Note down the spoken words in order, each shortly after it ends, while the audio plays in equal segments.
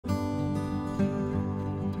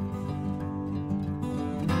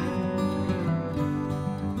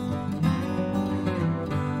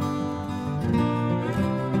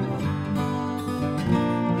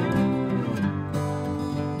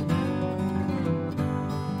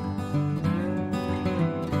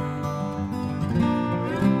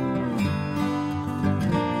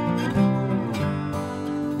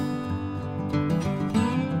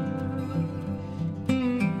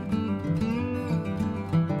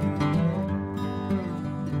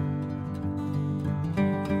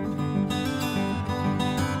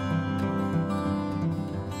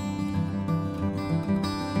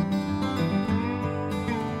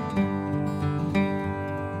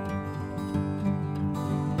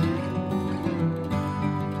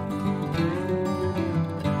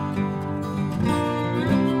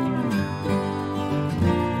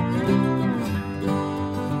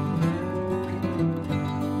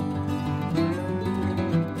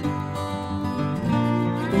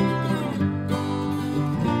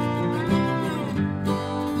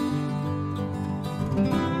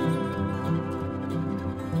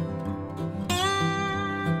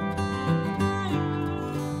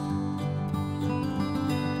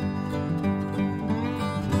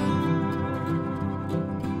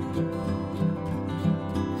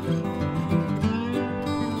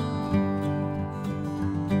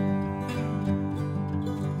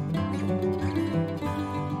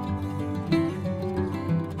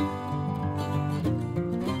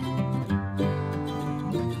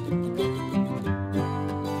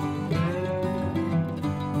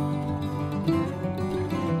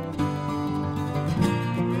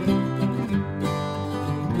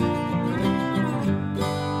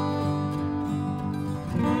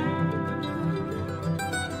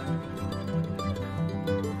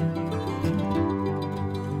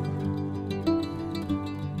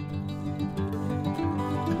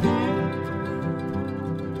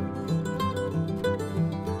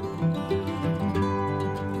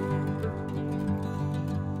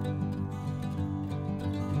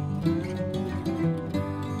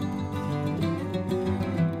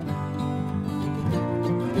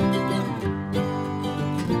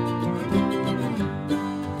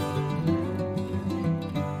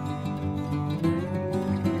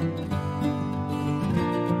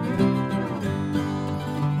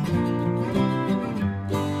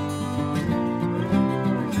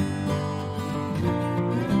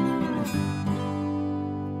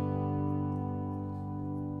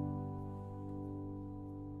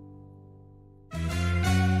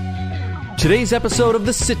Today's episode of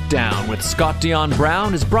The Sit Down with Scott Dion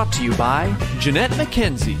Brown is brought to you by Jeanette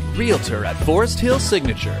McKenzie, Realtor at Forest Hill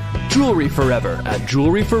Signature, Jewelry Forever at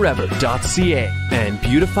jewelryforever.ca, and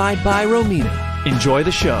Beautified by Romina. Enjoy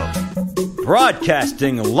the show.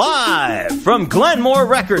 Broadcasting live from Glenmore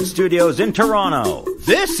Record Studios in Toronto,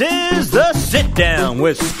 this is The Sit Down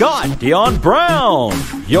with Scott Dion Brown,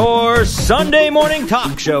 your Sunday morning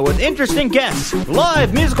talk show with interesting guests,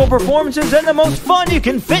 live musical performances, and the most fun you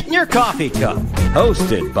can fit in your coffee cup.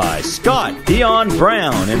 Hosted by Scott Dion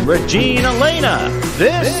Brown and Regine Alaina,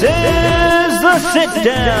 this is The Sit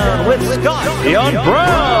Down with Scott Dion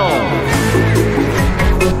Brown.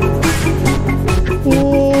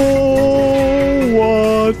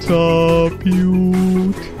 What a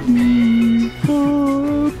beautiful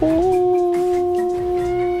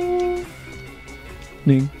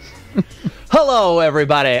morning. Hello,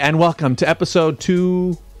 everybody, and welcome to episode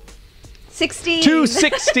 216.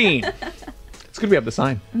 216. It's good we have the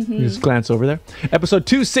sign. You just glance over there. Episode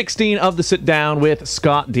 216 of The Sit Down with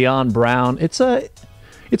Scott Dion Brown. It's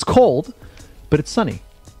cold, but it's sunny.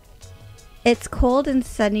 It's cold and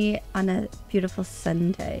sunny on a beautiful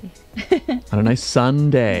Sunday. On a nice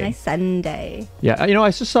Sunday. Nice Sunday. Yeah, you know, I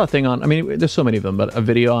just saw a thing on, I mean, there's so many of them, but a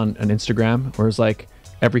video on Instagram where it's like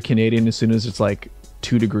every Canadian, as soon as it's like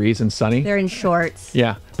 2 degrees and sunny. They're in shorts.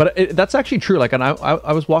 Yeah, but that's actually true. Like, and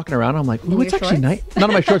I was walking around, I'm like, ooh, it's actually nice. None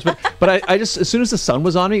of my shorts, but I just, as soon as the sun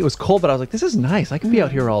was on me, it was cold, but I was like, this is nice. I could be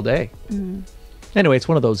out here all day. Anyway, it's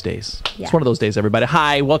one of those days. Yeah. It's one of those days, everybody.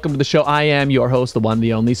 Hi, welcome to the show. I am your host, the one,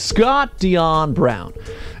 the only, Scott Dion Brown.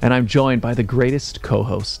 And I'm joined by the greatest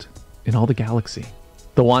co-host in all the galaxy.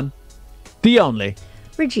 The one, the only,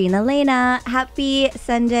 Regine Alaina. Happy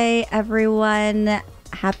Sunday, everyone.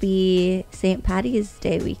 Happy St. Patty's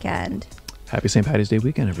Day weekend. Happy St. Patty's Day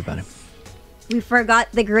weekend, everybody. We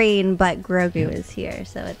forgot the green, but Grogu is here,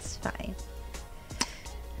 so it's fine.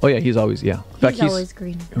 Oh, yeah, he's always, yeah. In fact, he's always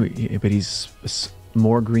green. But he's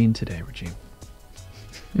more green today, Regine.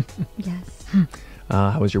 Yes.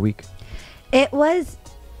 How was your week? It was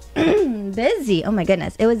busy. Oh, my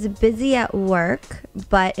goodness. It was busy at work,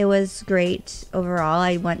 but it was great overall.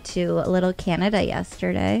 I went to Little Canada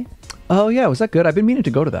yesterday. Oh, yeah. Was that good? I've been meaning to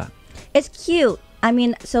go to that. It's cute. I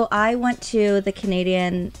mean, so I went to the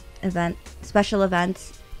Canadian special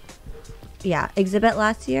events exhibit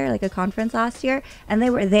last year, like a conference last year, and they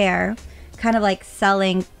were there kind of like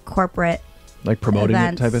selling corporate, like promoting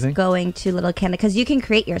events, it type of thing, going to Little Canada, because you can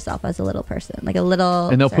create yourself as a little person, like a little,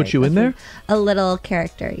 and they'll put you in there, a little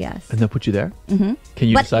character. Yes. And they'll put you there. Can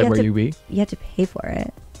you decide where you be? You have to pay for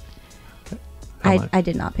it. I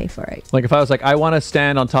did not pay for it. Like if I was like, I want to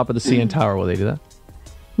stand on top of the CN Tower, will they do that?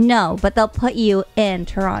 No, but they'll put you in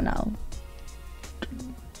Toronto.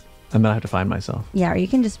 And then I have to find myself. Yeah, or you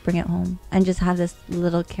can just bring it home and just have this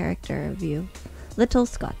little character of you. Little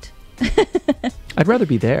Scott. I'd rather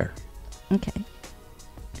be there. Okay.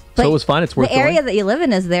 So it was fun. It's worth the area that you live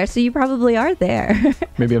in is there, so you probably are there.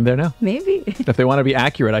 Maybe I'm there now. Maybe. If they want to be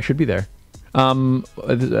accurate, I should be there.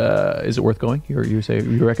 Is it worth going? You say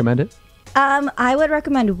you recommend it? I would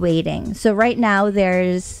recommend waiting. So right now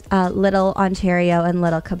there's Little Ontario and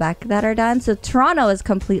Little Quebec that are done. So Toronto is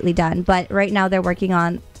completely done, but right now they're working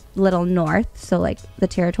on Little North, so like the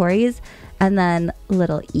territories, and then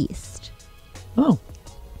Little East. Oh,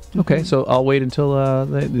 okay. So I'll wait until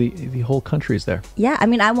the whole country's there. Yeah, I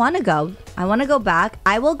mean, I want to go. I want to go back.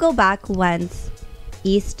 I will go back once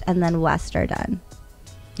East and then West are done.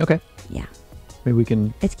 Okay. Yeah. Maybe we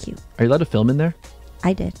can. It's cute. Are you allowed to film in there?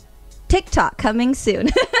 I did. TikTok coming soon.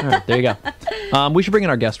 All right, there you go. We should bring in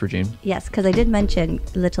our guest, Regine. Yes, because I did mention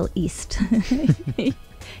Little East.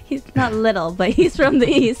 He's not little, but he's from the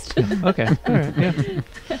East. Okay. All right. Yeah.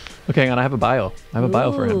 Okay, hang on. I have a bio. I have a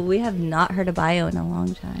bio for him. We have not heard a bio in a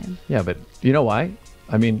long time. Yeah, but you know why?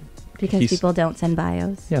 I mean, because people don't send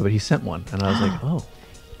bios. Yeah, but he sent one, and I was like, oh.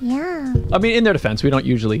 Yeah. I mean, in their defense, we don't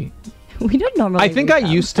usually. We don't normally. I think I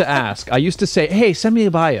used to ask. I used to say, "Hey, send me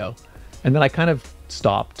a bio," and then I kind of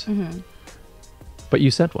stopped. But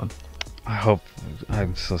you sent one. I hope.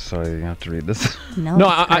 I'm so sorry you have to read this. No,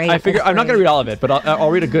 I figure I'm not going to read all of it, but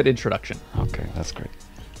I'll read a good introduction. Okay, that's great.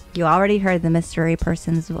 You already heard the mystery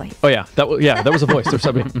person's voice. Oh yeah, that was a voice. There's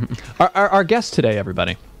somebody. Our guest today,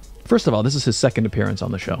 everybody. First of all, this is his second appearance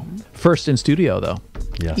on the show. First in studio, though.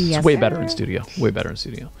 Yes. It's way better in studio. Way better in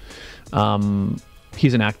studio.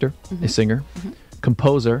 He's an actor, a singer,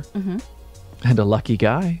 composer, and a lucky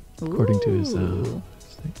guy, according to his.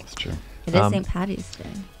 That's true. It is St. Patty's Day.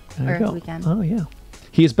 Or weekend. Oh, yeah.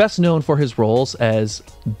 He is best known for his roles as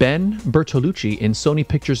Ben Bertolucci in Sony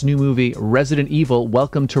Pictures' new movie Resident Evil: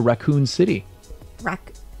 Welcome to Raccoon City.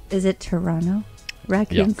 Is it Toronto?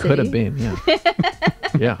 Raccoon City. Could have been, yeah.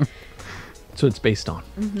 Yeah. That's what it's based on.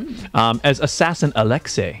 As Assassin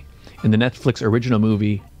Alexei in the Netflix original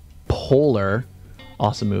movie Polar.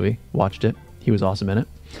 Awesome movie. Watched it. He was awesome in it.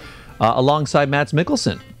 Alongside Mads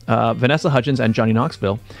Mikkelsen, Vanessa Hudgens, and Johnny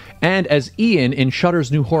Knoxville. And as Ian in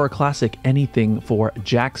Shudder's new horror classic Anything for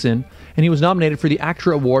Jackson. And he was nominated for the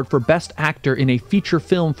Actor Award for Best Actor in a feature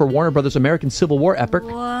film for Warner Brothers' American Civil War epic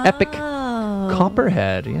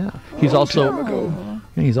Copperhead. Yeah. He's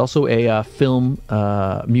also a film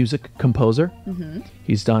music composer.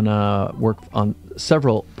 He's done work on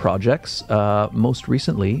several projects. Most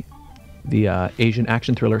recently, the Asian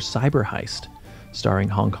action thriller Cyber Heist, starring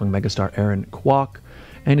Hong Kong megastar Aaron Kwok.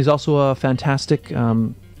 And he's also a fantastic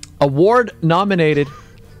award-nominated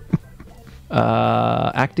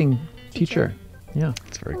acting teacher. Yeah.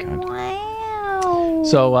 It's very kind. Wow.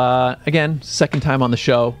 So, again, second time on the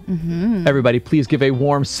show. Everybody, please give a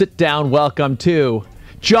warm sit-down welcome to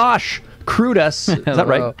Josh Cruddas. Is that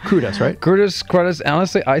right? Cruddas, right? Cruddas.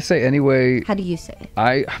 Honestly, I say anyway. How do you say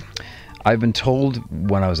it? I've been told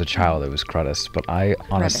when I was a child it was Cruddas, but I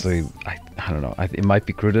honestly, I don't know. It might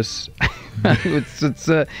be Cruddas.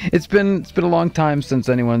 It's been a long time since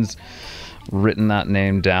anyone's written that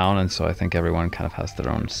name down, and so I think everyone kind of has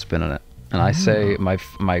their own spin on it. And I say my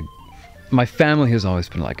family has always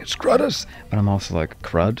been like, it's Cruddas, but I'm also like,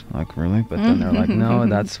 crud, like really? But then they're like, no,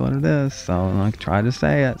 that's what it is. So I'm like, try to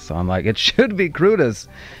say it. So I'm like, it should be Cruddas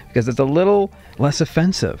because it's a little less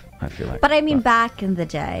offensive, I feel like. But I mean, back in the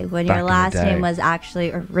day when your last name was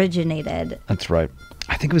actually originated. That's right.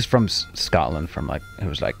 I think it was from Scotland, it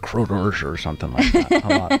was like Cruddas or something like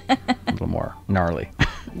that. A little more gnarly.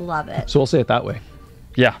 Love it. So we'll say it that way.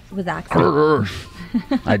 Yeah. With accent.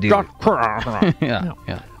 I do. Yeah.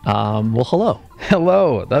 Well, hello.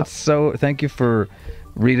 Hello. Thank you for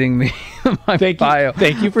reading me my bio.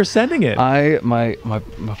 Thank you for sending it. My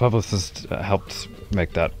publicist helped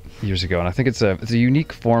make that years ago, and I think it's a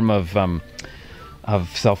unique form of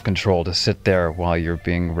self-control to sit there while you're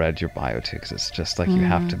being read your bio too, because it's just like you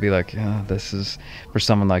have to be like, yeah, this is for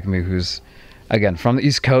someone like me who's, again, from the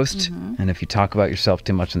East Coast, and if you talk about yourself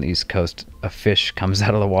too much on the East Coast, a fish comes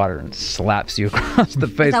out of the water and slaps you across the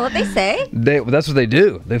face. Is that what they say? That's what they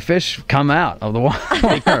do. The fish come out of the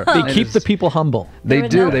water. They keep the people humble. They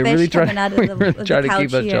do. No they really try to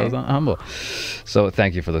keep us us humble. So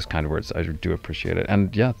thank you for those kind words. I do appreciate it.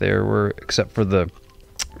 And yeah, there were, except for the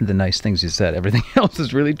nice things you said, everything else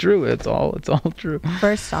is really true. It's all true.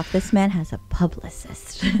 First off, this man has a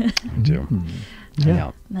publicist. I do.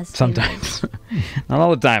 Yeah. Sometimes. Not all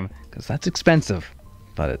the time, because that's expensive.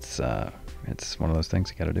 But it's one of those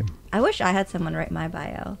things you got to do. I wish I had someone write my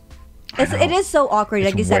bio. It is so awkward,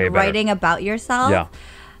 like you said, writing about yourself. Yeah.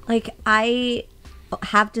 Like, I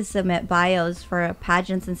have to submit bios for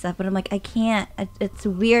pageants and stuff, but I'm like, I can't. It's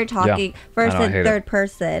weird talking first and third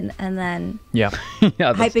person, and then yeah,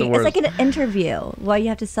 that's hyping. The worst. It's like an interview while you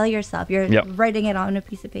have to sell yourself. You're writing it on a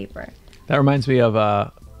piece of paper. That reminds me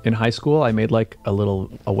of in high school, I made like a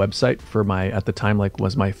website for at the time,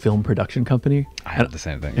 was my film production company. I had the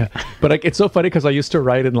same thing. Yeah. But like, it's so funny because I used to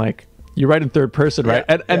write in you write in third person, right?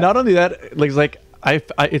 And not only that,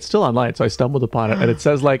 it's still online, so I stumbled upon it, and it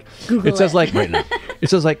says it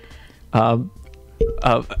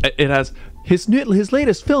has his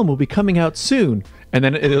latest film will be coming out soon. And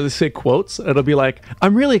then it'll say quotes. It'll be like,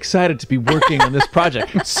 I'm really excited to be working on this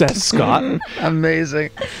project, says Scott. Amazing.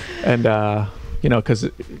 And because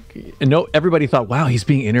everybody thought, wow, he's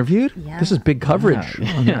being interviewed? Yeah. This is big coverage.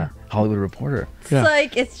 Yeah. Hollywood Reporter.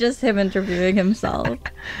 It's just him interviewing himself.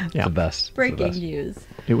 The best. Breaking news.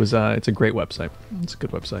 It's a great website. It's a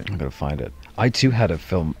good website. I'm going to find it. I too had a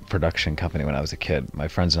film production company when I was a kid. My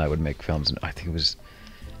friends and I would make films, and I think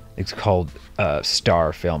it's called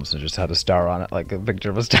Star Films, and it just had a star on it, like a picture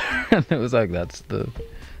of a star. And it was like, that's the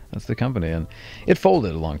company. And it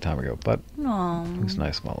folded a long time ago, but it was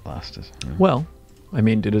nice while it lasted. Yeah. Well, I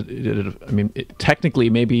mean, technically,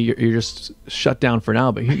 maybe you're just shut down for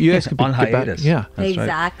now, but you guys could be on hiatus. Yeah, that's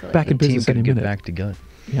exactly. Right. Back in business any minute. Get back together.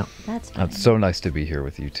 Yeah, that's fine. It's so nice to be here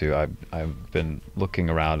with you too. I've been looking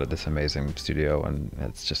around at this amazing studio, and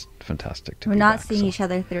it's just fantastic to be back. We're not seeing each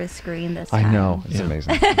other through a screen this time. I know, it's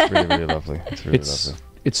amazing. It's really, really lovely. It's really lovely.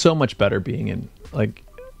 It's so much better being in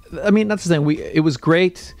that's the thing. It was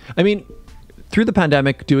great. I mean, through the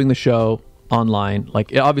pandemic, doing the show online,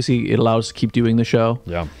 obviously it allowed us to keep doing the show.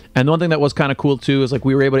 Yeah. And the one thing that was kind of cool too is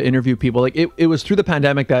we were able to interview people. It was through the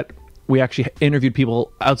pandemic that we actually interviewed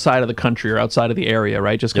people outside of the country or outside of the area,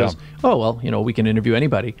 right? Just because, we can interview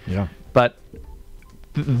anybody. Yeah. But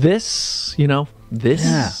this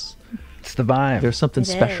It's the vibe. There's something It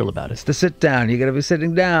special is. about It's it. the sit down. You got to be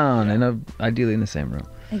sitting down, and ideally in the same room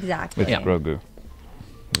Exactly. with Grogu,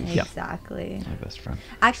 Exactly. my best friend.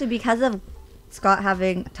 Actually, because of Scott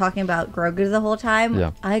talking about Grogu the whole time,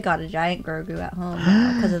 Yeah. I got a giant Grogu at home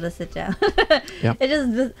now because of the sit down. Yep.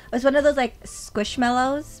 It's one of those like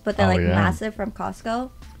squishmallows, but they're Oh, like yeah. massive from Costco.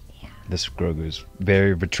 This Grogu's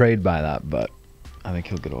very betrayed by that, but I think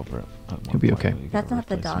he'll get over it. At one He'll be point. okay. He'll get That's a not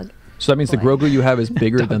the replacement. dog. So that means the Boy. Grogu you have is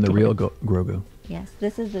bigger than the real Grogu. Yes,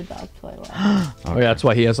 this is the dog toy one. Oh yeah, that's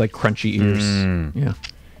why he has like crunchy ears. Yeah.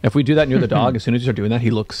 If we do that near the dog, as soon as you start doing that,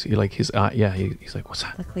 he's like, he's like, what's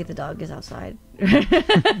that? Luckily, the dog is outside. He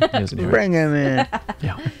doesn't hear it. Bring him in.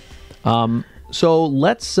 Yeah. So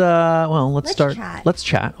let's start. chat. Let's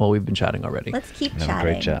chat. Well, we've been chatting already. Let's keep Have a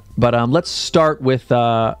chatting. great chat. But let's start with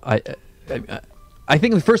I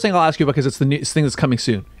think the first thing I'll ask you about, because it's the new thing that's coming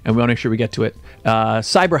soon, and we want to make sure we get to it.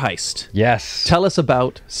 Cyber Heist. Yes. Tell us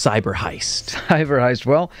about Cyber Heist. Cyber Heist.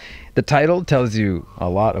 Well, the title tells you a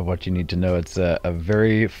lot of what you need to know. It's a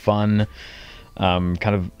very fun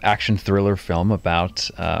kind of action thriller film about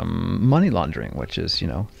money laundering, which is,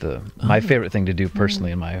 my favorite thing to do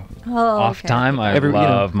personally in my off okay. time. I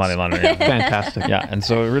love money laundering. Yeah. Fantastic. Yeah, and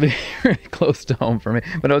so really, really close to home for me.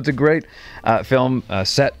 But no, it's a great film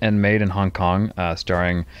set and made in Hong Kong,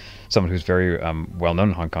 starring someone who's very well known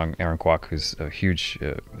in Hong Kong, Aaron Kwok, who's a huge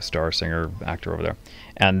star, singer, actor over there.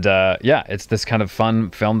 And it's this kind of fun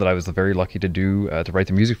film that I was very lucky to do, to write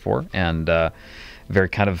the music for, and very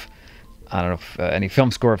kind of, I don't know if any film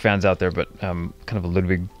score fans out there, but kind of a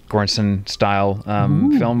Ludwig Göransson style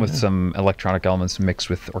film with some electronic elements mixed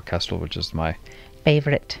with orchestral, which is my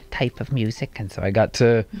favorite type of music. And so I got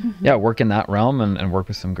to work in that realm and work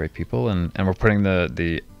with some great people, and we're putting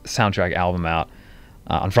the soundtrack album out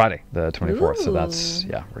on Friday, the 24th. So that's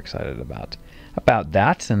we're excited about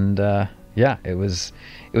that. And it was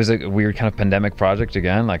a weird kind of pandemic project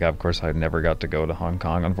again. Like, of course, I never got to go to Hong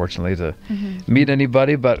Kong, unfortunately, to meet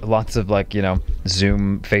anybody, but lots of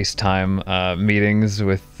Zoom, FaceTime meetings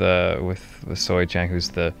with Soy Chang, who's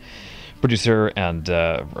the producer and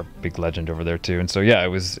a big legend over there too. And so it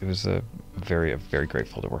was very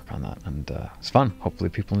grateful to work on that, and it's fun. Hopefully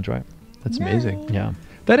people enjoy it. That's amazing. Yeah.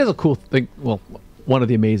 That is a cool thing. Well, one of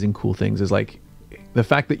the amazing cool things is like the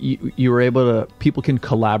fact that you were able to, people can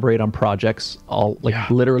collaborate on projects all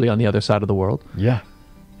literally on the other side of the world. Yeah.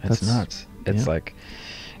 It's That's nuts. It's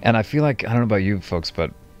and I feel like, I don't know about you folks,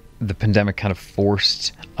 but the pandemic kind of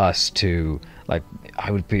forced us to, like,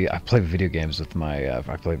 I play video games with my, I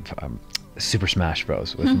play Super Smash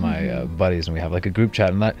Bros. With my buddies, and we have like a group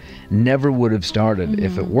chat, and that never would have started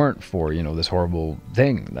if it weren't for, this horrible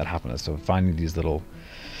thing that happened. So finding these little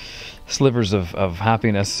slivers of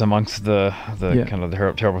happiness amongst the kind of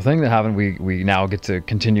the terrible thing that happened, we now get to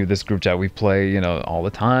continue this group chat. We play all the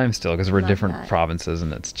time still, because we're in different provinces,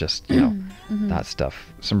 and it's just that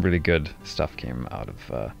stuff, some really good stuff came out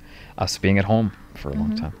of us being at home for a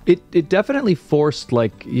long time. It definitely forced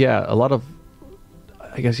a lot of,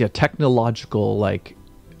 I guess, technological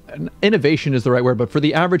innovation is the right word, but for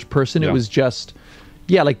the average person it was just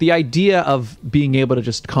the idea of being able to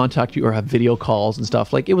just contact you or have video calls and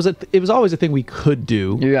stuff. Like, it was always a thing we could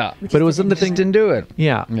do. Yeah. But it was something Just didn't do it.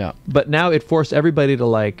 Yeah. Yeah. But now it forced everybody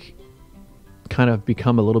to kind of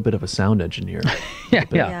become a little bit of a sound engineer.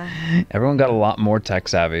 Yeah. Everyone got a lot more tech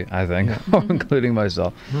savvy, I think, including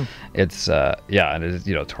myself. It's and it is,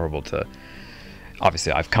 it's horrible to,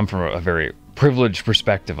 obviously I've come from a very privileged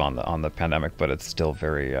perspective on the pandemic, but it's still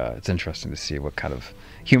very it's interesting to see what kind of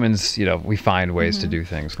humans, we find ways to do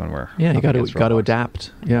things when we're you got to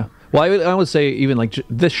adapt. Yeah. Well, I would say even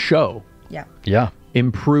this show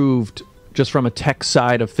improved just from a tech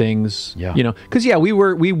side of things. Yeah. Because we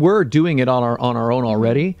were doing it on our own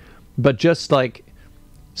already, but just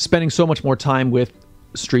spending so much more time with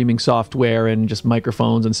streaming software and just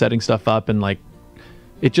microphones and setting stuff up, and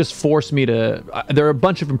it just forced me to, there are a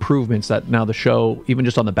bunch of improvements that now the show, even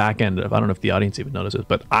just on the back end of, I don't know if the audience even notices,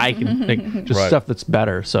 but I can make just stuff that's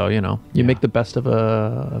better. So, you make the best of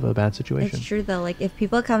a bad situation. It's true though. If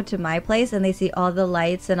people come to my place and they see all the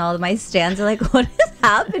lights and all my stands, are like, what is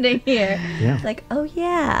happening here? Yeah. It's like, oh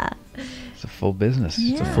yeah. It's a full business.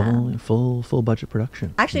 It's a full budget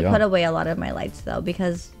production. I actually put away a lot of my lights though,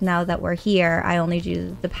 because now that we're here, I only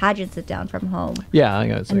do the pageant sit down from home. Yeah, I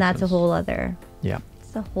guess. And that's a whole other. Yeah.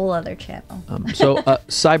 It's a whole other channel. So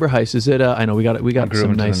Cyber Heist, is it? I know we got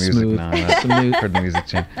some nice smooth. For the music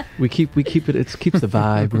chain. We keep it. It keeps the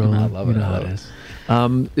vibe rolling. I love it. You know how it is.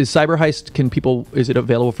 Is Cyber Heist? Is it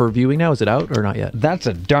available for viewing now? Is it out or not yet? That's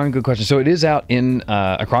a darn good question. So it is out in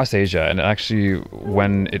across Asia, and actually,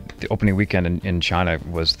 when the opening weekend in China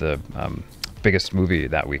was the biggest movie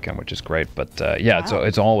that weekend, which is great. But yeah,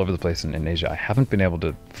 it's all over the place in Asia. I haven't been able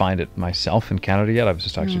to find it myself in Canada yet. I was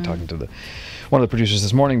just actually talking to one of the producers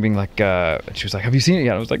this morning, being like, she was like, "Have you seen it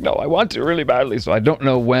yet?" I was like, "No, I want to really badly." So I don't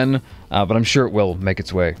know when, but I'm sure it will make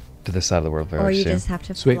its way to this side of the world very soon. Or you just have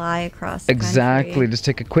to fly across the Exactly. country. Just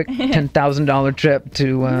take a quick $10,000 trip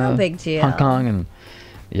to No big deal. Hong Kong, and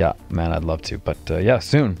yeah, man, I'd love to. But yeah,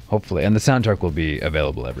 soon, hopefully. And the soundtrack will be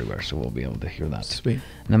available everywhere, so we'll be able to hear that. Sweet.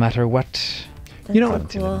 No matter what. That's You know,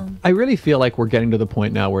 so cool. I really feel like we're getting to the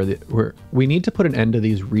point now where we need to put an end to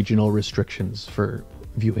these regional restrictions for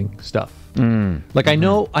viewing stuff. Like I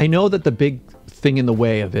know that the big thing in the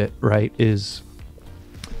way of it, right, is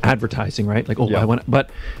advertising, right? Like, I want, but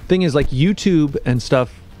thing is, like YouTube and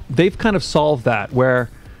stuff, they've kind of solved that, where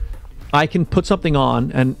I can put something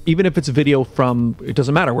on, and even if it's a video from, it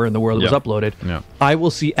doesn't matter where in the world it was uploaded, I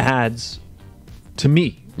will see ads to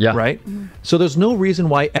me, right? So there's no reason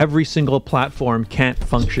why every single platform can't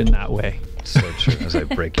function that way. So true. As I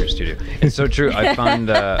break your studio, it's so true. I found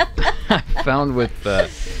with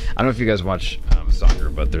I don't know if you guys watch soccer,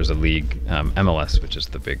 but there's a league, MLS, which is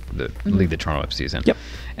the league that Toronto FC is in. Yep.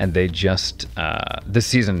 And they just this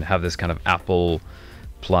season have this kind of Apple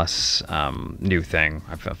Plus new thing.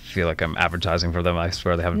 I feel like I'm advertising for them. I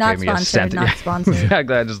swear they haven't paid me a cent. Not sponsored.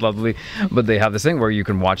 Exactly. I just love the league. But they have this thing where you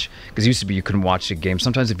can watch, because it used to be you couldn't watch a game.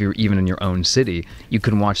 Sometimes if you're even in your own city, you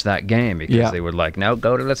couldn't watch that game because they would like, no,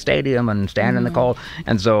 go to the stadium and stand in the cold.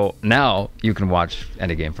 And so now you can watch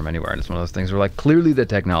any game from anywhere. And it's one of those things where like clearly the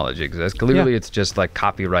technology exists. Clearly it's just like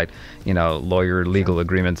copyright, lawyer legal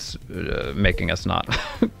agreements making us not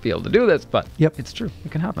be able to do this. But it's true.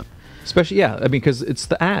 It can happen. Especially, I mean, because it's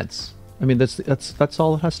the ads. I mean, that's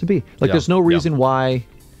all it has to be. Like, there's no reason why.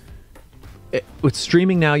 With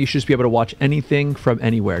streaming now, you should just be able to watch anything from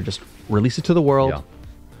anywhere. Just release it to the world,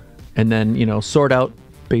 and then sort out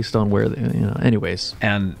based on where. Anyways.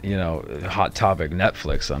 And hot topic,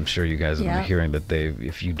 Netflix. I'm sure you guys have been hearing that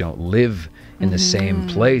if you don't live in the same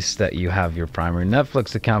place that you have your primary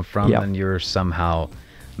Netflix account from, then you're somehow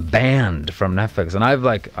banned from Netflix. And I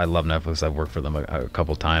love Netflix. I've worked for them a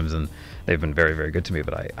couple times, and they've been very, very good to me.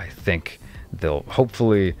 But I think they'll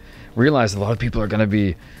hopefully realize a lot of people are going to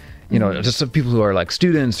be, just some people who are like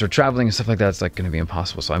students or traveling and stuff like that. It's like going to be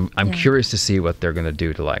impossible. So I'm curious to see what they're going to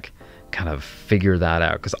do to like kind of figure that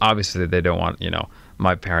out, because obviously they don't want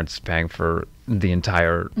my parents paying for the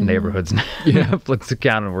entire neighborhood's Netflix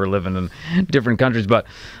account, and we're living in different countries. But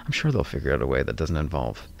I'm sure they'll figure out a way that doesn't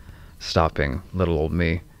involve stopping little old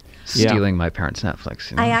me stealing my parents'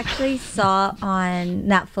 Netflix. I actually saw on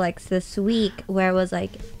Netflix this week where it was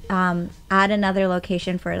like add another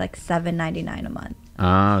location for like $7.99 a month.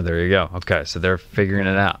 Ah, there you go. Okay, so they're figuring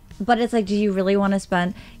it out. But it's like, do you really want to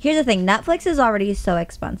spend? Here's the thing: Netflix is already so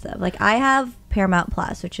expensive. Like I have Paramount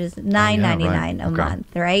Plus, which is $9.99 a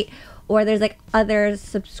month, right? Or there's like other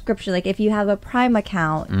subscription. Like if you have a Prime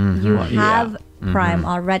account, you have Prime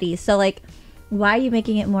already. So like, why are you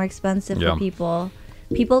making it more expensive for people?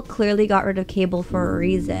 People clearly got rid of cable for a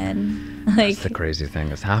reason. Like, that's the crazy thing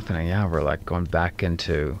that's happening. Yeah, we're like going back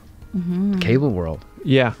into the cable world.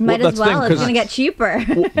 Yeah. Might as well. It's going to get cheaper.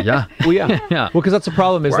 Well, because that's the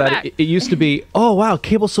problem is that it used to be, oh, wow,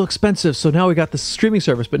 cable's so expensive. So now we got the streaming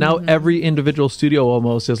service. But now every individual studio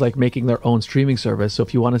almost is like making their own streaming service. So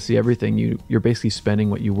if you want to see everything, you're basically spending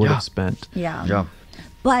what you would have spent. Yeah.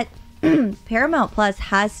 But Paramount Plus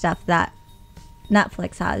has stuff that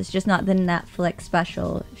Netflix has, just not the Netflix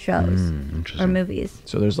special shows or movies.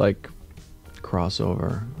 So there's like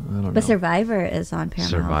crossover. I don't know. But Survivor is on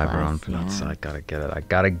Paramount Plus. I gotta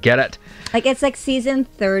get it. Like it's like season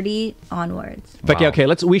 30 onwards. But okay,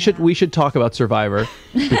 we should talk about Survivor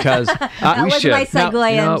because that was my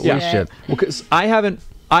segue into it. We should. Well, because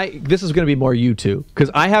this is going to be more you two,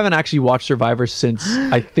 because I haven't actually watched Survivor since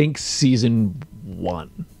I think season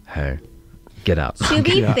 1. Hey, get out. To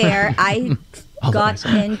be fair, I got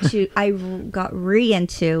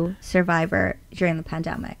re-into Survivor during the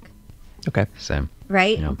pandemic. Okay. Same.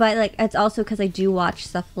 Right? Yeah. But like it's also because I do watch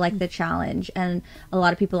stuff like The Challenge, and a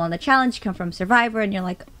lot of people on The Challenge come from Survivor, and you're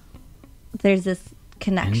like, there's this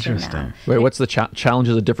connection now. Wait, what's the Challenge?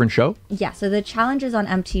 Is a different show? Yeah, so The Challenge is on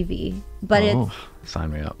MTV, but it's...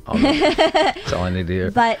 Sign me up. That's all I need to hear.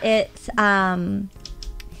 But it's...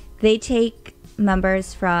 they take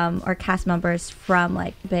members from or cast members from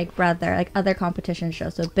like Big Brother, like other competition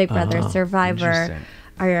shows. So Big Brother, Survivor.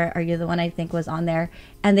 Are You the One, I think, was on there,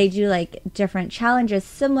 and they do like different challenges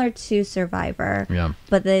similar to Survivor. Yeah.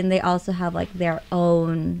 But then they also have like their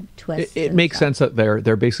own twist. It makes sense that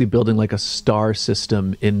they're basically building like a star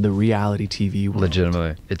system in the reality TV world.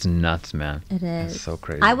 Legitimately, it's nuts, man. It is. It's so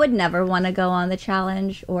crazy. I would never want to go on the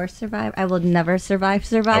challenge or survive. I will never survive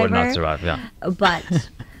Survivor. I would not survive. Yeah. But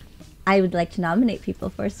I would like to nominate people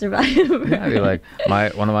for Survivor. Yeah, I'd be like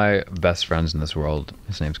one of my best friends in this world.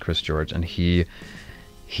 His name's Chris George, and he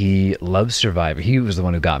loves Survivor. He was the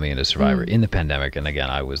one who got me into Survivor in the pandemic. And again,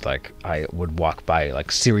 I was like, I would walk by like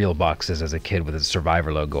cereal boxes as a kid with a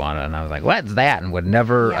Survivor logo on it, and I was like, "What's that?" And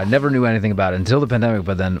I never knew anything about it until the pandemic.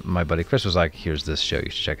 But then my buddy Chris was like, "Here's this show, you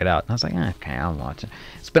should check it out." And I was like, "Okay, I'll watch it."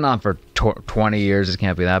 It's been on for 20 years. It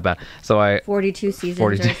can't be that bad. So 42 seasons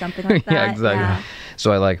or something like that. Yeah, exactly. Yeah.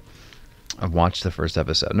 So I watched the first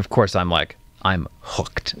episode, and of course I'm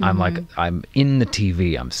hooked. I'm in the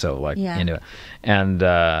TV. I'm so into it.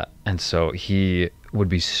 And so he would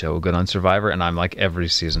be so good on Survivor, and I'm like every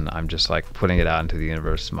season I'm just like putting it out into the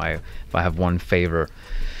universe. If I have one favor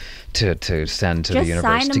to send to the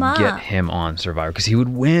universe to get him on Survivor, because he would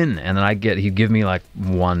win, and then he'd give me like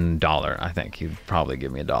 $1. I think he'd probably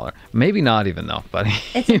give me $1, maybe not even though, but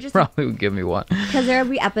he probably would give me one. Because there would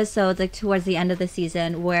be episodes like towards the end of the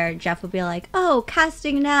season where Jeff would be like, "Oh,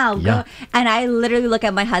 casting now," go. And I literally look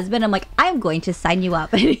at my husband. I'm like, "I'm going to sign you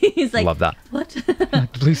up," and he's like, "Love that." What?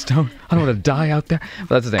 Please don't. I don't want to die out there.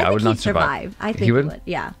 But that's the thing. I would not survive. I think he would.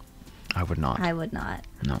 Yeah. I would not. I would not.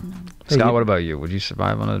 No. Scott, what about you? Would you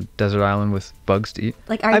survive on a desert island with bugs to eat?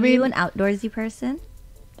 Like, are you an outdoorsy person?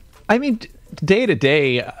 I mean, day to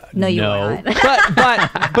day, no. You are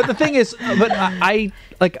not. but the thing is, I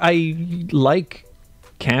like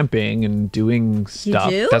camping and doing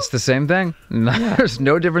stuff. You do? That's the same thing. There's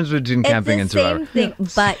no difference between camping and survivor. It's the same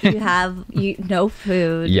thing, but you have no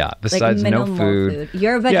food. Yeah, besides no food.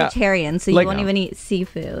 You're a vegetarian, so you won't even eat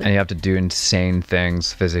seafood. And you have to do insane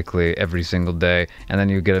things physically every single day, and then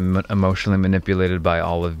you get emotionally manipulated by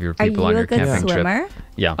all of your people on your camping trip. Are you a good swimmer?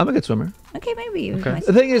 Yeah. I'm a good swimmer. Okay, maybe you might.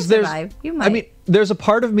 The thing is, there's a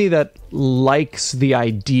part of me that likes the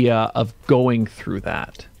idea of going through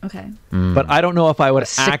that. Okay. But I don't know if I would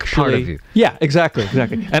actually. Part of you. Yeah, exactly.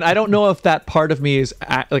 And I don't know if that part of me is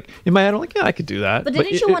like in my head. I'm like, yeah, I could do that. But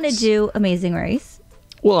didn't you want to do Amazing Race?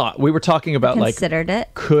 Well, we were talking about considered it.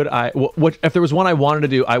 Could I? What if there was one I wanted to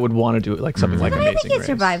do? I would want to do it like something like Amazing Race. I think you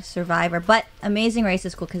survive Survivor, but Amazing Race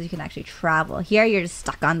is cool because you can actually travel. Here, you're just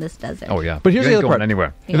stuck on this desert. Oh yeah, but here's the other part.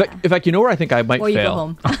 Anywhere. In fact, you know where I think I might fail. Or you go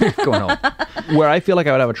home. Going home. Where I feel like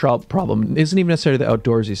I would have a problem isn't even necessarily the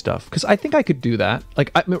outdoorsy stuff, because I think I could do that.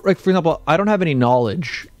 Like for example, I don't have any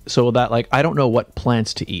knowledge, so that I don't know what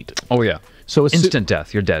plants to eat. Oh yeah. So instant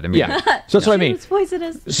death, you're dead immediately. Yeah, so that's what I mean. It's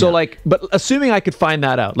poisonous. So but assuming I could find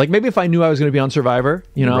that out, like maybe if I knew I was going to be on Survivor,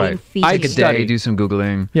 right. I'd take a day, do some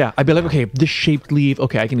Googling. Yeah, I'd be like, okay, this shaped leaf,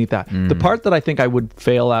 okay, I can eat that. The part that I think I would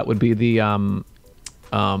fail at would be the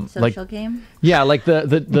social game. Yeah, like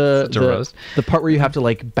the part where you have to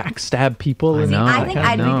backstab people. I think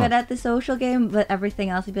I'd be good at the social game, but everything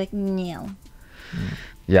else would be like, no.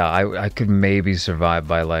 Yeah, I could maybe survive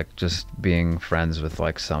by just being friends with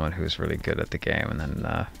someone who's really good at the game, and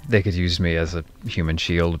then they could use me as a human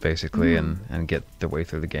shield basically, and get the way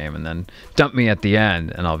through the game, and then dump me at the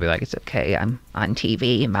end, and I'll be like, it's okay, I'm on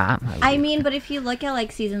TV, Mom. I mean, but if you look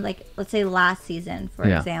at seasons, let's say last season, for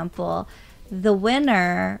example, the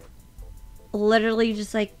winner literally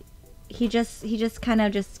just he just kind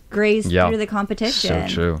of just grazed through the competition.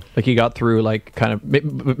 So true. He got through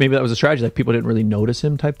maybe that was a strategy, people didn't really notice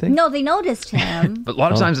him type thing. No, they noticed him. But a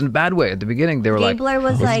lot of times in a bad way. At the beginning they were Gabler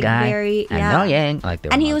was very annoying.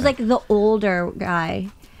 And he was the older guy.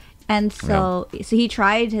 And so he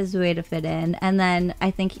tried his way to fit in, and then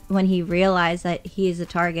I think when he realized that he's a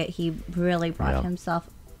target, he really brought himself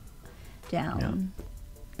down. Yeah.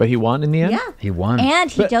 But he won in the end? Yeah. He won. And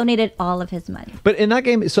he donated all of his money. But in that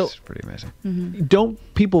game, so... It's pretty amazing. Don't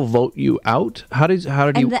people vote you out? How do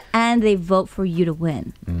you... And they vote for you to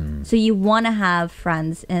win. So you want to have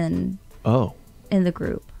friends in the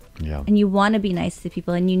group. Yeah. And you want to be nice to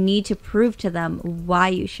people, and you need to prove to them why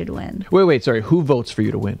you should win. Wait, sorry. Who votes for you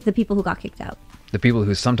to win? The people who got kicked out. The people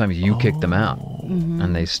who sometimes you kick them out,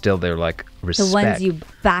 and they're respect. The ones you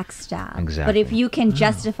backstab. Exactly. But if you can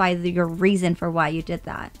justify your reason for why you did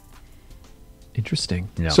that. Interesting.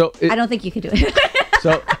 Yeah. So I don't think you could do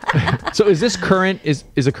it. So is this current? Is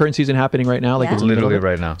a current season happening right now? Yeah. It's literally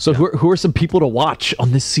right now. So who are some people to watch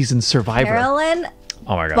on this season's Survivor? Carolyn.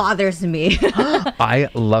 Oh my god, bothers me. I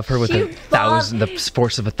love her with the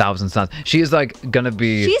force of 1,000 suns. She is like gonna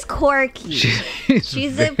be. She's quirky.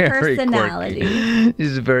 She's a personality. Quirky.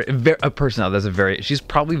 She's a personality. That's a very. She's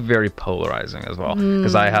probably very polarizing as well.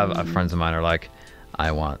 Because I have friends of mine are like,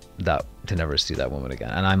 I want that to never see that woman again,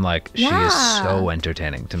 and I'm like, she is so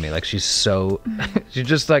entertaining to me. Like she's so, she's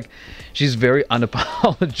just like, she's very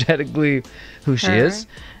unapologetically who she is,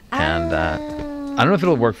 and I don't know if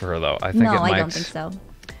it'll work for her though. I think it might. I don't think so.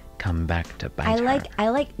 Come back to bite her. I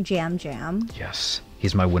like Jam. Yes,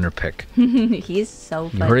 he's my winner pick. He's so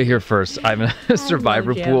funny. You heard it here first. I'm in a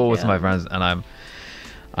survivor pool with my friends, and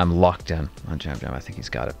I'm locked in on Jam. I think he's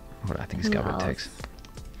got it. I think he's got what it takes.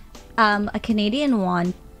 A Canadian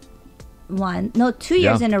won 2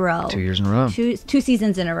 years in a row. 2 years in a row. Two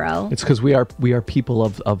seasons in a row. It's because we are people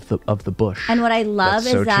of the bush. And what I love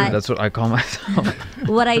is that true. That's what I call myself.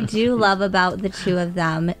 What I do love about the two of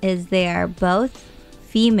them is they're both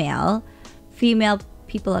female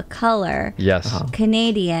people of color. Yes.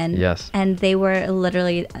 Canadian. Yes. And they were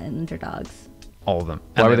literally underdogs. All of them.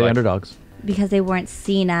 Why were they underdogs? Because they weren't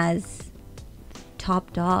seen as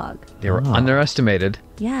top dog. They were underestimated.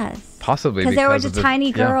 Yes. Possibly because they were the of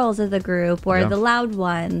tiny girls of the group, or the loud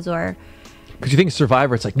ones, or. Because you think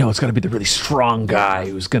Survivor, it's like, no, it's got to be the really strong guy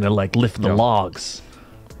who's gonna like lift the logs.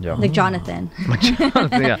 Yeah. Like Jonathan.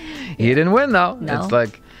 Yeah. He didn't win though. No. It's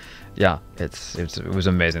like, yeah, it was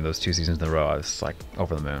amazing. Those 2 seasons in a row, I was like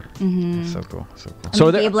over the moon. Mm-hmm. So cool.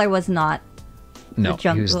 So Gabler was not. No,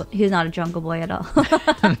 he was not a jungle boy at all.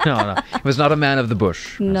 no, he was not a man of the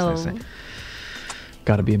bush. No.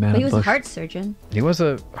 Got to be a man. But he of was the a bush. heart surgeon. He was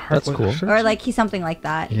a heart. That's cool. Or like he's something like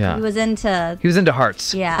that. Yeah. He was into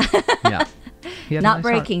hearts. Yeah. Yeah. He had a Not nice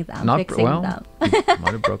breaking heart. them, Not fixing them.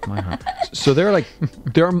 Might have broke my heart. So there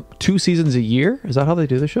are 2 seasons a year. Is that how they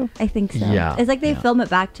do the show? I think so. Yeah. It's like they film it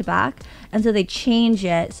back to back, and so they change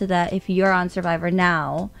it so that if you're on Survivor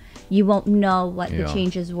now, you won't know what the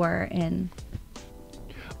changes were in.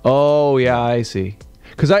 Oh yeah, I see.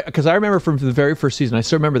 Because I remember from the very first season, I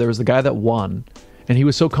still remember there was the guy that won, and he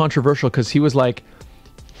was so controversial because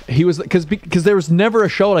because there was never a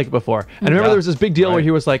show like it before. And I remember there was this big deal where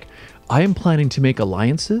he was like, I am planning to make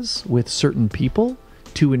alliances with certain people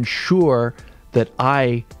to ensure that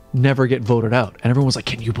I never get voted out. And everyone was like,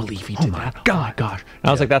 can you believe he did that? God. Oh my gosh. And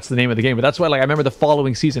I was like, that's the name of the game. But that's why I remember the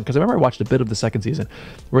following season, because I remember I watched a bit of the second season,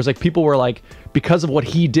 where it's like people were like, because of what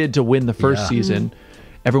he did to win the first season,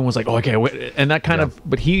 everyone was like, oh, okay. And that kind of,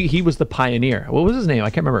 but he was the pioneer. What was his name? I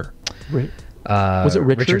can't remember. Was it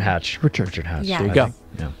Richard? Richard Hatch. Richard Hatch. Yeah. There you go.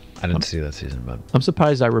 Yeah. I didn't see that season, but I'm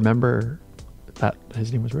surprised I remember that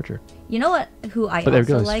his name was Richard. You know who I But there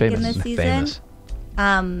also goes, like famous. in this season? famous.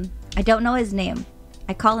 I don't know his name.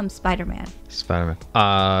 I call him Spider-Man. Spider-Man.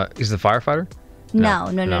 He's the firefighter?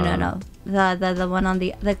 No. The one on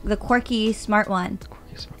the quirky smart one.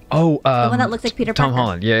 Oh, The one that looks like Peter Tom Parker.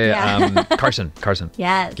 Holland. Yeah. Carson.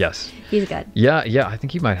 Yes. Yes. He's good. Yeah. I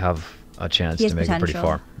think he might have a chance He has to make it pretty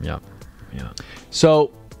potential. far. Yeah.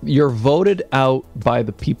 So you're voted out by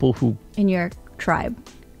the people who In your tribe.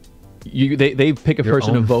 they pick a Your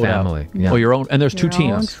person to own vote family. out. Yeah. Oh, your own, and there's 2 Your own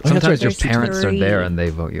teams. tribe. Oh, that's right. Sometimes your There's parents are 3. there and they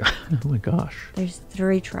vote you. Oh my gosh. There's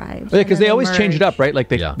 3 tribes. Yeah, and because then they always change it up, merge. right? Like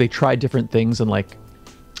Yeah. they try different things and like.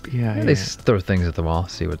 Yeah. They throw things at the wall,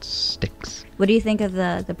 see what sticks. What do you think of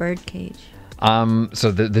the bird cage?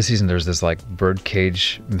 So this season there's this like bird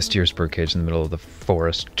cage, mysterious bird cage in the middle of the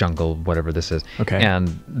forest, jungle, whatever this is. Okay.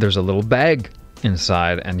 And there's a little bag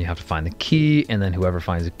inside, and you have to find the key, and then whoever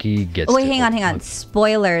finds the key gets. Oh wait, hang on.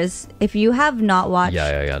 Spoilers. If you have not watched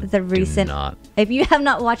the recent, if you have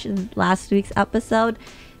not watched last week's episode,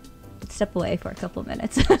 step away for a couple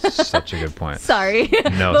minutes. Such a good point. Sorry.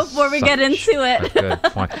 No, Before we get into it. A good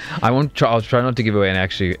point. I'll try not to give away any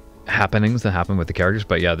actually happenings that happen with the characters,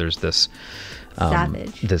 but yeah, there's this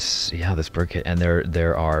Savage. this bird cage, and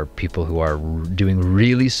there are people who are doing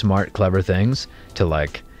really smart, clever things to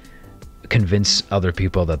like convince other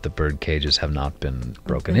people that the bird cages have not been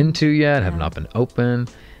broken into yet, have not been open.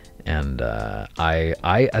 And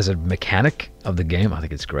I as a mechanic of the game, I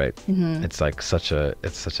think it's great. Mm-hmm. It's like such a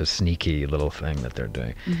sneaky little thing that they're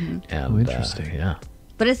doing. Mm-hmm. And interesting. Yeah.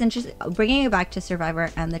 But it's interesting, bringing it back to Survivor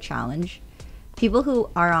and the challenge. People who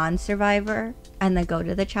are on Survivor and then go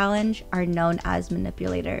to the challenge are known as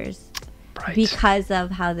manipulators, Right. because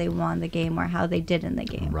of how they won the game or how they did in the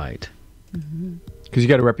game. Right. Because you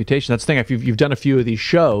got a reputation. That's the thing. If you've done a few of these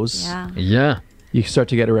shows, Yeah. you start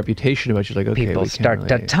to get a reputation about you. Like, okay, People we can't start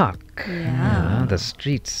to really- talk. Yeah. The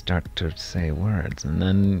streets start to say words, and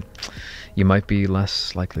then you might be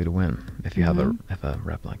less likely to win if you have a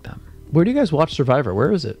rep like that. Where do you guys watch Survivor?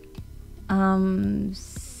 Where is it?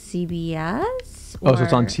 CBS. Plus. Oh, so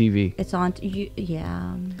it's on or TV. It's on.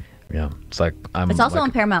 Yeah. Yeah, it's like It's also like,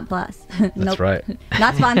 on Paramount Plus. That's Nope. right.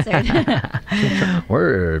 Not sponsored.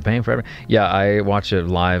 We're paying forever. Yeah, I watch it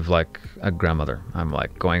live like a grandmother. I'm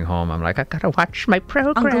like going home. I'm like, I gotta watch my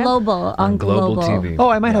program on global TV. Oh,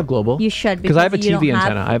 I might have global. You should, because I have a because you TV don't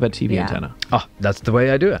antenna. have- I have a TV Yeah. antenna. Oh, that's the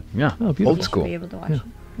way I do it. Yeah, Oh, beautiful. old You should school. be able to watch it.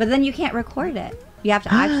 But then you can't record it. You have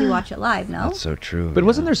to actually watch it live. No. That's so true. But yeah.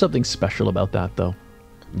 wasn't there something special about that though?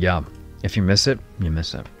 Yeah, if you miss it, you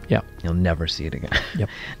miss it. Yeah. You'll never see it again. Yep.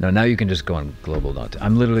 No, now you can just go on global.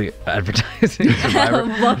 I'm literally advertising Survivor.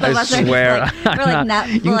 Both of I us are swear. like- we're like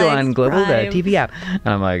you can go Netflix, on global Prime. TV app. And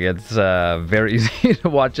I'm like, it's very easy to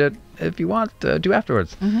watch it if you want to do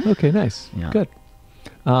afterwards. Okay, nice. Yeah. Good.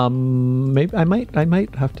 Maybe I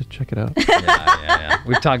might have to check it out. Yeah.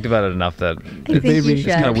 We've talked about it enough that think it's you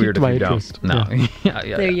should. kind of weird if My you interest. don't. No.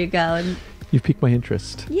 Yeah. There you go. And You've piqued my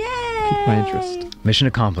interest. yay! My interest. Mission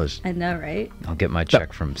accomplished. I know, right? I'll get my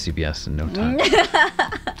check from CBS in no time.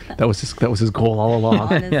 That was his goal all along.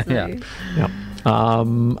 Honestly. Yeah. Yeah.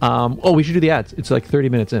 Oh, we should do the ads. It's like 30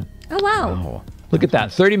 minutes in. Oh wow. Oh. Look at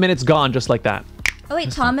that. 30 minutes gone just like that. Oh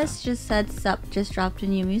wait, Thomas just said Sup just dropped a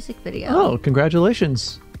new music video. Oh,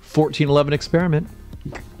 congratulations. 1411 experiment.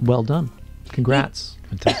 Well done. Congrats.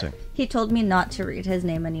 Fantastic. He told me not to read his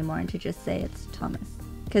name anymore and to just say it's Thomas.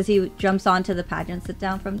 Because he jumps onto the pageant sit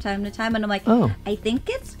down from time to time and I'm like, Oh. I think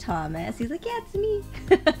it's Thomas. He's like, yeah, it's me.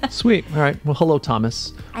 Sweet. All right. Well, hello,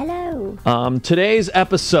 Thomas. Hello. Today's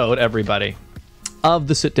episode, everybody, of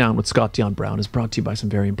The Sit Down with Scott Dion Brown is brought to you by some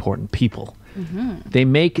very important people. They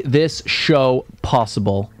make this show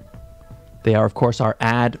possible. They are, of course, our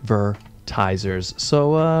advertisers.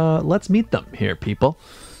 So let's meet them here, people.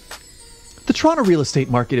 The Toronto real estate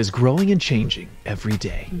market is growing and changing every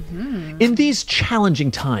day. In these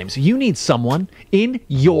challenging times, you need someone in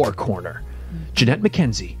your corner. Jeanette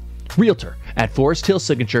McKenzie, Realtor at Forest Hill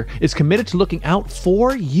Signature, is committed to looking out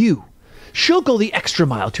for you. She'll go the extra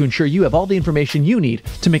mile to ensure you have all the information you need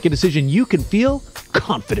to make a decision you can feel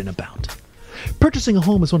confident about. Purchasing a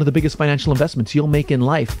home is one of the biggest financial investments you'll make in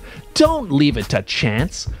life. Don't leave it to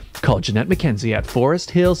chance. Call Jeanette McKenzie at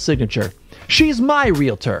Forest Hill Signature. She's my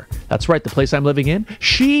realtor. That's right, the place I'm living in.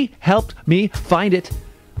 She helped me find it.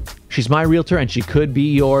 She's my realtor and she could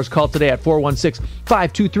be yours. Call today at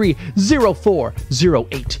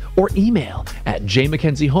 416-523-0408 or email at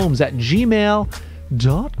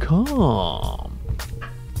jmckenziehomes@gmail.com.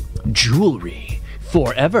 Jewelry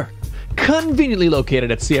forever. Conveniently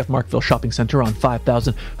located at CF Markville Shopping Center on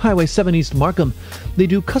 5000 Highway 7 East Markham. They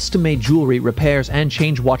do custom-made jewelry, repairs, and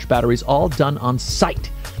change watch batteries, all done on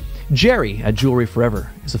site. Jerry at Jewelry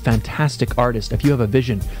Forever is a fantastic artist. If you have a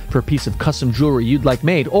vision for a piece of custom jewelry you'd like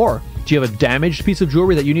made, or do you have a damaged piece of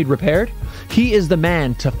jewelry that you need repaired, he is the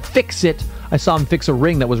man to fix it. I saw him fix a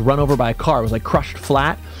ring that was run over by a car. It was like crushed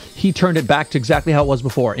flat. He turned it back to exactly how it was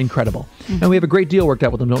before. Incredible. And we have a great deal worked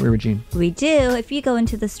out with him, don't we, Regine? We do. If you go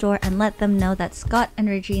into the store and let them know that Scott and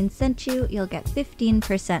Regine sent you, you'll get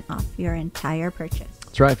 15% off your entire purchase.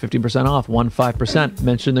 That's right, 15% off, 15%.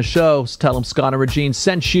 Mention the show, tell them Scott and Regine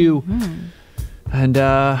sent you, and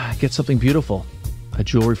get something beautiful at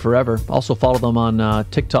Jewelry Forever. Also follow them on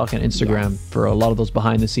TikTok and Instagram for a lot of those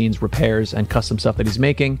behind-the-scenes repairs and custom stuff that he's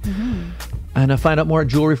making. And find out more at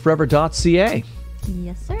jewelryforever.ca.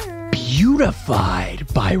 Yes, sir. Beautified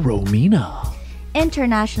by Romina.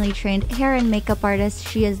 Internationally trained hair and makeup artist.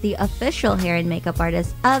 She is the official hair and makeup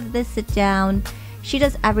artist of the Sit Down. She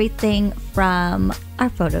does everything from our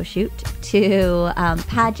photo shoot to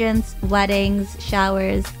pageants, weddings,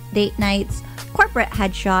 showers, date nights, corporate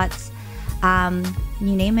headshots.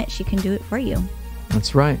 You name it, she can do it for you.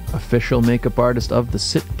 That's right. Official makeup artist of the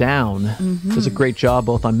Sit Down. Does a great job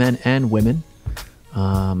both on men and women.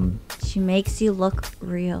 She makes you look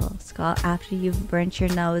real, Scott, after you've burnt your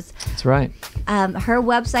nose. That's right. Her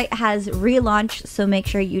website has relaunched, so make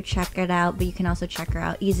sure you check it out. But you can also check her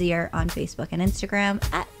out easier on Facebook and Instagram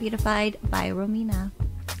at Beautified by Romina.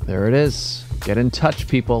 There it is. Get in touch,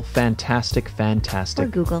 people. Fantastic, Or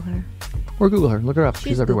fantastic. Google her. Or Google her. Look her up.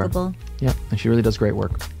 She's everywhere. Googleable. Yeah, and she really does great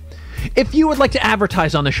work. If you would like to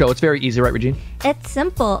advertise on the show, it's very easy, right, Regine? It's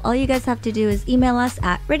simple. All you guys have to do is email us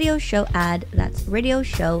at radioshowad, that's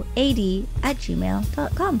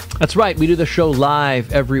radioshowad@gmail.com. That's right. We do the show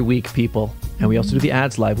live every week, people. And we also do the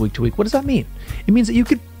ads live week to week. What does that mean? It means that you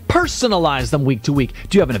could personalize them week to week.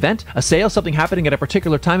 Do you have an event, a sale, something happening at a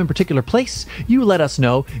particular time in a particular place? You let us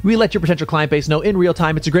know. We let your potential client base know in real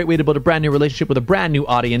time. It's a great way to build a brand new relationship with a brand new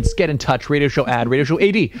audience. Get in touch. Radio Show Ad, Radio Show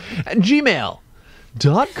AD at gmail.com.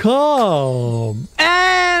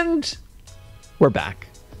 And we're back.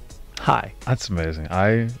 Hi. That's amazing.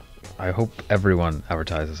 I I hope everyone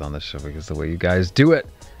advertises on this show because the way you guys do it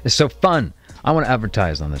is so fun. I want to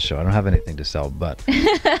advertise on this show. I don't have anything to sell, but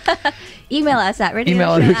email us at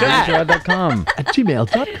radio@radio.com. At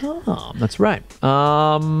gmail.com. That's right.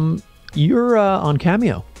 You're on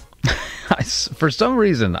Cameo. For some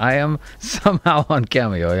reason, I am somehow on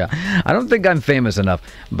Cameo. Yeah, I don't think I'm famous enough,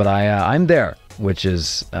 but I'm there, which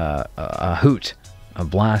is a hoot, a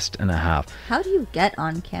blast and a half. How do you get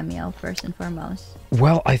on Cameo first and foremost?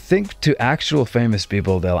 Well, I think to actual famous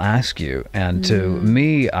people, they'll ask you. And to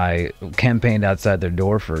me, I campaigned outside their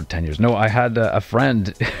door for 10 years. No, I had a friend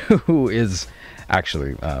who is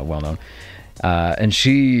actually well-known. And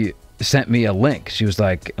she sent me a link. She was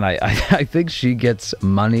like, and I think she gets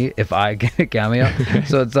money if I get a Cameo.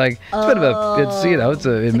 So it's like, it's a bit of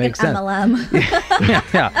a, it makes like sense. MLM.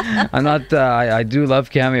 Yeah. I'm not, I do love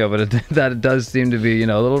Cameo, but it does seem to be,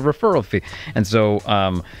 a little referral fee. And so,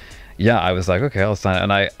 yeah, I was like, okay, I'll sign it.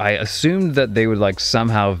 And I assumed that they would like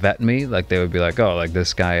somehow vet me. Like they would be like, oh, like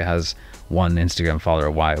this guy has one Instagram follower.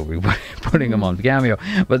 Why are we putting him on Cameo?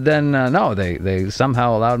 But then, no, they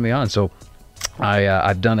somehow allowed me on. So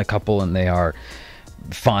I've done a couple and they are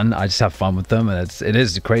fun. I just have fun with them. And it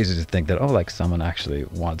is crazy to think that, oh, like someone actually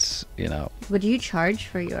wants, Would you charge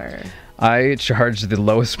for your... I charge the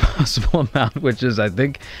lowest possible amount, which is I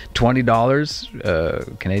think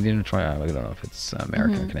 $20 Canadian or 20. I don't know if it's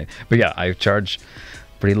American or Canadian, but yeah, I charge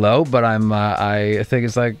pretty low. But I think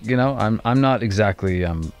it's like I'm not exactly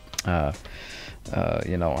I'm not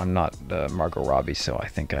Margot Robbie, so I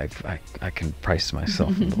think I can price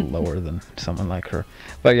myself a little lower than someone like her.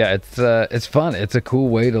 But yeah, it's fun. It's a cool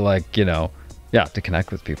way to to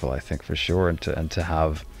connect with people. I think for sure, and to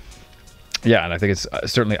have. Yeah, and I think it's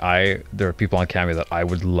certainly there are people on Cameo that I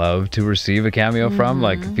would love to receive a Cameo from,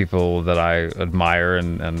 like people that I admire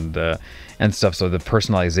and stuff. So the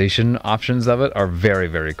personalization options of it are very,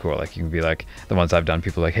 very cool. Like you can be like the ones I've done,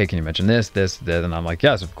 people are like, hey, can you mention this, and I'm like,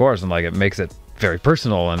 yes, of course. And like it makes it very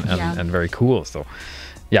personal and very cool. So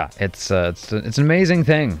yeah, it's an amazing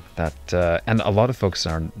thing that and a lot of folks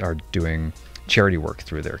are doing charity work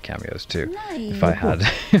through their Cameos too. Nice. If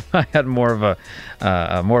I had more of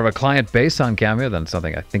a client base on Cameo, then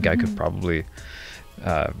something I think I could probably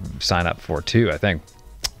sign up for too. I think,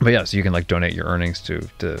 but yeah, so you can like donate your earnings to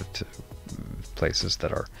places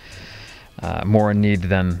that are more in need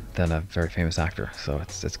than a very famous actor. So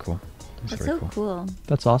it's cool. That's so cool.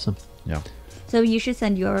 That's awesome. Yeah. So you should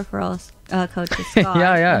send your referral code to Scott.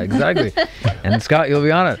 yeah, exactly. And Scott, you'll be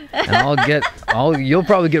on it, and you'll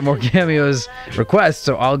probably get more Cameos requests,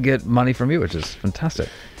 so I'll get money from you, which is fantastic.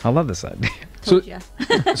 I love this idea. So is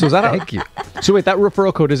that Thank you. So wait, that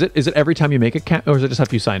referral code is it every time you make a or is it just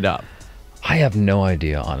after you signed up? I have no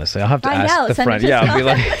idea, honestly. I'll have to Find ask out, the send friend. it to Yeah, I'll be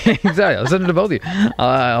Scott. like, exactly. I'll send it to both of you.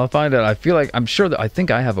 I'll find out. I'm sure that I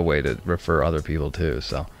think I have a way to refer other people too.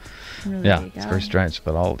 So. Well, Yeah, it's very strange,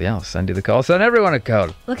 but I'll send you the code. I'll send everyone a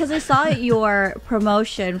code. Because I saw your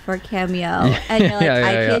promotion for Cameo, and you're like,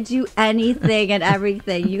 I can do anything and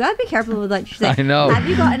everything. You gotta be careful with what you say. I know. Have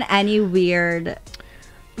you gotten any weird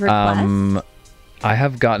requests? I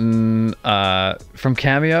have gotten from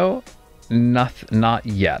Cameo, not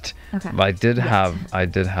yet. Okay. But I did have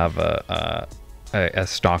a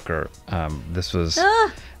stalker. This was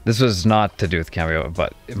not to do with Cameo,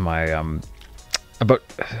 but my about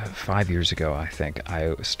 5 years ago, I think,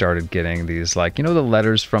 I started getting these, like, the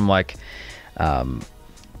letters from, like,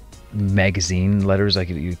 magazine letters, like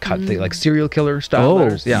you cut like serial killer style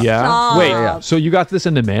letters. Yeah. Stop. Wait, so you got this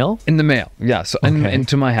in the mail? In the mail, yeah. So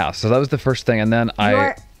into my house. So that was the first thing, and then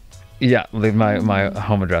leave my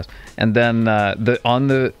home address, and then on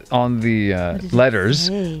the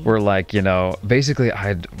letters were like, basically I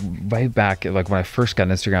had way back, like when I first got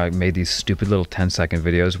Instagram, I made these stupid little 10-second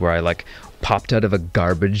videos where I like popped out of a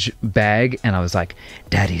garbage bag and I was like,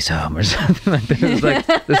 "Daddy's home" or something like that. It was like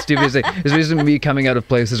the stupidest thing. It was basically me coming out of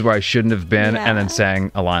places where I shouldn't have been and then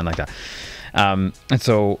saying a line like that. And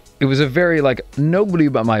so it was a very, like, nobody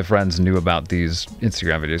but my friends knew about these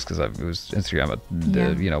Instagram videos because it was Instagram at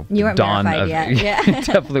the, you weren't dawn verified of, yet. Yeah. it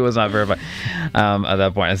definitely was not verified at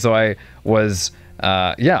that point. And so I was,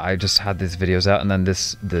 I just had these videos out, and then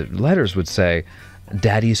the letters would say,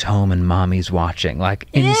 "Daddy's home and mommy's watching," like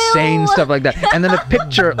insane stuff like that. And then a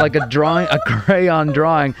picture, like a crayon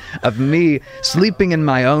drawing of me sleeping in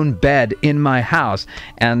my own bed in my house.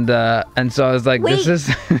 And so I was like, this is,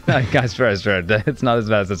 guys, it's not as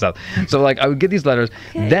bad as it sounds. So like I would get these letters.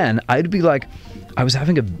 Then I'd be like, I was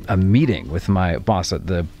having a meeting with my boss at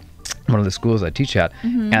the one of the schools I teach at,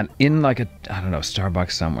 and in like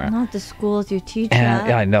Starbucks somewhere. Not the schools you teach And at.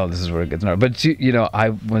 yeah, I know this is where it gets annoying. But I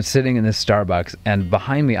was sitting in this Starbucks, and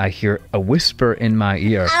behind me I hear a whisper in my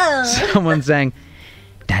ear. Someone saying,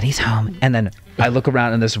 "Daddy's home," and then I look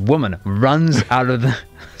around, and this woman runs out of the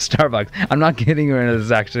Starbucks. I'm not kidding you, and this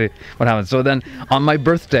is actually what happened. So then on my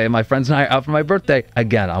birthday, my friends and I are out for my birthday.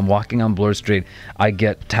 Again, I'm walking on Bloor Street. I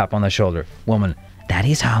get tap on the shoulder. Woman,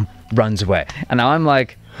 "Daddy's home," runs away. And now I'm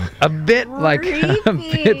like a bit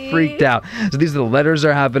freaked out. So these are the letters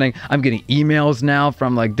are happening. I'm getting emails now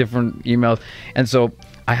from like different emails. And so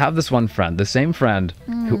I have this one friend, the same friend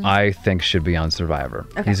who I think should be on Survivor.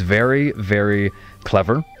 Okay. He's very, very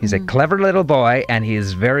clever. He's a clever little boy, and he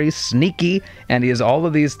is very sneaky, and he has all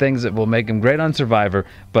of these things that will make him great on Survivor,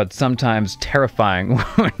 but sometimes terrifying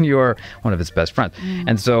when you're one of his best friends.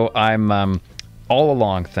 And so I'm all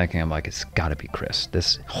along thinking, I'm like, it's got to be Chris.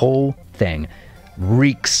 This whole thing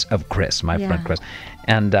reeks of Chris, my friend Chris.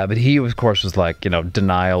 And but he of course was like,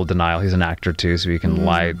 denial. He's an actor too, so he can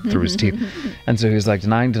lie through his teeth. And so he was like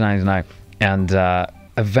denying. And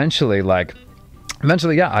eventually,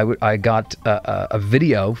 I got a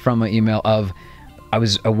video from an email of, I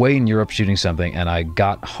was away in Europe shooting something, and I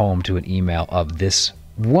got home to an email of this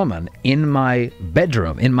woman in my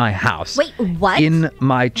bedroom, in my house. Wait, what? In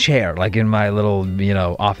my chair, like in my little,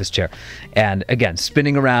 office chair. And again,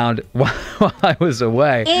 spinning around while I was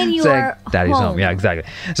away. In your saying, "Daddy's home." home. Yeah, exactly.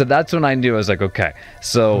 So that's when I knew. I was like, okay.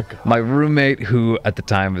 So my roommate, who at the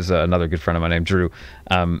time was another good friend of mine named Drew,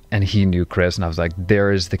 and he knew Chris, and I was like,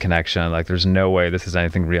 there is the connection. Like, there's no way this is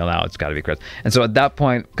anything real now. It's got to be Chris. And so at that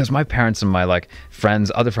point, because my parents and my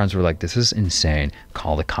other friends were like, this is insane.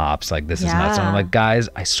 Call the cops. Like, this is nuts. And I'm like, guys,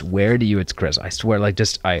 I swear to you, it's Chris. I swear.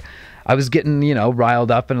 I was getting,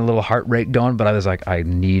 riled up and a little heart rate going, but I was like, I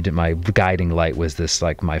need my guiding light was this,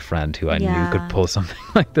 my friend who I knew could pull something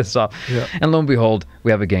like this off. Yeah. And lo and behold,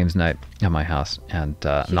 we have a games night at my house, and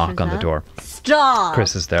knock on the door. Stop.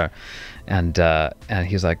 Chris is there. And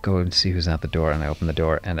he's like, go and see who's at the door. And I open the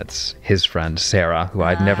door, and it's his friend, Sarah, who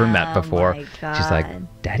I'd never met before. My God. She's like,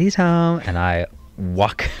 "Daddy's home." And I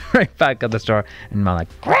walk right back at the store, and I'm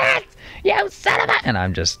like, "Chris, you son of a..." And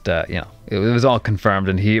I'm just, it was all confirmed.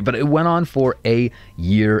 But it went on for a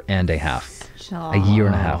year and a half. Stop. A year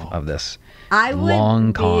and a half of this. I would long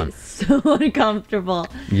be con. so uncomfortable.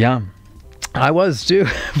 Yeah. I was too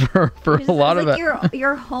for a lot of it.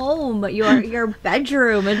 Your home, your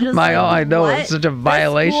bedroom, and just I know, it's such a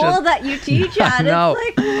violation. The school that you teach at. No,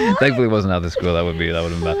 it's like, what? Thankfully it wasn't at the school. That would have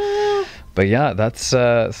been bad. But yeah, that's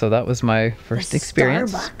so that was my first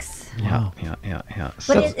experience. Starbucks. Yeah.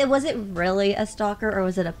 But was it really a stalker, or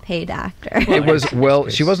was it a paid actor? It was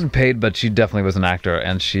she wasn't paid, but she definitely was an actor,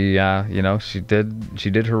 and she she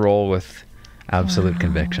did her role with absolute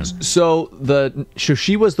conviction. So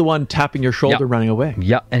she was the one tapping your shoulder, running away.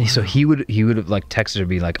 Yeah, and so he would have texted her,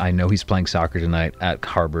 be like, "I know he's playing soccer tonight at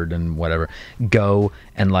Harvard and whatever. Go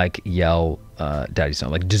and yell, Daddy's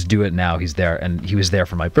home. Just do it now. He's there." And he was there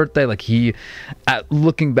for my birthday.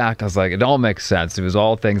 Looking back, I was like, it all makes sense. It was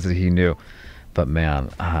all things that he knew. But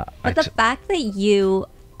man, the fact that you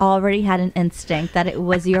already had an instinct that it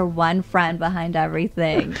was your one friend behind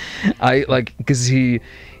everything. Because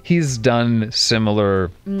he's done similar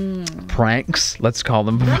pranks, let's call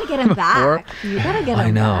them. You gotta get him back. You gotta get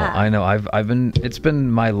him back. I know. It's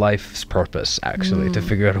been my life's purpose, actually, to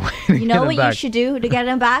figure out a way to get him back. You know what you should do to get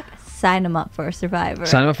him back? Sign him up for Survivor.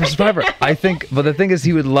 I think, but the thing is,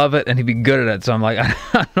 he would love it and he'd be good at it. So I'm like, I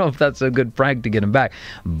don't know if that's a good prank to get him back.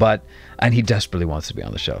 And he desperately wants to be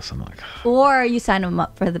on the show. So I'm like, or you sign him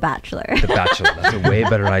up for The Bachelor. The Bachelor. That's a way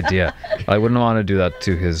better idea. I wouldn't want to do that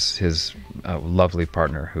to his lovely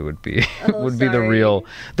partner, who would be the real.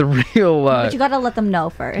 But you gotta let them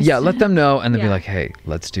know first. Yeah, let them know, and then be like, "Hey,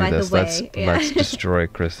 let's do By this. the way, Let's destroy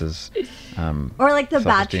Chris's." Or The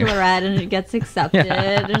Bachelorette, and it gets accepted,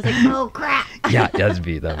 and it's like, oh crap. Yeah, that'd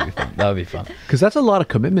be fun. That'd be fun. Because that's a lot of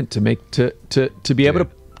commitment to make to be able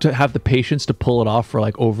to have the patience to pull it off for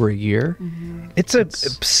over a year. Mm-hmm. It's a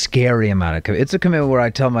scary amount of commitment. It's a commitment where I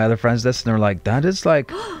tell my other friends this, and they're like, that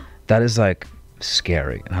is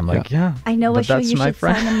scary. And I'm like, yeah. I know what show you should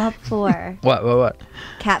friend. sign them up for. What?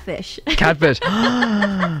 Catfish. Catfish.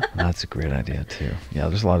 That's a great idea too. Yeah,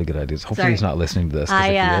 there's a lot of good ideas. Hopefully he's not listening to this. If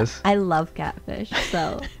he is. I love Catfish,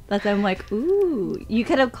 so that's why I'm like, ooh, you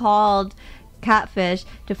could have called Catfish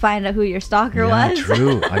to find out who your stalker was.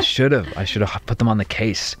 True. I should have put them on the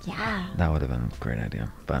case. Yeah. That would have been a great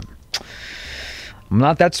idea. But I'm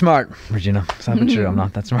not that smart, Regina. It's not true. I'm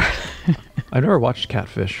not that smart. I've never watched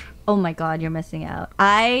Catfish. Oh my God, you're missing out.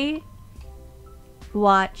 I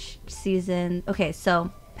watched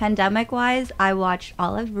so pandemic wise, I watched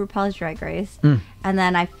all of RuPaul's Drag Race, and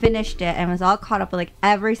then I finished it and was all caught up with like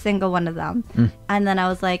every single one of them. And then I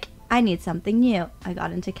was like, I need something new. I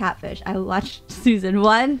got into Catfish. I watched season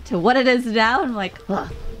 1 to what it is now. And I'm like,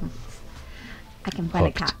 ugh, I can find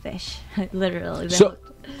a catfish. Literally.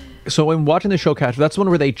 So when watching the show Catfish, that's one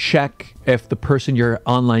where they check if the person you're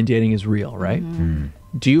online dating is real, right?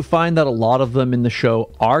 Do you find that a lot of them in the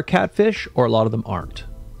show are catfish or a lot of them aren't?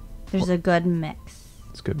 There's a good mix.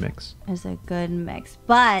 It's a good mix. There's a good mix.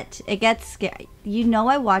 But it gets scary. You know,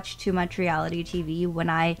 I watch too much reality TV when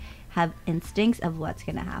I have instincts of what's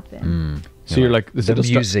going to happen. So you're like, the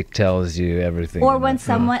music tells you everything. Or when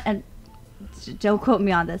someone, and don't quote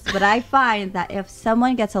me on this, but I find that if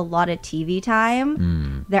someone gets a lot of TV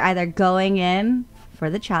time, they're either going in for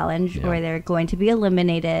the challenge or they're going to be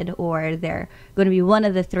eliminated or they're going to be one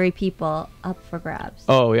of the 3 people up for grabs.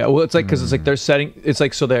 Oh yeah, well it's like because it's like they're setting, it's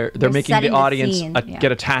like so they're making the audience scene,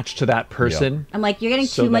 get attached to that person. I'm like, you're getting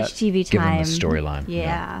too much TV time. Give them a storyline.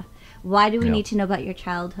 Yeah. Why do we need to know about your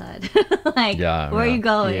childhood? Like, where are you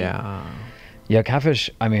going? Yeah, Catfish.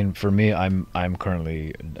 I mean, for me, I'm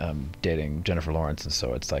currently dating Jennifer Lawrence, and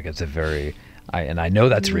so it's like it's a very. I know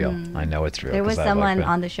that's real. I know it's real. There was someone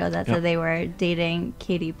on the show that said they were dating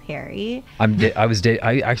Katy Perry.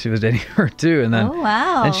 I actually was dating her too, and then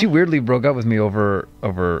and she weirdly broke up with me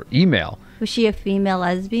over email. Was she a female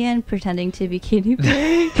lesbian pretending to be Katy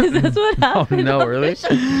Perry? Because that's what happened. Oh no, really?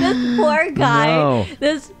 This poor guy. No.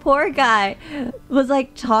 This poor guy was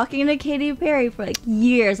like talking to Katy Perry for like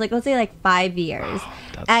years, like let's say like 5 years.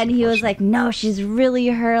 And he was like, no, she's really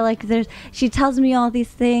her. Like, she tells me all these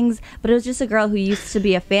things. But it was just a girl who used to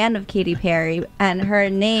be a fan of Katy Perry. And her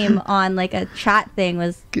name on, like, a chat thing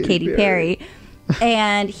was Katy Perry.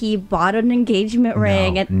 And he bought an engagement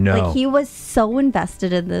ring. Like, he was so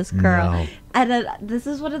invested in this girl. And this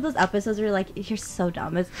is one of those episodes where you're like, you're so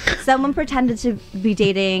dumb. It's, someone pretended to be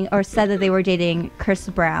dating or said that they were dating Chris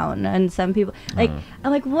Brown. And some people, like,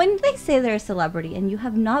 I'm like, when they say they're a celebrity and you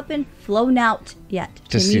have not been flown out yet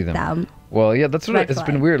to meet them. Well, yeah, that's what it's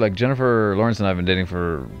been weird. Like Jennifer Lawrence and I have been dating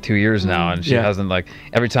for 2 years now, and she hasn't like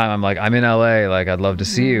every time I'm like, I'm in LA, like I'd love to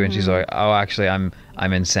see you, and she's like, oh, actually, I'm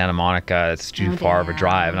in Santa Monica. It's too far of a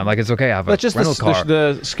drive, and I'm like, it's okay. I have a rental car.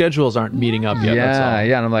 The schedules aren't meeting up yet. Yeah,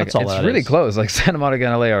 and I'm like, it's really close. Like Santa Monica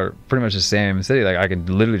and LA are pretty much the same city. Like I can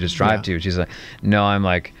literally just drive to you. She's like, no, I'm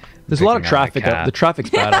like, there's a lot of traffic. The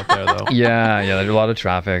traffic's bad out there, though. Yeah, there's a lot of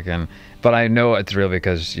traffic But I know it's real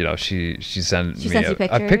because, you know, she sent me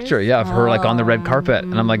a picture, of her like on the red carpet.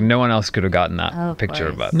 And I'm like, no one else could have gotten that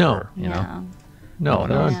picture but her, you know? No.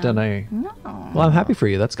 Well, I'm happy for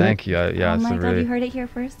you. That's good. Thank you. Yeah, oh my God, you heard it here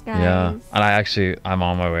first, guys. Yeah. And I'm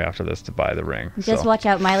on my way after this to buy the ring. Just watch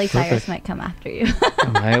out. Miley Cyrus might come after you.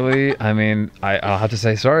 Miley, I mean, I'll have to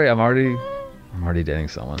say sorry. I'm already dating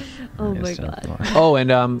someone. Oh my God. Oh,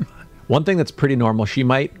 and one thing that's pretty normal, she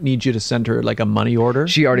might need you to send her like a money order.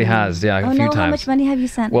 She already has, a few times. How much money have you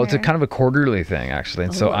sent Well, her? it's a kind of a quarterly thing, actually.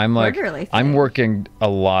 And so I'm like, I'm working a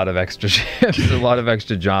lot of extra shifts, a lot of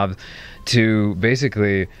extra jobs to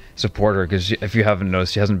basically support her, because if you haven't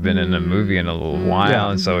noticed, she hasn't been in a movie in a little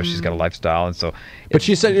while, and so she's got a lifestyle, and so but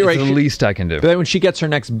she said, you're right, the least I can do. But then when she gets her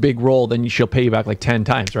next big role, then she'll pay you back like 10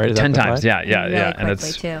 times, right? Is 10 times, yeah, really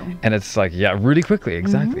and it's like, really quickly,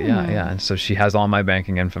 exactly, and so she has all my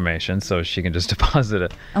banking information, so she can just deposit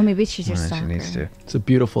it. Oh, maybe she's your stalker. She needs to. It's a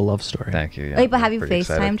beautiful love story. Thank you. Wait, but have you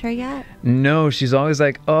FaceTimed her yet? No, she's always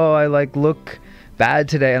like, oh, I like look bad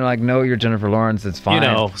today, and I'm like, no, you're Jennifer Lawrence, it's fine. You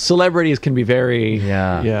know, celebrities can be very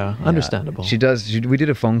understandable. She does. We did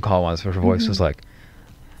a phone call once where her voice was like,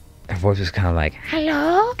 her voice was kind of like,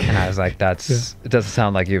 hello, and I was like, it doesn't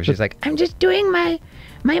sound like you. She's like, I'm just doing my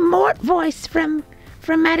Mort voice from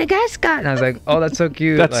Madagascar, and I was like, oh, that's so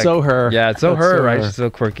cute. That's like, so her. Yeah, it's so her, right? She's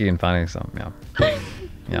so quirky and funny. So yeah.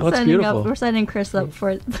 Well, that's beautiful. We're signing Chris up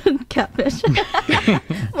for Catfish.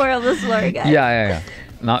 Moral of the story, guys. Yeah.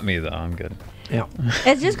 Not me though. I'm good. Yeah.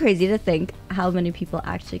 It's just crazy to think how many people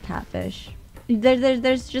actually catfish.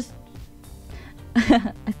 There's just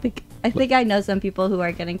I think I know some people who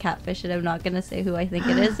are getting catfished, and I'm not gonna say who I think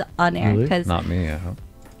it is on air because not me. I hope.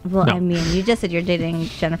 Well, no. I mean, you just said you're dating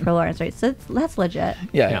Jennifer Lawrence, right? So that's legit.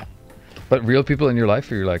 Yeah. But real people in your life,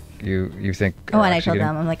 or you're like you think? Oh, and I told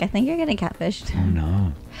them, I'm like, I think you're getting catfished. Oh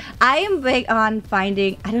no. I am big on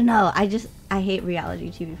finding. I don't know. I hate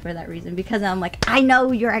reality TV for that reason, because I'm like, I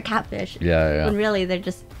know you're a catfish. Yeah. And really, they're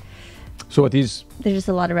just. So what these? There's just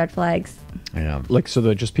a lot of red flags. Yeah. Like, so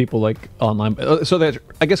they're just people like online. So that,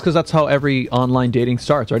 I guess, because that's how every online dating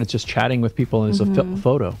starts, right? It's just chatting with people, and it's a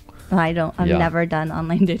photo. I've never done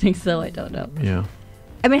online dating, so I don't know. Yeah.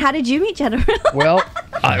 I mean, how did you meet Jennifer? Well,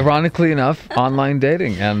 Ironically enough, online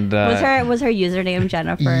dating. And was her username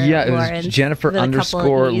Jennifer? Yeah, it Lawrence, was Jennifer with a couple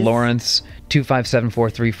underscore of E's? Lawrence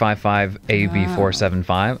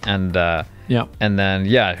 2574355AB475, and and then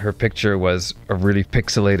her picture was a really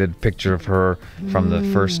pixelated picture of her from the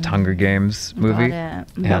first Hunger Games movie,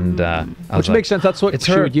 and which makes sense. That's what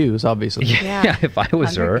she would use, obviously. Yeah, if I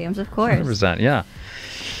was Hunger her, Games, of course. 100%. Yeah.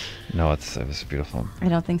 No, it was beautiful. I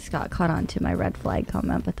don't think Scott caught on to my red flag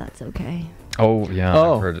comment, but that's okay. Oh yeah,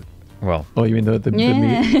 I've heard it. Well, you mean the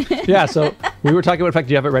meme? Yeah. So we were talking about. In fact,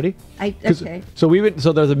 do you have it ready? Okay. So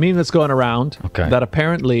there's a meme that's going around. Okay. That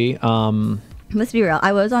apparently. Let's be real.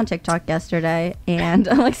 I was on TikTok yesterday, and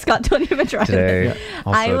I'm like, Scott, don't even try Today, this.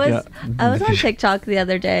 I was on TikTok the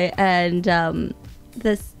other day, and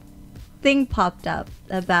this thing popped up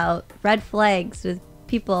about red flags with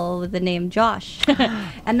people with the name Josh,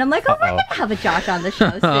 and I'm like, oh, we're gonna have a Josh on the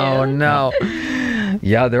show soon. Oh no.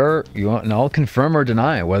 Yeah, I'll confirm or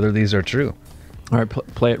deny whether these are true. All right,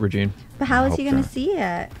 play it, Regine. But how is he going to see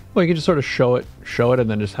it? Well, you can just sort of show it, and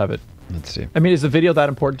then just have it. Let's see. I mean, is the video that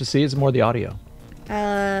important to see? Is it more the audio?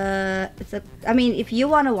 I mean, if you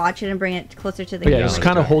want to watch it and bring it closer to the camera, just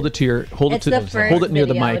kind of hold it near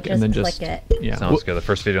the mic, and then just click it. Yeah, sounds good. The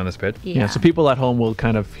first video on this page. Yeah, so people at home will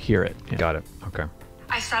kind of hear it. Yeah. Got it. Okay.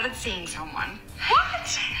 I started seeing someone.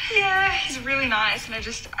 What? Yeah, he's really nice, and I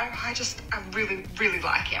really, really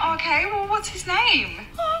like him. Okay, well, what's his name?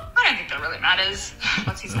 Oh, I don't think that really matters.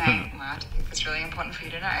 What's his name? Well, I don't think that's really important for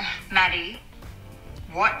you to know. Maddie,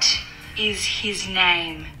 what is his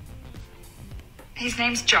name? His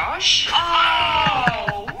name's Josh.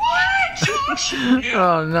 Oh, what? Josh?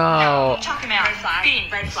 Oh no. Chuck him out. Red flag.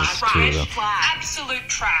 Bin. Red flag. Trash. Absolute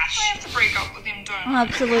trash. I have to break up with him, don't I?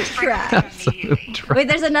 Absolute trash. Wait,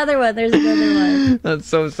 there's another one. That's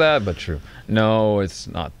so sad, but true. No, it's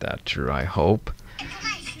not that true. I hope.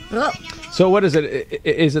 Oh. So what is it?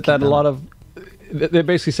 Is it that a lot of they're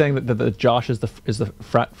basically saying that the Josh is the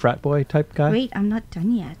frat boy type guy? Wait, I'm not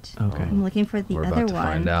done yet. Okay. I'm looking for the other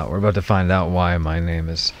one. We're about to find out why my name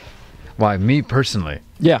is, why me personally.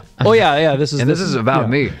 Yeah. Oh yeah. This is about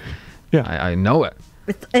me. Yeah. I know it.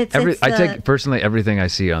 I take personally everything I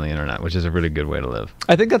see on the internet, which is a really good way to live.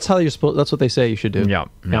 I think that's how you're supposed. That's what they say you should do. Yeah.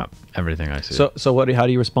 Everything I see. So how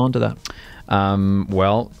do you respond to that?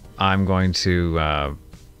 Well, I'm going to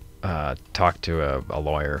talk to a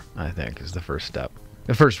lawyer. I think is the first step,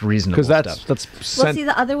 the first reasonable step. That's. Well, see,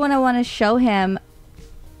 the other one I want to show him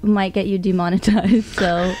might get you demonetized.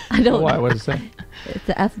 So I don't. Why? What is that? It's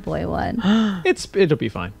the F-boy one. It'll be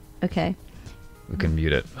fine. Okay. We can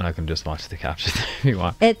mute it, and I can just watch the captions if you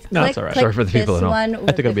want. It's all right. Sorry for the people at home. I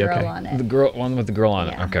think it'll be okay. On it. The one with the girl on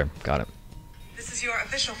it. Okay, got it. This is your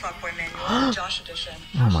official fuckboy manual, the Josh edition.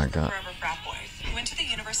 Oh my god. Forever frat boy. He went to the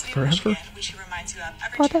University Forever? of Michigan, which he reminds you of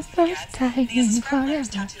every For the chance he first gets. time He has his in frat letters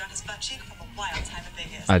forever. tattooed on his butt cheek from a wild time in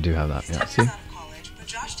Vegas. I do have that. Yeah. He's See, out of college, but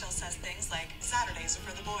Josh still says things like Saturdays are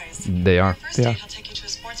for the boys. they are. First Yeah. date, he'll take you to a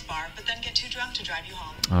sports bar, but then get too drunk to drive you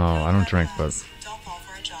home. Oh, I don't drink, but Don't fall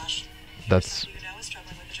for a Josh. that's. You know is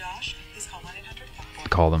struggling with a Josh. Please call 1-800-FUCKBOY.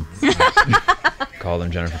 Call them. Call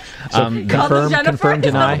them, Jennifer. Confirm,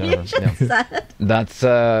 deny. Yeah. That's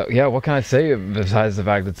what can I say besides the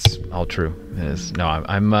fact that's all true? It is. No,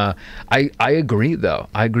 I agree though.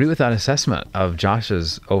 I agree with that assessment of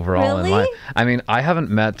Josh's overall in Really? life. I mean, I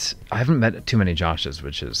haven't met too many Joshes,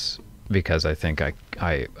 which is because I think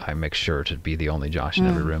I make sure to be the only Josh in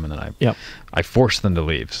every room, and then I force them to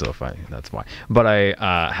leave. So that's why. But I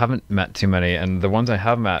haven't met too many, and the ones I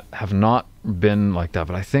have met have not been like that.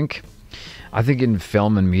 But I think in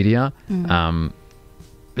film and media,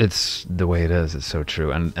 it's the way it is. It's so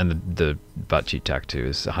true, and the butt cheek tattoo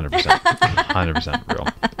is 100%, 100% real.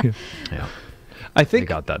 Yeah, I they think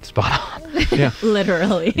got that spot on. Yeah.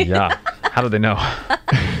 Literally. Yeah. How do they know?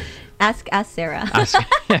 Ask Sarah.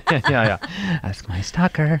 Yeah. Ask my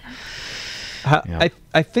stalker. I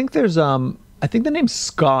think there's I think the name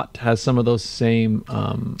Scott has some of those same.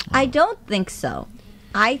 I don't think so.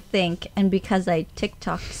 I think, and because I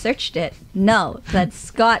TikTok searched it, no, that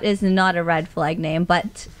Scott is not a red flag name,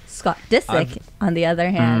 but Scott Disick, on the other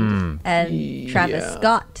hand, and Travis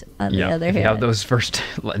Scott, on the other if hand. you have those first two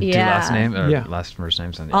last names, or last first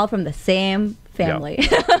names, then all from the same family.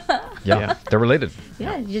 yeah, they're related.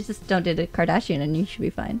 Yeah, you just don't do the Kardashian, and you should be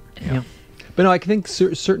fine. Yeah. But no, I think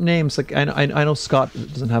certain names, like I know Scott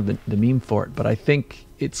doesn't have the meme for it, but I think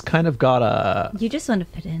it's kind of got a. You just want to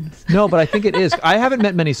fit in. No, but I think it is. I haven't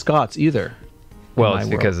met many Scots either. Well, it's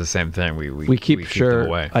because the same thing. We keep them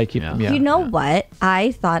away. I keep them. Yeah. You know what?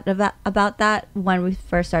 I thought about that when we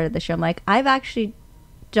first started the show. I'm like, I've actually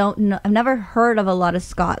don't know. I've never heard of a lot of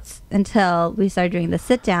Scotts until we started doing the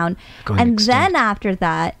sit down. And then after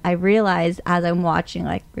that, I realized as I'm watching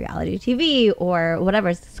like reality TV or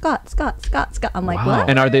whatever, Scott. I'm like, what?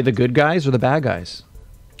 And are they the good guys or the bad guys?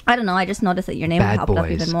 I don't know. I just noticed that your name popped up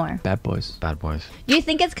even more. Bad boys. Bad boys. Do you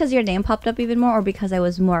think it's because your name popped up even more, or because I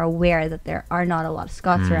was more aware that there are not a lot of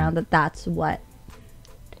Scotts around, that's what?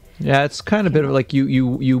 Yeah, it's kind of a bit of like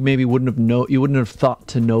you maybe wouldn't have thought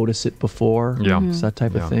to notice it before. Yeah. It's that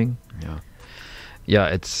type of thing. Yeah,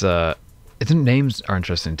 it's names are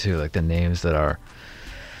interesting too, like the names that are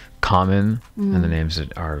common and the names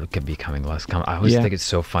that are becoming less common. I always think it's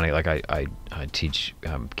so funny. Like I teach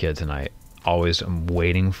kids, and I always am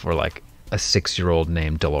waiting for like a 6-year-old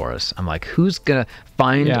named Dolores. I'm like, who's gonna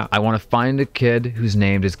find? I want to find a kid whose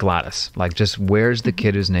name is Gladys. Like, just where's the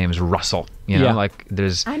kid whose name is Russell? You know, like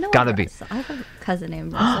there's gotta be. I have a cousin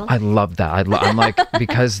named Russell. I love that. I'm like,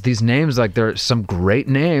 because these names, like, there are some great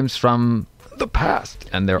names from the past,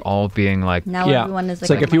 and they're all being like, now everyone is it's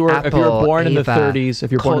like, like if you were born in the Ava, 30s,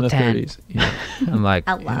 if you're born in the 30s, I'm like,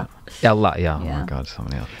 Ella. Ella, oh my God, so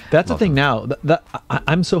many. That's the thing now.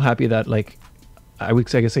 I'm so happy that like. I would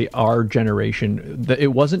say our generation, that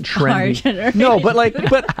it wasn't trendy. Our generation. No,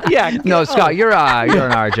 but yeah. No, Scott, you're in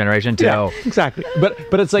our generation too. Yeah, exactly.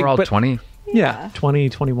 But it's like we're all 20. Yeah, 20,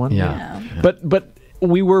 21. Yeah. But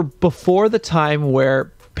we were before the time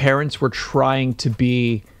where parents were trying to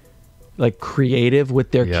be like creative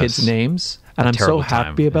with their kids' names, and I'm so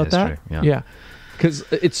happy about that. Yeah, because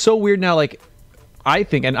it's so weird now. Like I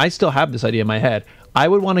think, and I still have this idea in my head, I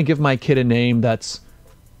would want to give my kid a name that's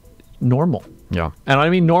normal. Yeah. And I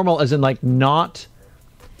mean normal as in like not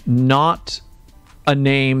a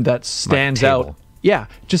name that stands like out. Yeah.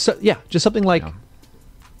 Just something like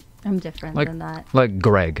I'm different like, than that. Like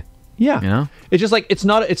Greg. Yeah. You know? It's just like it's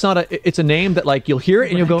a name that like you'll hear it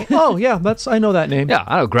and you'll go, "Oh, yeah, I know that name." Yeah,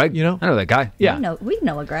 I know Greg. You know? I know that guy. Yeah. We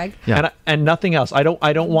know a Greg. Yeah. And nothing else. I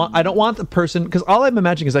don't want the person, cuz all I'm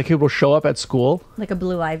imagining is that kid will show up at school. Like a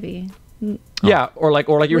Blue Ivy. Yeah, or like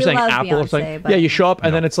you were We saying love Apple or Beyonce, something. but- Yeah, you show up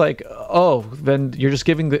and then it's like, oh, then you're just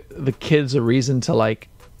giving the kids a reason to like.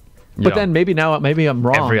 But then maybe I'm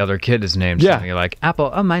wrong. Every other kid is named something. You're like,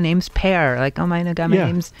 Apple, oh, my name's Pear. Like, oh, my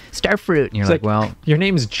name's Starfruit. And you're like, well, your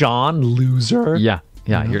name's John, loser. Yeah.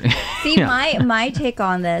 You're, See, my take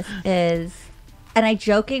on this is, and I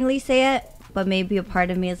jokingly say it, but maybe a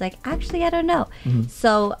part of me is like, actually, I don't know.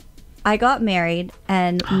 So I got married,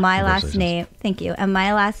 and my last name, thank you, and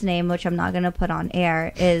my last name, which I'm not going to put on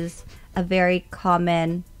air, is a very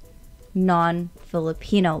common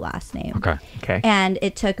non-Filipino last name. Okay. And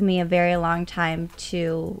it took me a very long time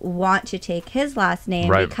to want to take his last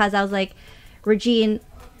name because I was like, Regine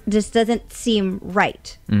just doesn't seem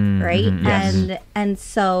right, right? yes. And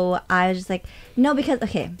so I was just like, no, because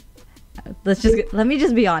let me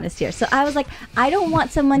just be honest here. So I was like, I don't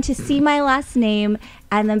want someone to see my last name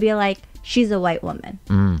and then be like, she's a white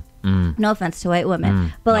woman. No offense to white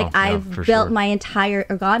women, but like I've built my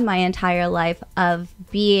entire life of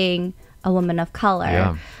being a woman of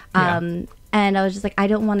color. And I was just like, I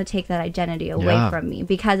don't want to take that identity away from me,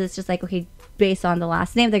 because it's just like, okay, based on the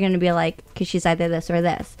last name, they're going to be like, because she's either this or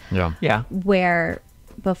this. Yeah. Where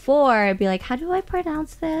before I'd be like, how do I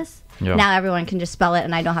pronounce this? Now everyone can just spell it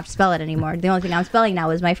and I don't have to spell it anymore. The only thing I'm spelling now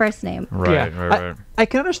is my first name. Right. I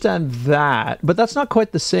can understand that, but that's not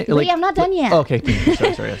quite the same. Wait, I'm not done yet. Okay.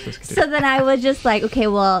 Sorry. Yes, let's continue. So then I was just like, okay,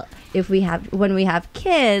 well, when we have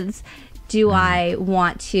kids, do I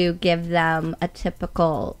want to give them a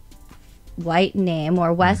typical white name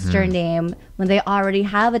or Western name when they already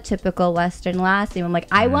have a typical Western last name? I'm like,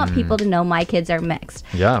 I want people to know my kids are mixed.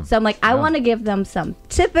 Yeah. So I'm like, I want to give them some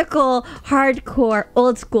typical, hardcore,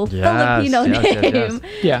 old school Filipino name.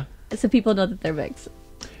 Yeah. So people know that they're mixed.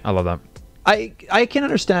 I love that. I can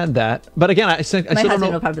understand that, but again, I still My don't husband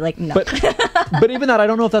know. will probably be like, no. But even that, I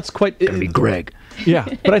don't know if that's quite. It'll be Greg. Yeah,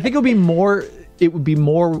 but I think it would be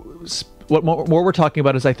more. What more we're talking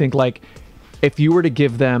about is, I think, like if you were to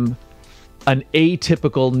give them an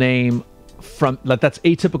atypical name from that's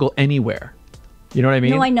atypical anywhere. You know what I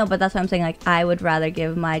mean? No, I know, but that's what I'm saying. Like, I would rather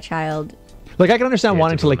give my child. Like, I can understand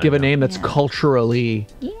wanting to like give a name that's Yeah. culturally,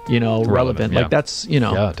 relevant. Yeah. Like that's,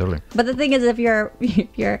 Yeah, totally. But the thing is, if your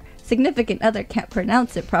significant other can't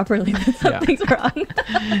pronounce it properly, then something's wrong.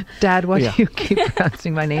 Dad, why do you keep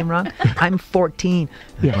pronouncing my name wrong? I'm 14.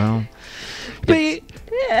 Yeah. Well,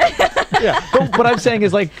 yeah. But what I'm saying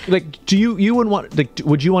is like do you wouldn't want, like,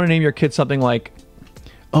 would you want to name your kid something like,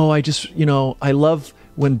 oh, I just, I love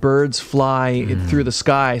when birds fly through the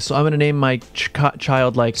sky, so I'm going to name my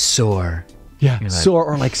child like Soar. Yeah. You're like, So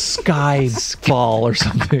or like Skyfall or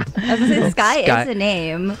something. I was gonna say Sky Sky- is a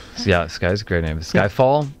name. Yeah, Sky's a great name.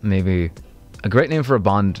 Skyfall, maybe a great name for a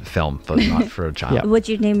Bond film, but not for a child. Yeah. Would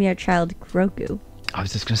you name your child Grogu? I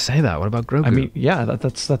was just gonna say that. What about Grogu? I mean, yeah,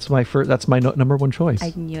 that's my first. That's my number one choice.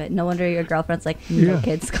 I knew it. No wonder your girlfriend's like, no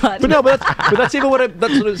kid, Scott. But no, but that's even what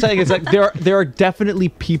that's what I'm saying. It's like there are definitely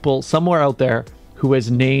people somewhere out there who has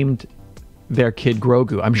named their kid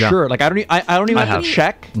Grogu. I'm sure. Like I don't even have to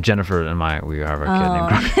check. Jennifer and we have our kid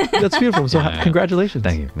named Grogu. That's beautiful. So congratulations.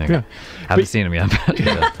 Thank you. Haven't seen him yet, but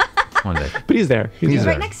one day. But he's there. He's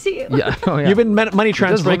right next to you. Yeah. Oh, yeah. You've been money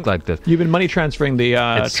transferring. Look like this. You've been money transferring the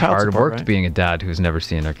it's child hard support, work right? being a dad who's never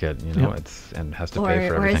seen their kid. You know, and has to pay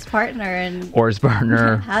for Or everything. his partner. And Or his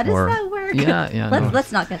partner. how does that work? Yeah.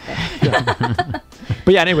 Let's not get there.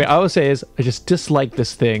 But yeah, anyway, I would say is I just dislike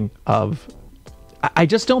this thing of I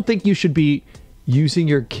just don't think you should be using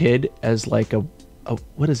your kid as like a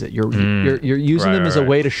what is it? You're using them as a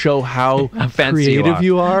way to show how fancy creative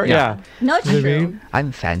you are. Yeah. No, it's You know what I true. mean?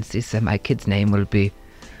 I'm fancy, so my kid's name will be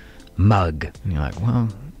Mug. And you're like, well,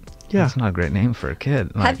 that's not a great name for a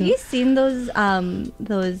kid. Like, Have you seen those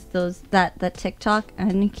that TikTok? I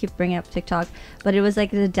didn't keep bringing up TikTok, but it was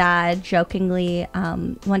like the dad jokingly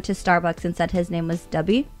went to Starbucks and said his name was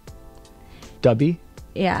Dubby. Dubby?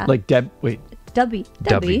 Yeah. Like Wait, Dubby.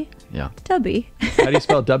 Dubby. Yeah. Dubby. how do you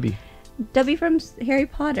spell Dubby? Dubby from Harry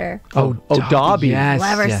Potter. Oh, Dobby. Yes.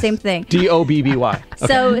 Whatever, same thing. Dobby.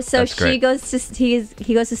 So That's she great. goes to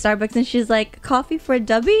he goes to Starbucks and she's like, coffee for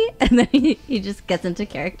Dubby, and then he just gets into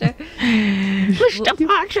character. Mr.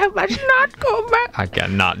 Pacha must not go back. I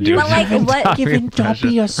cannot do But like, what? Giving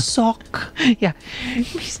Dobby a sock. Yeah.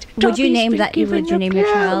 Would you name that? Would you name your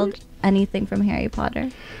child anything from Harry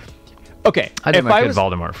Potter? Okay. I think my kid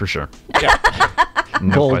Voldemort for sure. Yeah.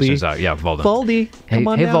 No Voldy. questions out. Yeah, Voldemort. Voldy. Hey, Come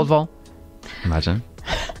on hey, down. Voldemort. Imagine.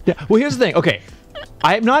 Yeah. Well, here's the thing. Okay.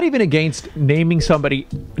 I'm not even against naming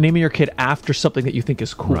your kid after something that you think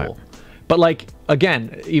is cool. Right. But like,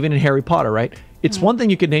 again, even in Harry Potter, right? It's one thing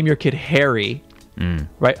you could name your kid Harry,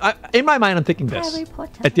 right? In my mind, I'm thinking this. Harry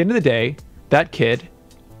Potter. At the end of the day, that kid,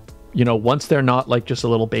 once they're not like just a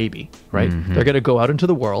little baby, right? They're going to go out into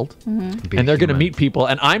the world and they're going to meet people,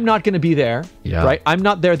 and I'm not going to be there, right? I'm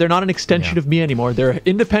not there. They're not an extension of me anymore. They're an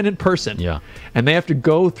independent person. Yeah. And they have to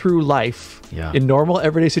go through life in normal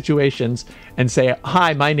everyday situations and say,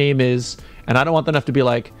 hi, my name is, and I don't want them to have to be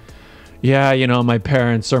like, yeah, my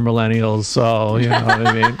parents are millennials, so you know what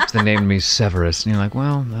I mean? They named me Severus, and you're like,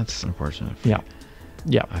 well, that's unfortunate. Yeah.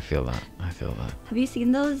 I feel that. Have you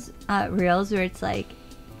seen those reels where it's like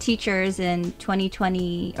teachers in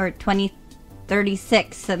 2020 or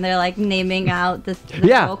 2036 and they're like naming out the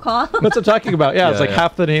roll call? That's what I'm talking about. Yeah, it's like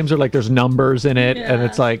half the names are like there's numbers in it, and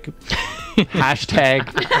it's like hashtag.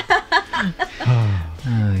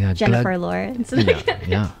 Jennifer Lawrence.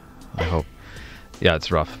 Yeah. I hope. Yeah,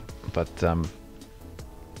 it's rough, but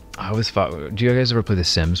I always thought. Do you guys ever play The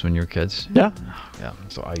Sims when you were kids? Yeah. Yeah.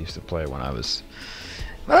 So I used to play when I was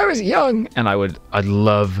young, and I'd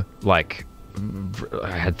love like.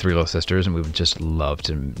 I had 3 little sisters, and we would just love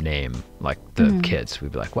to name like the kids.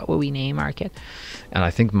 We'd be like, "What will we name our kid?" And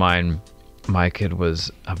I think my kid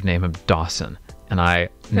was I've named him Dawson, and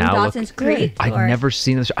Dawson's Creek. I'd never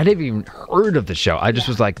seen the show. I'd never even heard of the show. I just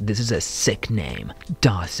was like, "This is a sick name,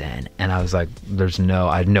 Dawson," and I was like,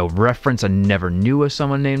 I had no reference. I never knew of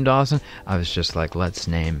someone named Dawson. I was just like, "Let's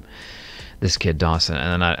name this kid Dawson."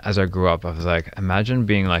 And then as I grew up, I was like, imagine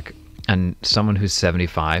being like. And someone who's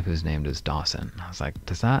 75 who's named as Dawson. I was like,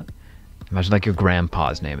 imagine like your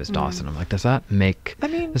grandpa's name is Dawson. I'm like, does that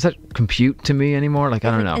compute to me anymore? Like,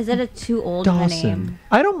 I don't know. Is it a too old of a name?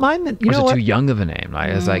 I don't mind that. Or is it too young of a name? Like,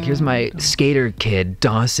 it's like, here's my skater kid,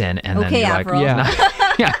 Dawson. And then you're like,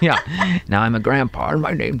 yeah. yeah. Now I'm a grandpa and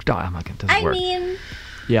my name's Dawson. I'm like, it doesn't work.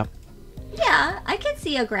 Yeah. Yeah, I could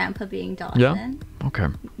see a grandpa being Dawson. Yeah? Okay.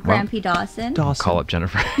 Grampy Dawson. Call up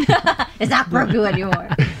Jennifer. It's not Grogu anymore.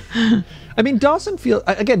 I mean, Dawson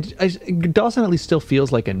Dawson at least still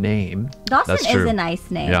feels like a name. Dawson That's is true. a nice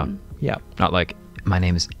name. Yeah. Yeah. Not like, my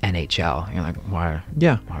name is NHL. You're like, why?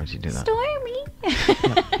 Yeah. Why would you do that?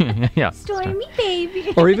 Stormy. Yeah. Stormy,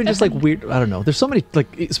 baby. Or even just like weird, I don't know. There's so many,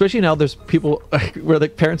 like, especially now there's people where the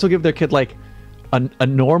parents will give their kid like a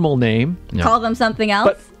normal name. Yeah. Call them something else?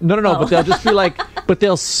 But no, but they'll just be like, but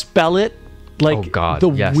they'll spell it like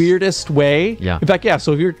the weirdest way. Yeah. In fact,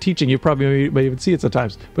 so if you're teaching, you probably may even see it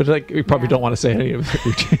sometimes. But like, you probably don't want to say any of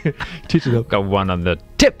it. Teaching them. Got one on the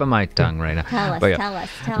tip of my tongue right now. Tell us, But tell us.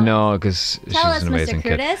 No, because she's Tell us, an amazing Mr.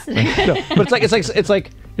 kid. Cruddas. No, but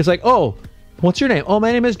it's like, oh, What's your name? Oh,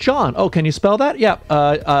 my name is John. Oh, can you spell that? Yeah.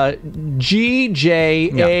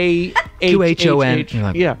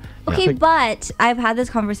 GJAHHON. Yeah. Okay, but I've had this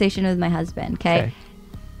conversation with my husband, okay?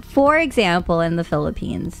 For example, in the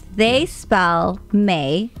Philippines, they spell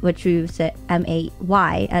May, which we say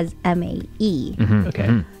M-A-Y, as M-A-E.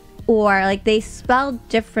 Okay. Or like they spell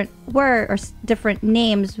different word or different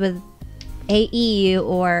names with A-E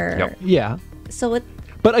or... Yeah. So it...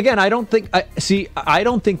 But again, I don't think that's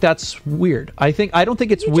weird. I don't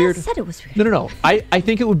think it's weird. You just said it was weird. No. I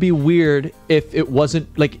think it would be weird if it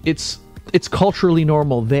wasn't like it's culturally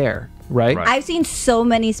normal there, right? I've seen so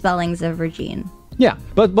many spellings of Regine. Yeah,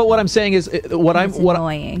 but what I'm saying is what I'm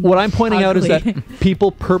pointing out is that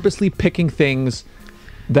people purposely picking things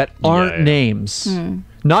that aren't names.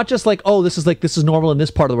 Not just like, oh, this is normal in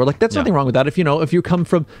this part of the world. Like that's nothing wrong with that. If you come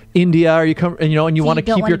from India or you come and you want to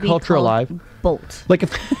keep your culture alive. Bolt. Like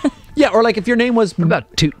if or like if your name was what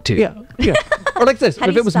about Toot. Yeah. Or like this.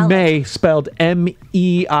 If it was May spelled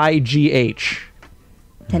M-E-I-G-H.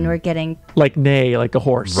 Then we're getting like neigh, like a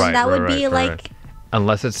horse. Right. That would be like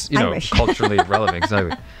unless it's Irish. Culturally relevant.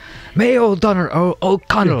 Exactly. May old Donner, old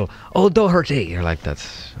Connell, old Doherty. You're like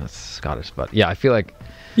that's Scottish, but yeah, I feel like.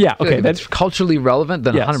 Yeah, okay. If it's culturally relevant,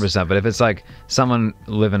 then Yes. 100%. But if it's like someone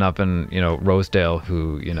living up in, Rosedale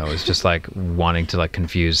who, is just like wanting to like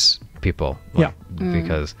confuse people. Like,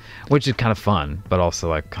 because, which is kind of fun, but also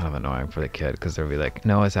like kind of annoying for the kid because they'll be like,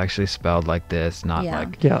 no, it's actually spelled like this, not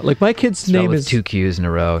like. Yeah, like my kid's name is. 2 Q's in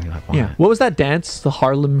a row. You're like, yeah. What was that dance? The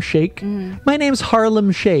Harlem Shake? My name's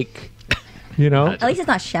Harlem Shake. At least it's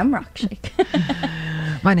not Shamrock Shake.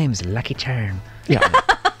 My name's Lucky Charm. Yeah.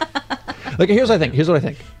 Like here's what I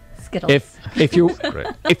think. Skittles. If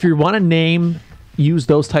you want to use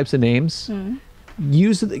those types of names,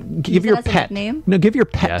 give your it as a pet nickname? No, give your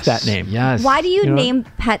pet that name. Yes. Why do you name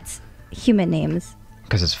pets human names?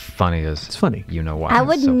 Because it's funny. It's funny. You know why? I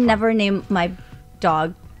would It's so never name my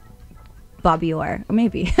dog Bobby Orr, or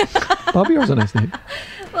maybe. Bobby Orr's a nice name.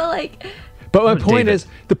 Well, like. But the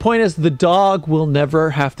point is, the dog will never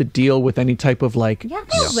have to deal with any type of like. Yeah,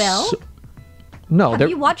 they will. No, Have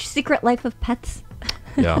you watched Secret Life of Pets?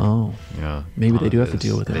 Yeah. Oh. Yeah. Maybe they do have to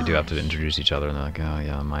deal with it. They do have to introduce each other, and they're like, oh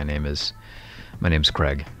yeah, my name's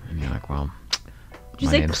Craig, and you're like, well. Did you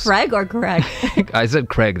say Craig or Greg? I said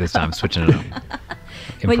Craig this time, switching it up.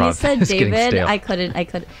 When you said It's getting David, stale. I couldn't.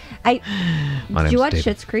 Did name's you watch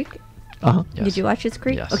David. Schitt's Creek? Uh-huh. Yes. Did you watch Schitt's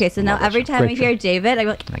Creek? Yes. Okay, so now Love that every show. time I Great hear David, I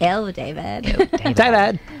go, "Hello, David."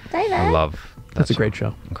 Dad. I love That's a great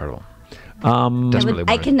show. Incredible.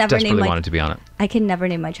 I can never name my. wanted to be on it. I can never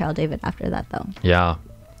name my child David after that, though. Yeah.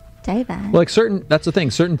 David. Well, like that's the thing.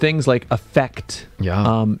 Certain things like affect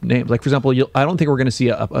names. Like for example, I don't think we're going to see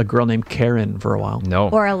a girl named Karen for a while. No.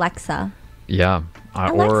 Or Alexa. Yeah.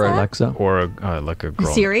 Or Alexa. Or like a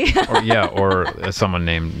girl. Siri. or someone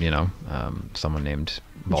named someone named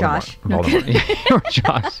Voldemort. Josh. No Voldemort. Or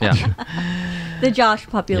Josh. Yeah. The Josh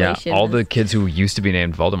population. Yeah. All the kids who used to be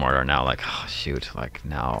named Voldemort are now like, oh shoot, like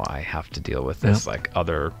now I have to deal with this like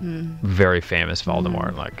other very famous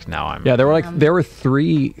Voldemort. Like now I'm. Yeah, there were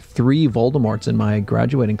three Voldemorts in my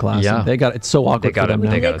graduating class. Yeah. And it's so awkward for them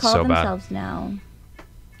now. They got They it call so bad. themselves now.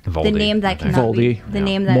 Voldy, The name that I think. cannot be. Voldy. The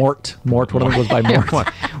name that. Mort. One of them goes by Mort.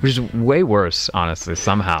 Which is way worse, honestly,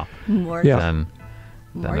 somehow, Mort. Yeah. than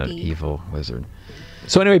an Morty. evil wizard.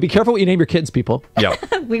 So anyway, be careful what you name your kids, people. Yeah,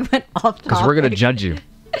 We went off because we're gonna topic. judge you.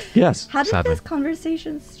 Yes. How did sadly. this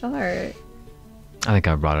conversation start? I think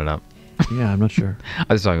I brought it up. Yeah, I'm not sure.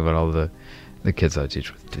 I was talking about all the kids I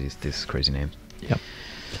teach with these crazy names. Yep.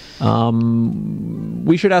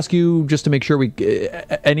 We should ask you just to make sure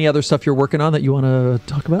any other stuff you're working on that you want to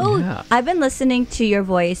talk about? Oh, Yeah. I've been listening to your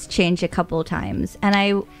voice change a couple of times, and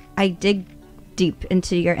I dig deep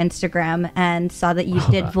into your Instagram and saw that you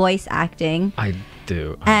did voice acting, I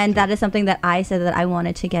do. and that is something that I said that I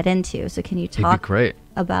wanted to get into. So can you It'd be talk great.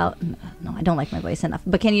 about? No, I don't like my voice enough.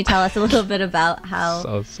 But can you tell us a little bit about how?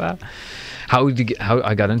 So sad. How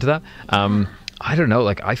I got into that? I don't know.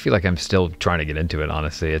 Like I feel like I'm still trying to get into it.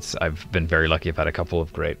 Honestly, I've been very lucky. I've had a couple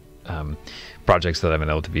of great projects that I've been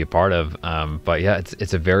able to be a part of. But yeah,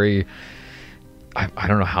 it's a very. I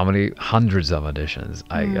don't know how many hundreds of auditions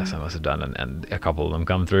I guess I must have done, and a couple of them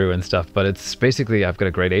come through and stuff. But it's basically I've got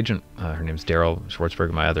a great agent. Her name's Daryl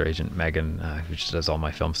Schwartzberg. My other agent Megan, who just does all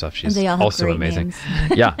my film stuff. She's they all have also great amazing.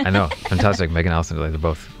 names. Yeah, I know, fantastic. Megan Allison, they're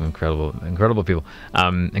both incredible people,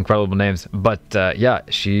 incredible names. But yeah,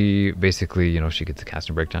 she basically she gets a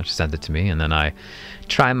casting breakdown. She sends it to me, and then I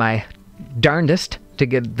try my darndest to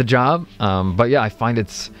get the job. But yeah, I find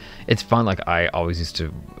it's fun. Like I always used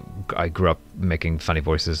to I grew up making funny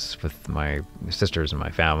voices with my sisters and my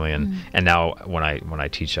family, and now when I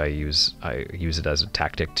teach, I use it as a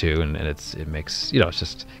tactic too, and it makes, it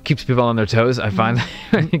just keeps people on their toes. I find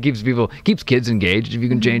it keeps kids engaged. If you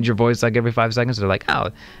can change your voice like every 5 seconds, they're like, oh,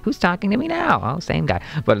 who's talking to me now? Oh, same guy.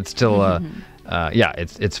 But it's still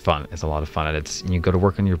it's fun. It's a lot of fun, and you go to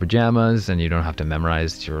work in your pajamas, and you don't have to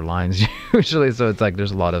memorize your lines usually. So it's like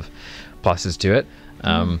there's a lot of pluses to it.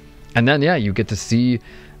 And then you get to see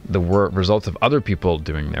the results of other people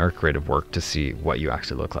doing their creative work to see what you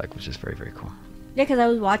actually look like, which is very, very cool. Yeah, because I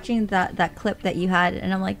was watching that clip that you had,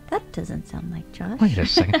 and I'm like, that doesn't sound like Josh. Wait a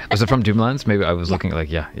second. Was it from Doomlands? Maybe I was looking like,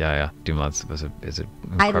 Doomlands is an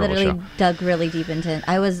incredible I literally show. dug really deep into it.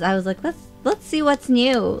 I was like, let's see what's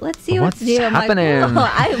new. Let's see what's new. Happening? I'm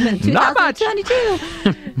like, I'm in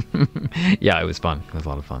 2022. Yeah, it was fun. It was a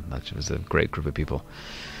lot of fun. That was a great group of people.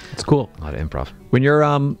 It's cool. A lot of improv. When you're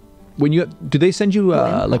do they send you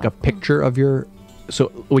like a picture of your? So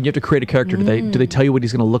when you have to create a character, do they tell you what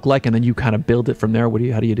he's going to look like, and then you kind of build it from there?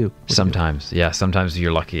 How do you do? Sometimes, yeah. Sometimes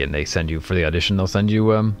you're lucky, and they send you for the audition. They'll send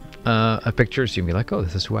you a picture, so you can be like, "Oh,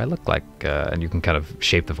 this is who I look like," and you can kind of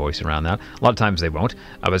shape the voice around that. A lot of times they won't,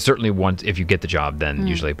 but certainly once if you get the job, then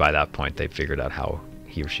usually by that point they've figured out how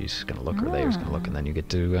he or she's going to look, or they are going to look, and then you get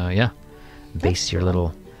to base your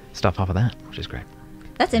little stuff off of that, which is great.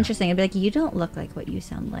 That's interesting. I'd be like, you don't look like what you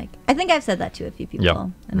sound like. I think I've said that to a few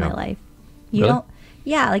people in my life. You Really? don't.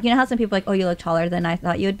 Yeah, like, how some people are like, oh, you look taller than I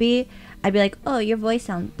thought you would be. I'd be like, oh, your voice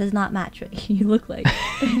does not match what you look like.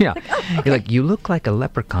 Yeah. Like, oh, okay. You're like, you look like a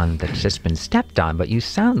leprechaun that's just been stepped on, but you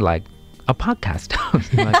sound like a podcast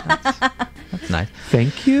host. Like, that's nice.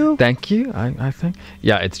 Thank you. Thank you. I think.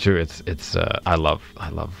 Yeah, it's true. It's I love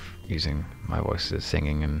using my voice as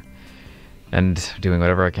singing and doing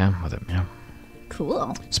whatever I can with it. Yeah.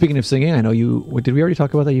 Cool. Speaking of singing, I know you. Did we already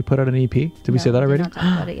talk about that? You put out an EP. Did we say that already? Not talk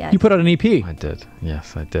about it yet. You put out an EP. I did.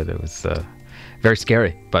 Yes, I did. It was very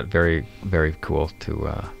scary, but very, very cool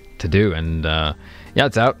to do. And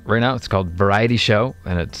it's out right now. It's called Variety Show,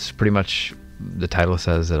 and it's pretty much the title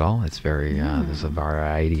says it all. It's very there's a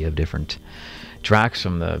variety of different tracks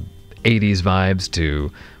from the 80s vibes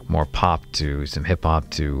to more pop to some hip hop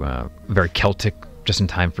to very Celtic. Just in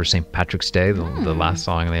time for St. Patrick's Day. The last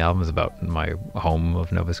song on the album is about my home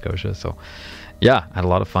of Nova Scotia. So, I had a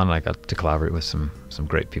lot of fun. I got to collaborate with some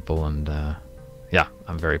great people, and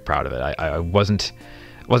I'm very proud of it. I wasn't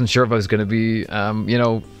sure if I was going to be.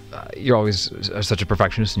 You're always such a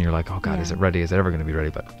perfectionist, and you're like, oh God, is it ready? Is it ever going to be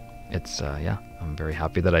ready? But it's I'm very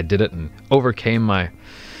happy that I did it and overcame my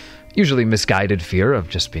usually misguided fear of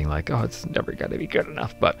just being like, oh, it's never going to be good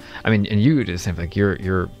enough. But I mean, and you do the same. Like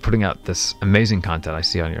you're putting out this amazing content I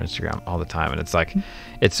see on your Instagram all the time, and it's like,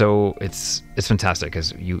 it's fantastic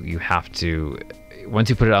because you have to. Once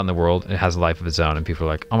you put it out in the world, it has a life of its own, and people are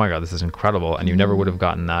like, oh my God, this is incredible, and you never would have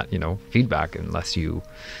gotten that feedback unless you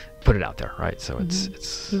put it out there, right? So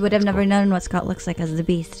it's you would have never known what Scott looks like as the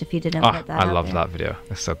Beast if you didn't put that out there. I loved that video.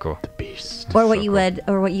 It's so cool. The Beast. Or what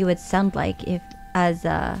you would sound like if as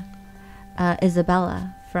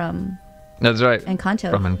Isabella from That's right. Encanto.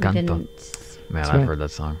 From Encanto. Man, I've heard that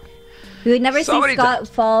song. We would never see Scott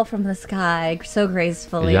fall from the sky so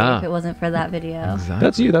gracefully if it wasn't for that video. Exactly.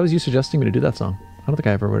 That's you. That was you suggesting me to do that song. I don't think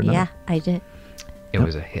I ever would have done Yeah, I did. It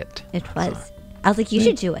was a hit. It was. I was like, you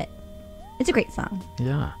should do it. It's a great song.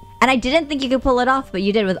 Yeah. And I didn't think you could pull it off, but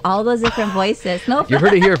you did with all those different voices. No, You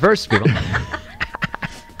heard it here first, people.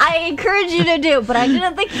 I encourage you to do, but I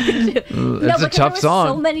didn't think you could do. It's a tough song.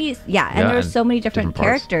 So many, and there were so many different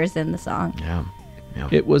characters in the song. Yeah.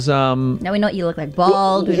 It was Now we know what you look like,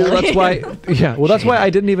 bald. Well, that's why. Yeah. Well, that's why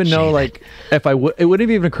I didn't even know it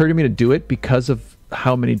wouldn't even occur to me to do it because of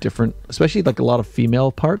how many different, especially like a lot of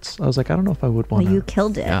female parts. I was like, I don't know if I would want. Well, you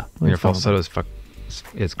killed it. Yeah. Your falsetto is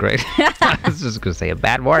it's great. I was just gonna say a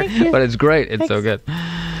bad word, but it's great. It's so good.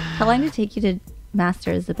 How long did it take you to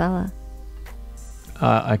master Isabella?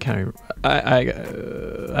 I can't.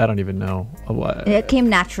 I don't even know. It came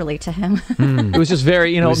naturally to him. It was just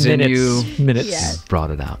very, minutes. Yes. Brought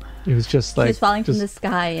it out. It was just like he was falling from the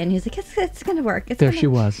sky, and he was like, "It's gonna work." She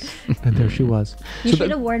was, and there she was. You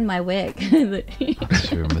should have worn my wig.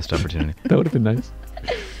 Sure, missed opportunity. That would have been nice.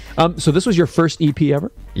 So this was your first EP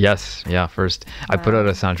ever? Yes, yeah, first. Wow. I put out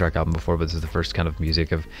a soundtrack album before, but this is the first kind of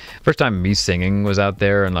first time me singing was out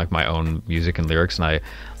there and like my own music and lyrics, and I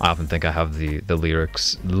often think I have the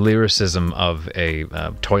lyricism of a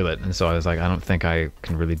toilet, and so I was like, I don't think I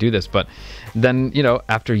can really do this. But then,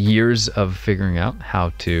 after years of figuring out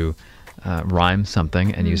how to rhyme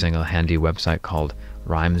something and using a handy website called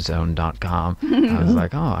rhymezone.com, I was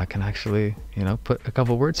like, oh, I can actually, put a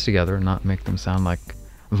couple words together and not make them sound like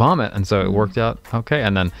vomit, and so it worked out okay.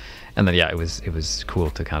 And then yeah, it was cool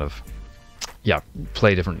to kind of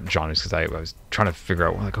play different genres, because I was trying to figure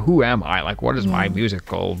out, like, who am I? Like, what is my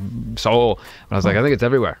musical soul? And I was like, I think it's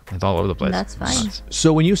everywhere. It's all over the place. That's fine.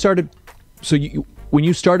 So when you started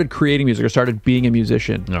creating music or started being a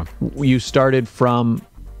musician, you started from,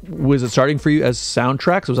 was it starting for you as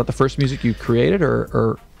soundtracks? Was that the first music you created,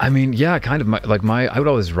 or? I mean, yeah, kind of. I would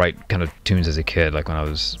always write kind of tunes as a kid, like when I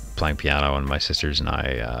was playing piano, and my sisters and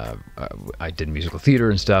I did musical theater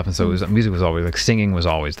and stuff, and so music was always, like, singing was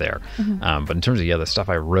always there. But in terms of the stuff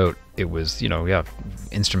I wrote, it was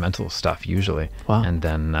instrumental stuff usually. Wow. And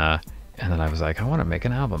then I was like, I want to make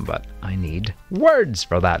an album, but I need words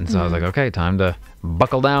for that. And so I was like, okay, time to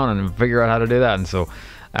buckle down and figure out how to do that. And so.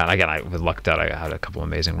 And again, I was lucked out. I had a couple of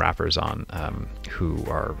amazing rappers on who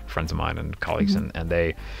are friends of mine and colleagues, and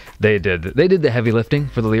they did the heavy lifting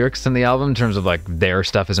for the lyrics in the album, in terms of, like, their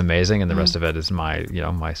stuff is amazing, and the rest of it is my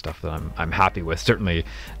my stuff that I'm happy with. Certainly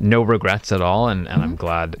no regrets at all, and I'm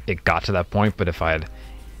glad it got to that point. But if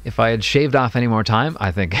I had shaved off any more time,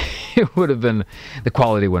 I think it would have been, the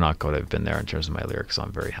quality would not have been there in terms of my lyrics. So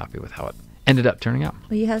I'm very happy with how it ended up turning out.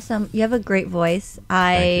 Well, you have a great voice.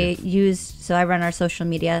 I run our social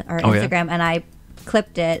media, our Instagram, and I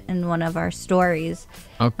clipped it in one of our stories.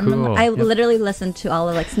 Oh, cool. I literally listened to all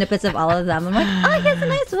of, like, snippets of all of them. I'm like, oh, he has a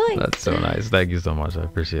nice voice. That's so nice. Thank you so much. I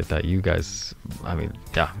appreciate that. You guys, I mean,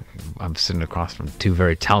 I'm sitting across from two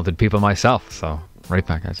very talented people myself, so right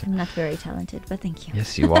back at you. I'm not very talented, but thank you.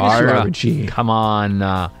 Yes, you are. Regine. Come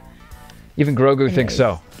on. Even Grogu thinks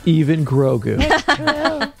so. Even Grogu.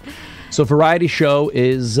 So Variety Show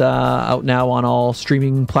is out now on all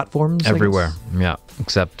streaming platforms? Everywhere, yeah,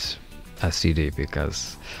 except a CD,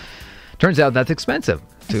 because turns out that's expensive.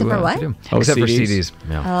 Except for what? Except CDs? for CDs.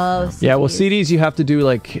 Yeah. Oh, CDs. Yeah, well, CDs you have to do,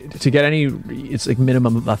 like, to get any, it's like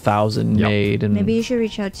minimum 1,000 made. And maybe you should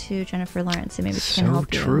reach out to Jennifer Lawrence and maybe she can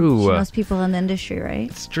help you. True. She knows people in the industry, right?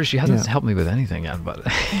 It's true. She hasn't helped me with anything yet, but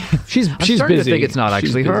she's starting busy. to think it's not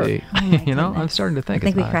actually her. Busy. Oh, I'm starting to think.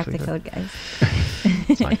 I think we it's not cracked the actually code, guys.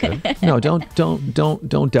 It's not good. No,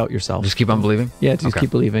 don't doubt yourself. Just keep on believing. Yeah, just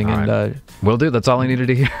keep believing, all and right. Will do. That's all I needed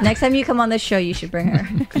to hear. Next time you come on this show, you should bring her.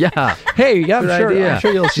 Yeah. hey, yeah, I'm Good sure. idea. I'm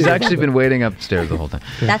sure you'll. She's actually been waiting upstairs the whole time.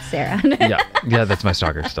 That's Sarah. Yeah, that's my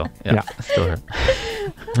stalker still. Yeah, still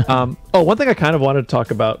her. One thing I kind of wanted to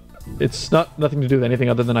talk about. It's nothing to do with anything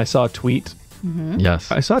other than I saw a tweet.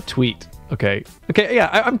 Yes. I saw a tweet. Okay.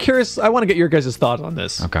 Yeah. I'm curious. I want to get your guys' thoughts on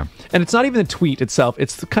this. Okay. And it's not even the tweet itself.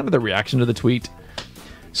 It's kind of the reaction to the tweet.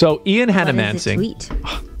 So Ian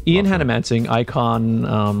Hannamansing. Ian Hannamansing, icon.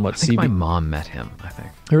 I think my mom met him. I think.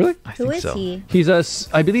 Really? I Who think is so. he? He's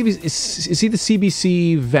I believe is he the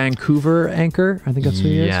CBC Vancouver anchor? I think that's who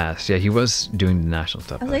he is. Yes. Yeah, he was doing the national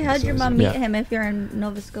stuff. I was like, how'd your mom meet him if you're in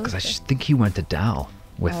Nova Scotia? Because I think he went to Dal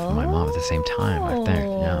with my mom at the same time. I think.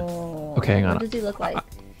 Yeah. Okay, hang on. What does he look like?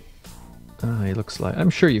 He looks like, I'm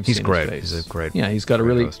sure you've seen great. his face. He's a great. Yeah, he's got a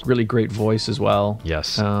really great voice as well.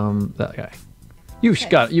 Yes. That guy.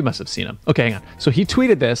 You must have seen him. Okay, hang on. So he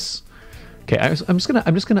tweeted this. Okay, I'm just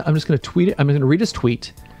gonna tweet it. I'm gonna read his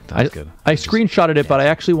tweet. That's good. I screenshotted it, but I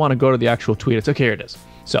actually want to go to the actual tweet. It's okay. Here it is.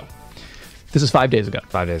 So this is 5 days ago.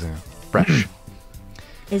 5 days ago. Fresh.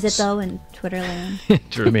 Is it though in Twitter land?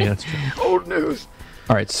 True. I mean, that's true. Old news.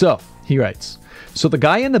 All right. So he writes. So the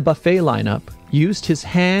guy in the buffet lineup used his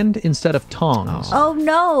hand instead of tongs. Oh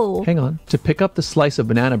no! Hang on. To pick up the slice of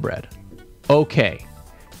banana bread. Okay,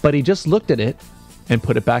 but he just looked at it and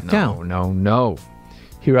put it back down. No.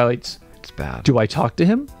 He writes. It's bad. Do I talk to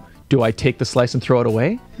him? Do I take the slice and throw it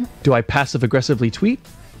away? Do I passive-aggressively tweet?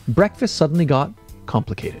 Breakfast suddenly got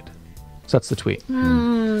complicated. So that's the tweet.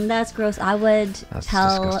 That's gross. I would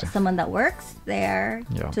tell disgusting. someone that works there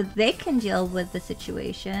Yeah. so they can deal with the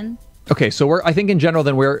situation. Okay, so I think in general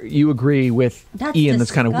then you agree with That's Ian.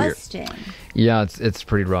 That's kind of weird. disgusting. Yeah, it's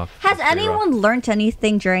pretty rough. Has It's pretty rough. anyone learned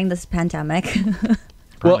anything during this pandemic?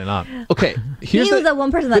 Probably not. Okay, He was the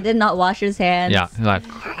one person that did not wash his hands. Yeah, like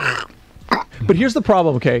but here's the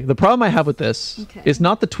problem, okay? The problem I have with this is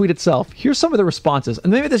not the tweet itself. Here's some of the responses.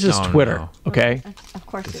 And maybe this is just Twitter, no. okay? Of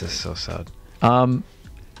course. this is so sad.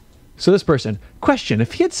 So this person, question,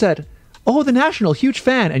 if he had said, "Oh, the National, huge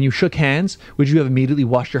fan," and you shook hands, would you have immediately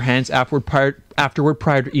washed your hands afterward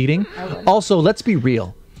prior to eating? Also, let's be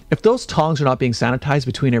real. If those tongs are not being sanitized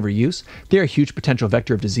between every use, they're a huge potential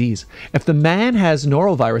vector of disease. If the man has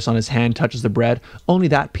norovirus on his hand, touches the bread, only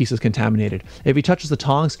that piece is contaminated. If he touches the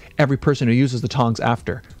tongs, every person who uses the tongs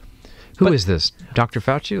after. Who is this? Dr.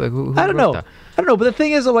 Fauci? Like who I don't wrote know. that? I don't know. But the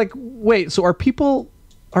thing is, I'm like, wait, so are people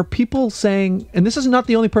are people saying, and this is not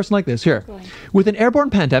the only person like this here, with an airborne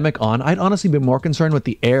pandemic on, I'd honestly be more concerned with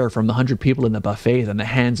the air from the 100 people in the buffet than the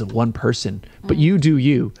hands of one person. But you do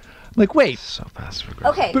you. I'm like, wait. So fast.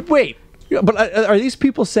 Okay. But wait. But are these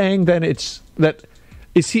people saying then are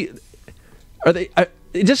they,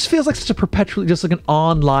 it just feels like such a perpetually, just like an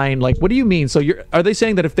online, like, what do you mean? So are they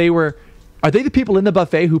saying that if they were, are they the people in the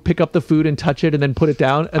buffet who pick up the food and touch it and then put it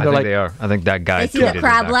down? And they're like, they are. I think that guy. They see the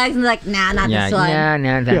crab legs and they're like, nah, not this one.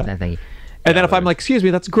 And then if I'm like, excuse me,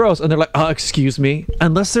 that's gross. And they're like, excuse me.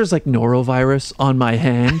 Unless there's like norovirus on my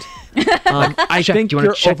hand. I think you're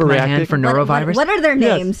overreacting. My hand for norovirus? What are their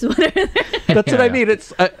names? Yes. That's what I mean.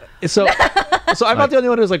 It's so I'm not the only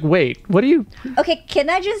one who's like, wait, what do you? Okay, can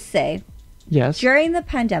I just say, yes. During the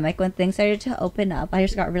pandemic, when things started to open up, I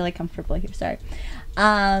just got really comfortable here. Sorry.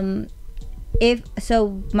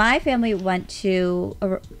 My family went to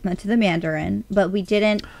the Mandarin, but we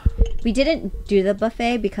didn't do the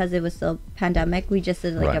buffet because it was still pandemic. We just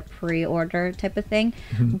did like a pre-order type of thing.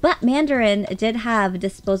 Mm-hmm. But Mandarin did have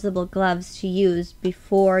disposable gloves to use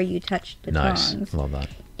before you touched the tongs. Nice, love that.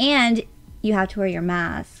 And you have to wear your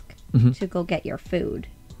mask to go get your food.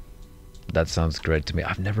 That sounds great to me.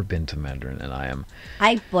 I've never been to Mandarin, and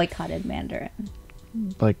I boycotted Mandarin.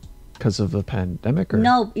 Like, because of the pandemic? Or?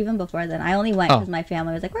 No, even before then. I only went because my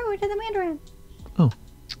family was like, we're going to the Mandarin. Oh.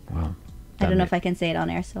 Wow. I don't know if I can say it on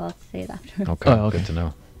air, so I'll say it after. Okay, good to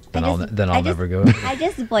know. Then I'll never go. I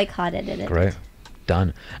just boycotted it. Great.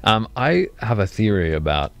 Done. I have a theory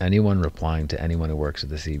about anyone replying to anyone who works at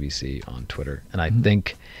the CBC on Twitter. And I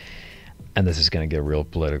think, and this is going to get real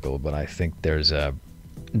political, but I think there's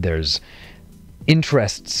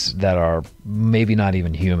interests that are maybe not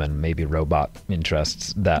even human, maybe robot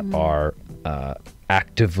interests that are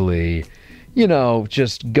actively,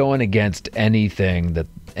 just going against anything that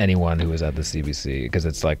anyone who is at the CBC, because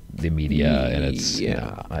it's like the media and it's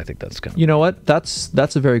I think that's kind of, you know what, that's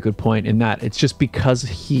a very good point in that it's just because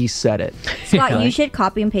he said it. Scott, you should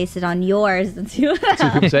copy and paste it on yours and see what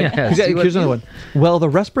happens. Here's another one. Well, the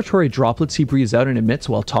respiratory droplets he breathes out and emits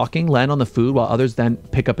while talking land on the food while others then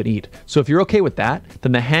pick up and eat. So if you're okay with that,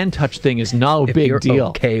 then the hand touch thing is no big deal.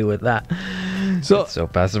 Okay with that. So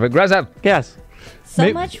passive aggressive. Yes.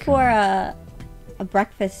 Much for a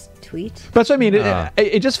breakfast tweet. That's what I mean.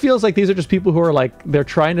 It just feels like these are just people who are like, they're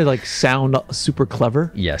trying to like sound super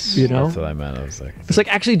clever. Yes. That's what I meant. I was like, it's like,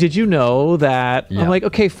 actually, did you know that? Yeah. I'm like,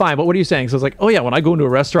 okay, fine, but what are you saying? So it's like, oh yeah, when I go into a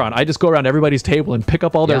restaurant, I just go around everybody's table and pick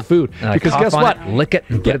up all their food. And because guess what? Lick it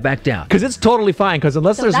and put it back down. Because it's totally fine. Because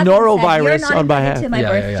unless there's norovirus on my hand. You're not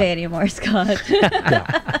invited to my birthday anymore, Scott.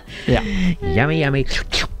 Yummy.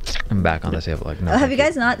 I'm back on the table. Like, no. Have you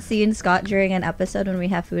guys not seen Scott during an episode when we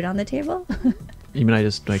have food on the table? You mean I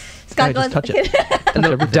just like Scott goes, just touch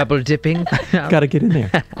it? Double dipping. Gotta get in there.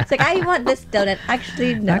 It's like, I want this donut.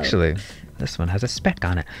 Actually, no. Actually, this one has a speck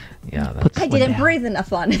on it. Yeah, I didn't breathe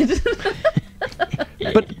enough on it.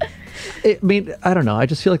 But I mean, I don't know. I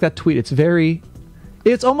just feel like that tweet.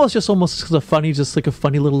 It's almost a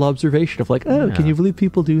funny little observation of like, can you believe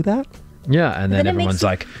people do that? Yeah, and then everyone's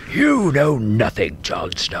like, you know nothing,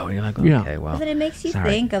 Jon Snow. And you're like, okay, well. But then it makes you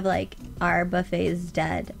think of like, are buffets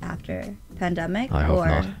dead after pandemic? I hope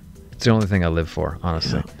not. It's the only thing I live for,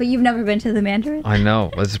 honestly. But you've never been to the Mandarin? I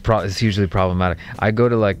know. It's hugely problematic. I go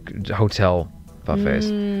to like hotel buffets.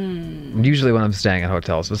 Usually when I'm staying at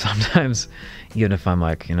hotels, but sometimes even if I'm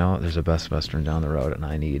like, there's a Best Western down the road and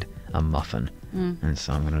I need a muffin. And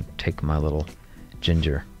so I'm going to take my little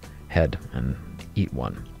ginger head and eat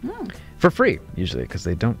one. For free, usually, because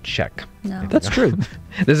they don't check. No. That's true.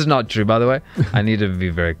 This is not true, by the way. I need to be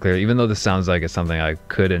very clear. Even though this sounds like it's something I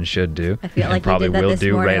could and should do, I feel like probably you did that will this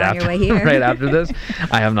do morning right on your way here. right after this.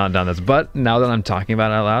 I have not done this, but now that I'm talking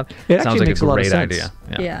about it out loud, it sounds like makes a a lot of great sense. idea.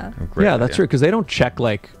 Yeah. That's true, because they don't check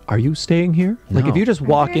like, are you staying here? Like if you just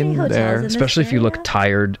walk in there, especially if you look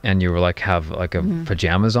tired and you have like a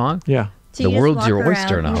pajamas on. Yeah. So the world's your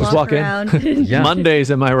oyster now. Just walk in. Mondays,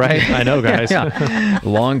 am I right? I know, guys.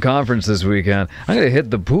 Long conference this weekend. I'm going to hit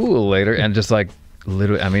the pool later and just like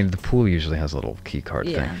literally, I mean, the pool usually has a little key card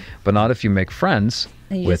thing, but not if you make friends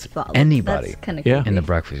with anybody in the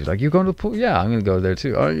breakfast. You're like, you going to the pool? Yeah, I'm going to go there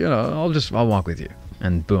too. I'll walk with you.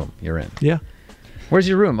 And boom, you're in. Yeah. Where's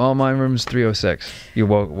your room? Oh, my room's 306.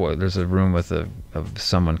 You there's a room with of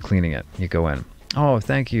someone cleaning it. You go in. Oh,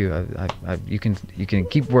 thank you. You can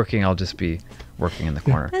keep working. I'll just be working in the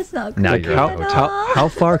corner. That's not good. Now you're how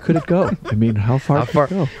far could it go? I mean, how far could it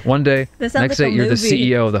go? One day, next day, you're the movie.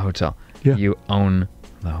 CEO of the hotel. Yeah. You own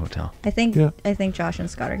the hotel. I think Josh and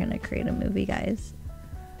Scott are going to create a movie, guys.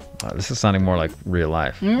 This is sounding more like real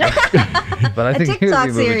life. But I think it could be a TikTok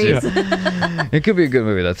movie too. series. It could be a good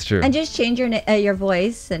movie. That's true. And just change your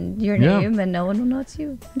voice and your Yeah. name, and no one will know it's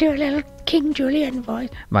you. Do a little King Julian voice.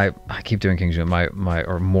 I keep doing King Julian.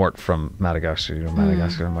 Or Mort from Madagascar.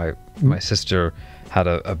 Madagascar. My sister had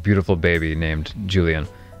a beautiful baby named Julian.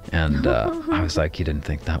 And I was like, you didn't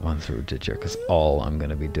think that one through, did you? Because all I'm going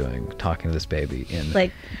to be doing, talking to this baby in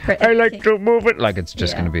Like, I like to move it. Like it's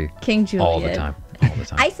just Yeah. going to be King Julian. all the time. All the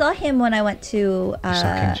time. I saw him when I went to You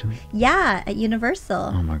saw King Julian? yeah, at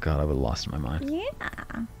Universal. Oh my God, I would have lost my mind.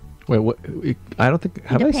 Yeah. Wait, what? I don't think.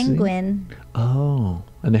 Have The I seen? penguin. Oh,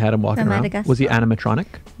 and they had him walking From around. Madagascar. Was he animatronic?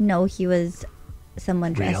 No, he was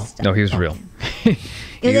someone dressed up. No, he was real.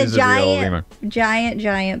 It was a lemur.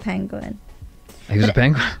 giant penguin. He was a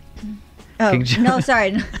penguin. Oh, King Ju- no,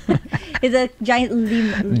 sorry. It's a giant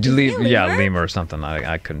lemur. Yeah, lemur or something.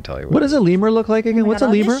 I couldn't tell you What does a lemur look like again? Oh my What's God,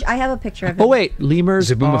 a lemur? I have a picture of him. Oh wait, lemurs.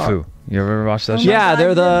 Zaboomafoo. are- You ever watched that show? Yeah, God,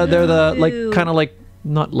 they're the like Zaboomafoo. kind of like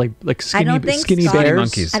not like I skinny don't think skinny Scott- bears.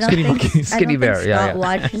 monkeys. I don't Skinny think, monkeys. I Skinny don't bear, think yeah, Scott yeah.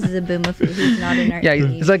 watches Zaboomafoo. He's not in our Yeah, age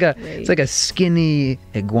it's like a skinny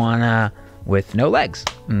iguana with no legs,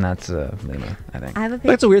 and that's a lemur, I think. I have a picture.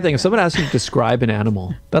 That's a weird thing. of If someone asks you to describe an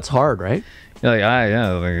animal, that's hard, right? You're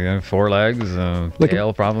like, like 4 legs, Like a-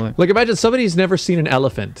 tail probably. Like imagine somebody's never seen an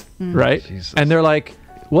elephant, Mm. right? Jesus. And they're like,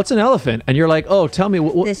 "What's an elephant?" And you're like, "Oh, tell me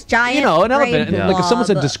what This giant you know, an gray elephant." And like if someone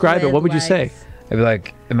said blob describe it, what would you with say? legs. It'd be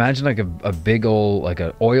like, imagine like a big old like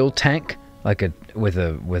an oil tank, like with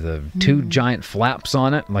a 2 giant flaps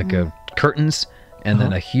on it, like a curtains, and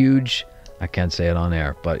then a huge. I can't say it on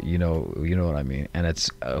air, but you know what I mean. And it's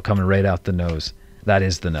coming right out the nose. That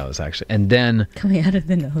is the nose, actually. And then Coming out of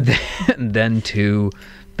the nose. and then 2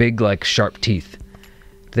 big like sharp teeth.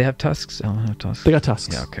 Do they have tusks? Elephant have tusks? They got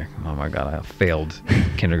tusks. Yeah. Okay. Oh my God, I failed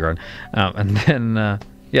kindergarten. And then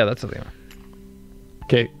yeah, that's a lemur.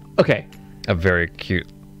 Okay. A very cute.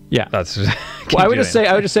 Yeah. That's. Well, I would just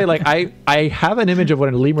say like I have an image of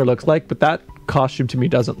what a lemur looks like, but that costume to me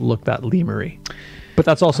doesn't look that lemur-y. But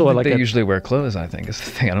that's also I think like they a, usually wear clothes. I think is the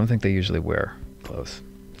thing. I don't think they usually wear clothes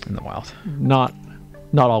in the wild.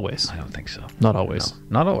 not always. I don't think so. Not always.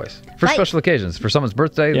 No, not always. For Like- special occasions, for someone's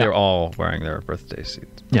birthday, Yeah. they're all wearing their birthday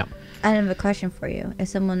suits. Yeah. I have a question for you. If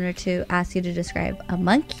someone were to ask you to describe a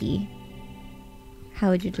monkey, how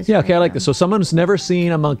would you describe Yeah, okay, I like them? this. So someone's never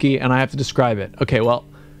seen a monkey and I have to describe it. Okay, well,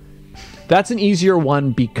 that's an easier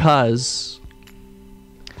one because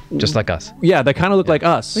Just like us. yeah, they kind of look like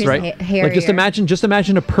us, We're just right? Like just hairier.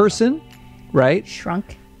 imagine a person, right?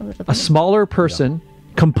 Shrunk a little A bit. smaller person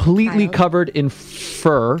completely Child. covered in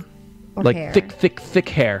fur, Or like hair. thick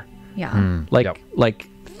hair. Yeah. Like Yep. like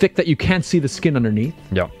thick that you can't see the skin underneath.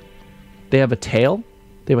 Yeah. They have a tail.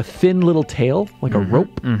 They have a thin little tail, like a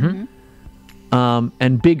rope.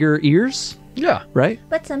 And bigger ears, Yeah. right?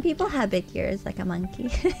 But some people have big ears, like a monkey.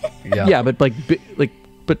 Yeah. Yeah, but but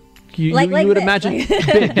you Like would this, imagine like-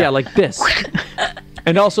 big, yeah, like this.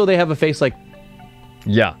 And also they have a face like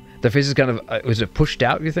Yeah. The face is kind of. Was it pushed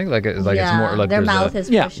out? You think like it's yeah, more like their there's mouth a, is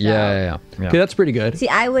Yeah. pushed Yeah, out. yeah, yeah. okay, that's pretty good. See,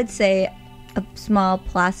 I would say a small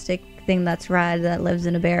plastic thing that's red that lives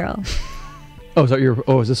in a barrel. Oh,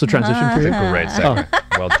 is this a transition for you? Great segment.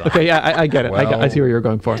 Well done. Okay, yeah, I get it. I see where you're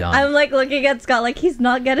going for. done. I'm like looking at Scott like he's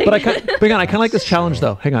not getting But it. hang on, I kind of like this challenge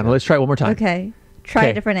though. Hang on, let's try it one more time. Okay. Try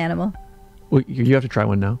Okay. a different animal. Well, you have to try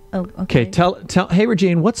one now. Oh, Okay, okay. tell. Hey,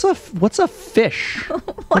 Regine, what's a fish?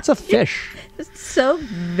 What's a fish? It's so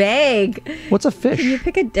vague. What's a Can you fish?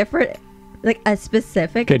 pick a different, like a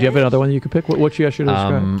specific Okay, do you have fish? another one that you could pick? What you should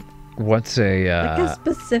describe? What's a Like a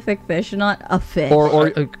specific fish, not a fish. Or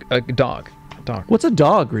a dog? A dog. what's a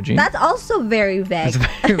dog, Regine? That's also very vague.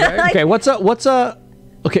 Okay, what's a?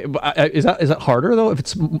 Okay, but, is that harder though? If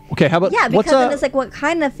it's okay, how about Yeah, what's because then a? it's like what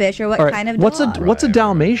kind of fish or what all right, kind of what's dog. what's a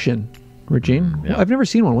Dalmatian, Regine? yeah. I've never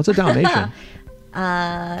seen one. What's a Dalmatian?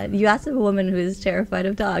 You asked a woman who's terrified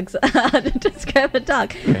of dogs to describe a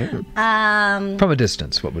dog. From a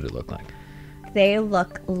distance, what would it look like? They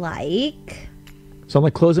look like. So I'm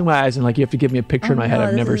like closing my eyes and like you have to give me a picture in my head. Oh, I've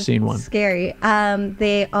this never is seen one. Scary.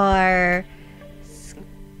 They are.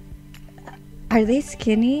 Are they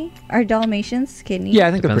skinny? Are Dalmatians skinny? Yeah,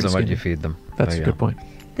 I think Depends they're on pretty what you skinny. feed them. That's But, a yeah. good point.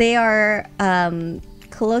 They are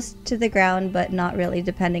close to the ground, but not really,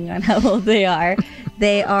 depending on how old they are.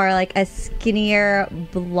 They are like a skinnier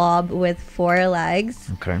blob with 4 legs.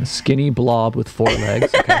 Okay. A skinny blob with 4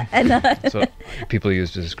 legs. Okay. And That's what people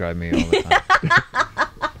use to describe me all the time.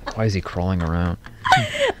 Why is he crawling around?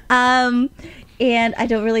 and I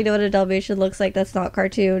don't really know what a Dalmatian looks like. That's not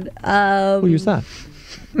cartoon. We'll use that.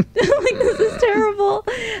 Like, this is terrible.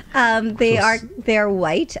 They are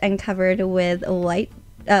white and covered with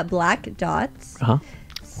black dots. Uh-huh.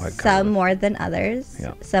 White color Some with- more than others.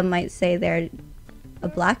 Yeah. Some might say they're a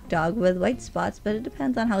black dog with white spots, but it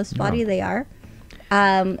depends on how spotty they are.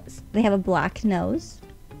 They have a black nose,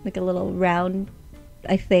 like a little round,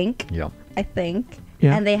 I think. Yeah.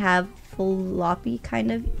 Yeah. And they have floppy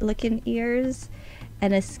kind of looking ears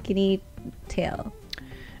and a skinny tail.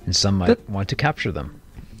 And some might want to capture them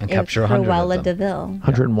and capture 100 Cruella of them. DeVille.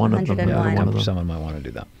 101 of them. 101. One of them. Someone might want to do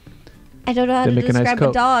that. I don't know how They to make a nice describe a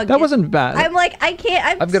coat. dog. That wasn't bad. I'm like, I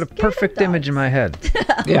can't. I've got a perfect image in my head.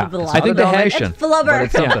 Yeah, Blubber. I think the head. Dalmatian, It's flubber. but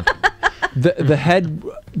it's something.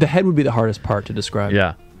 The head would be the hardest part to describe.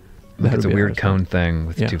 Yeah. That It's a would be weird hardest cone thing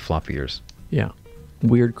with Yeah. 2 floppy ears. Yeah,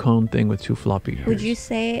 weird cone thing with 2 floppy ears. Would you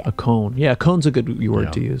say? A cone? Yeah, a cone's a good word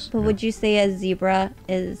Yeah. to use. But would you say a zebra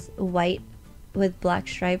is white with black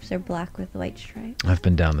stripes or black with white stripes? I've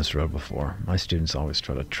been down this road before. My students always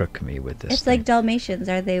try to trick me with this. It's thing. like Dalmatians.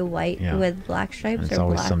 Are they white Yeah. with black stripes And it's or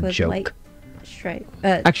always black some with joke. white stripe?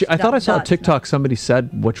 Actually, I thought I saw a TikTok. Somebody said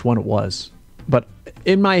which one it was, but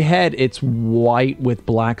in my head, it's white with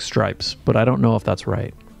black stripes. But I don't know if that's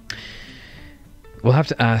right. We'll have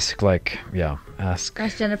to ask, ask.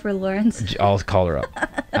 Ask Jennifer Lawrence. I'll call her up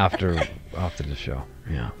after the show.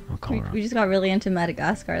 Yeah, I'll call her up. We just got really into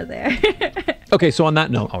Madagascar there. Okay, so on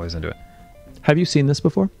that note, Always into it. have you seen this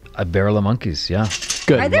before? A barrel of monkeys, yeah.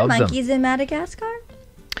 Good. Are there love them. monkeys in Madagascar?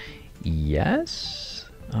 Yes,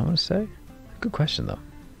 I want to say. Good question, though.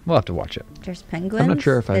 We'll have to watch it. There's penguins. not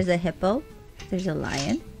sure if There's a hippo. There's a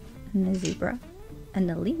lion. And a zebra. And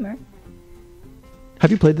a lemur.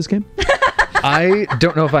 Have you played this game? I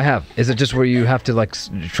don't know if I have. Is it just where you have to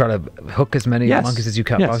try to hook as many Yes. monkeys as you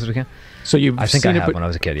Yes. possibly can? So you've I think seen I it, have but when I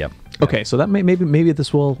was a kid. Yeah. okay. So that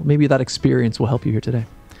maybe that experience will help you here today.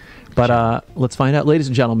 But let's find out, ladies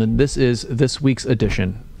and gentlemen. This is this week's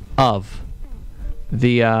edition of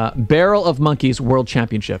the Barrel of Monkeys World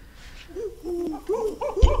Championship.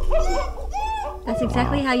 That's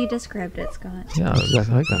exactly how you described it, Scott. Yeah,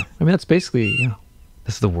 exactly like that. I mean, that's basically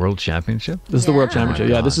This is the World Championship. This is the World Yeah. Championship.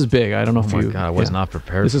 Yeah, this is big. I don't know Oh if my you. god, I was yeah. not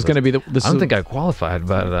prepared. This for is going to be the. This I don't is, think I qualified,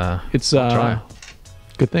 but It's try.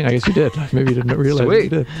 good thing. I guess you did. Maybe you didn't realize Sweet. you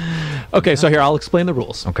did. Okay, so here I'll explain the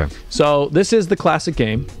rules. Okay. So this is the classic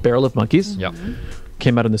game, Barrel of Monkeys. Yep.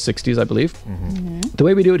 Came out in the 60s, I believe. The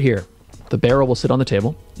way we do it here, the barrel will sit on the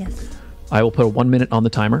table. Yes. I will put a 1 minute on the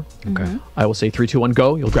timer. Okay. I will say 3, 2, 1,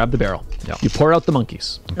 go. You'll grab the barrel. Yeah. You pour out the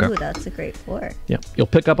monkeys. Okay. Ooh, that's a great pour. Yeah. You'll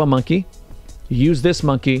pick up a monkey. You use this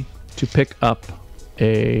monkey to pick up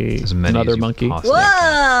As many another as you monkey. possibly Whoa!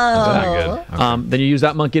 can. Very good. Okay. Then you use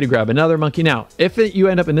that monkey to grab another monkey. Now, if you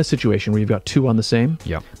end up in this situation where you've got 2 on the same,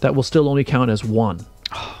 Yep. that will still only count as 1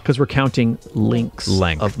 because we're counting length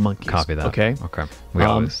Length of monkeys. Copy that. Okay. Okay. We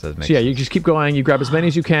always. That makes So yeah, you just keep going. You grab as many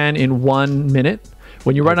as you can in 1 minute.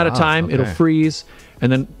 When you run out of wow, time, it'll okay. freeze,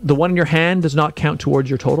 and then the one in your hand does not count towards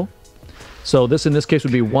your total. So this in this case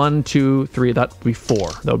would be 1, 2, 3. That would be 4.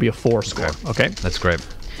 That would be a 4 score. Okay. That's great.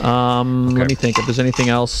 Let me think if there's anything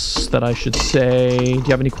else that I should say. Do you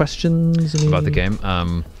have any questions? About the game?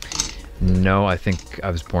 No, I think I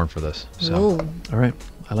was born for this. So Ooh. All right.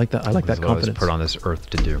 I like that. I like this that is what I was confidence. put on this earth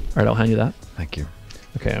to do. All right, I'll hand you that. Thank you.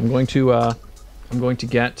 Okay, I'm going to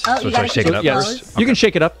get. Oh, So you should I gotta shake keep it up yes, first? you can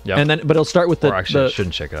shake it up, Yep. and then but it'll start with the, Or actually, I the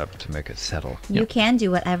shouldn't shake it up to make it settle. You can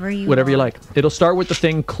do whatever you whatever you want. like. It'll start with the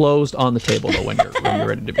thing closed on the table though when you're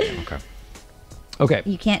ready to begin. Okay. Okay,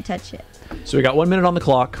 You can't touch it. so we got 1 minute on the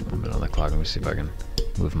clock. 1 minute on the clock. Let me see if I can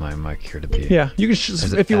move my mic here to be. Yeah, you can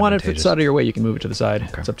Is it if you want it, if it's advantageous? out of your way, you can move it to the side.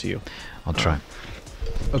 Okay. It's up to you. I'll try.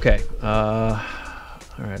 Okay.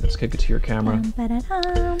 All right, let's kick it to your camera.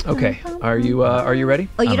 Okay, are you ready?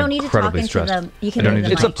 Oh, you I'm don't need to talk incredibly into stressed. them. You I can don't do need the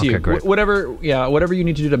to It's mic. up to you. Okay, great. Whatever you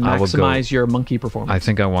need to do to I will go- maximize your monkey performance. I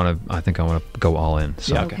think I want to go all in.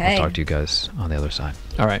 So Yeah, okay. I'll talk to you guys on the other side.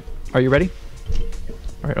 All right. Are you ready?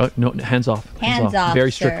 All right. Oh, no, hands off. Hands off,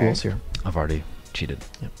 Very strict sir. rules here. I've already cheated.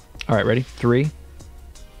 All right. Ready? 3,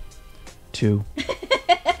 2,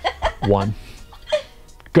 1,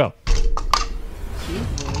 go.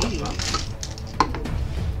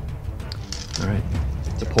 All right.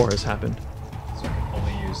 The pour has happened. So I can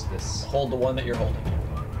only use this. Hold the one that you're holding.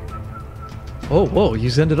 Oh, whoa! You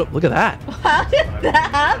ended up. Look at that. How did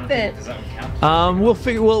that happen? Does that count? We'll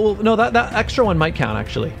figure. We'll no. That extra one might count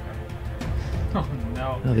actually. Oh,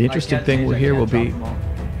 no. Now, the interesting thing here will be.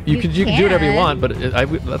 You can do whatever you can. want, but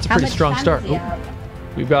that's a How pretty much strong time start. does he Oh,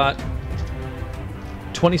 have? we've got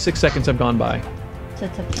 26 seconds have gone by. So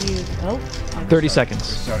it's up to you. Oh. 30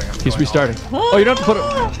 seconds. He's restarting. Oh, you don't have to put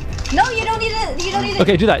it. No, you don't need it. You don't need it.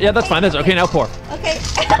 Okay, do that. Yeah, that's fine. That's okay. Now pour. Okay.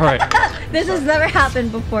 All right. This has never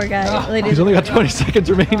happened before, guys. Ladies He's only and got 20 seconds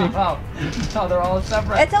remaining. Oh, they're all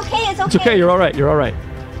separate. It's okay. It's okay. It's okay. You're all right. You're all right.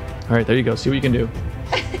 All right, there you go. See what you can do.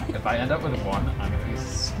 If I end up with 1, I'm gonna be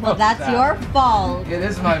so Well, that's sad. your fault. It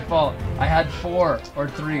is my fault. I had 4 or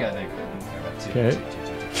 3, I think. Okay.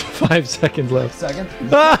 5 seconds left. Second.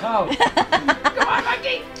 Ah! Oh. Come on,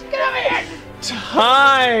 monkey! Get over here!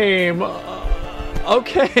 Time.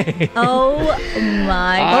 Okay. Oh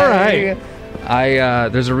my All right. I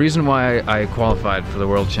there's a reason why I qualified for the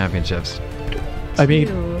World Championships. I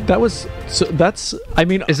mean, that was so. That's. I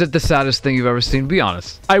mean, Is it the saddest thing you've ever seen? Be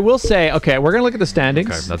honest. I will say. Okay, we're gonna look at the standings.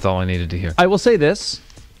 Okay, that's all I needed to hear. I will say this.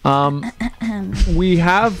 We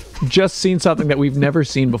have just seen something that we've never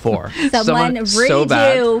seen before. Someone so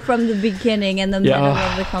bad. redo from the beginning in the middle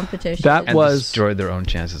of the competition. That And was destroyed their own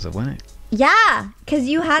chances of winning. Yeah, because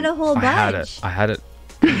you had a whole bunch. I had it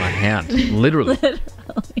in my hand, literally.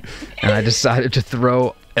 And I decided to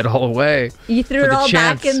throw it all away. You threw for it the all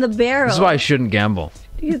chance. back in the barrel. This is why I shouldn't gamble.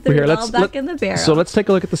 You threw Here, it all back in the barrel. So let's take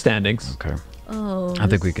a look at the standings. Okay. Oh. I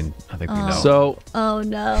think we can. I think we know. So Oh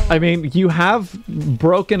no. I mean, you have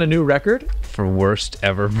broken a new record. For worst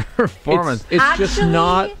ever performance. It's just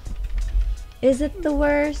not. Is it the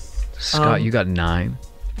worst? Scott, you got 9.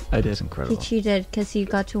 I did. That's He incredible. cheated because he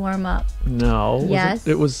got to warm up. No. was Yes.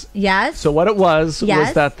 It was. Yes. So what it was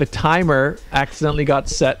Yes. that the timer accidentally got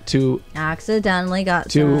set to Accidentally got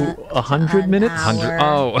To 100 minutes? 100.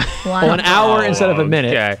 Oh. an hour instead of a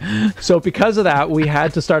minute. Okay. So because of that, we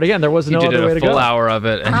had to start again. There was You no did other way a to full go. hour of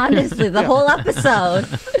it. Honestly, the whole episode.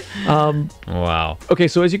 Wow. Okay,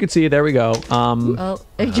 so as you can see, there we go. Oh,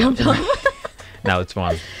 it jumped off. Now it's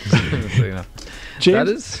fun. So, you know. James, That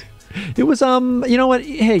is. it was you know what?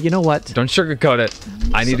 Hey, you know what? Don't sugarcoat it.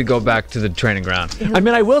 I need to go back to the training ground. I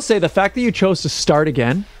mean, I will say the fact that you chose to start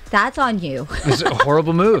again. That's on you. It's a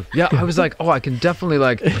horrible move. Yeah, I was like, oh, I can definitely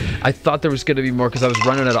I thought there was going to be more because I was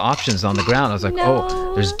running out of options on the ground. I was like, No.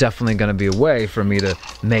 oh, there's definitely going to be a way for me to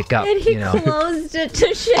make up. And he You know. closed it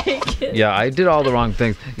to shake it. Yeah, I did all the wrong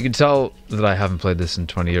things. You can tell that I haven't played this in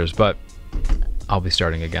 20 years, but I'll be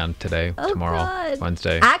starting again today, Oh, tomorrow, God.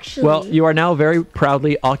 Wednesday. Actually, Well, you are now very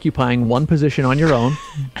proudly occupying one position on your own.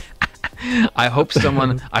 I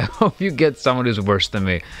hope you get someone who's worse than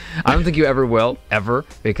me. I don't think you ever will, ever,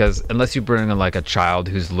 because unless you bring in like a child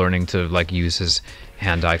who's learning to like use his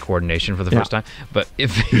hand-eye coordination for the first time. But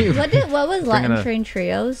if you what was Bring in Latin a- Train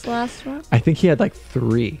Trio's last one? I think he had like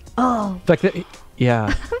 3. Oh, In fact,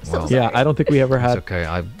 yeah. Yeah, I don't think we ever it's had. okay.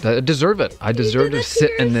 I deserve it. I deserve did to it to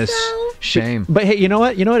sit in this yourself. shame. But hey, you know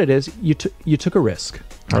what? You know what it is? You took a risk.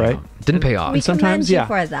 All right. Didn't pay off. we sometimes, commend you yeah.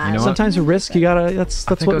 for that. You know what? Sometimes a risk you gotta. That's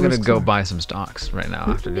I think what I'm gonna risks go are. buy some stocks right now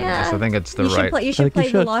after doing Yeah. this. I think it's the you right. should play, you I should think you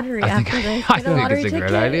play the should. lottery I after think, this. I Get a think lottery it's a great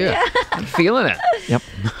ticket. idea. Yeah. I'm feeling it. Yep.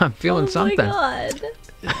 I'm feeling Oh something. my God.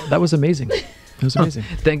 That was amazing. It was amazing.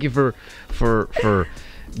 Thank you for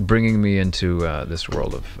bringing me into this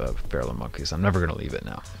world of barrel monkeys. I'm never gonna leave it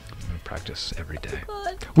now. I'm gonna practice every day.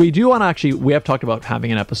 We do want to actually. We have talked about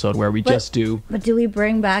having an episode where we just do. But do we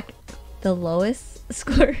bring back the lowest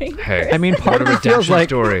scoring? Hey, I mean, part what of a me feels redemption like.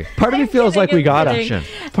 story. Part of me feels like we gotta. Redemption.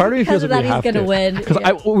 Part of me feels Because of like we that, have he's gonna to. win. Because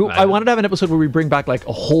Yeah. I wanted to have an episode where we bring back like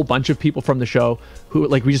a whole bunch of people from the show who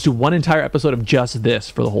like we just do one entire episode of just this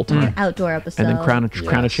for the whole time, Outdoor episode. and then crown a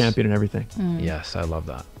Yes. champion and everything. Yes, I love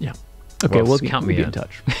that. Yeah. Okay, Well, we'll count be me in in.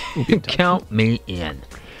 touch. We'll be in touch. Count me in.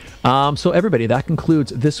 So everybody, that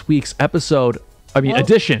concludes this week's episode.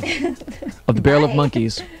 Edition of the Barrel of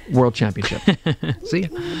Monkeys World Championship. See ya.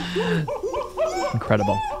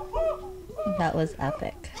 Incredible. That was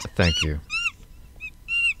epic. Thank you.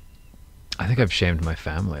 I think I've shamed my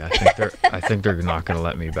family. I think they're not gonna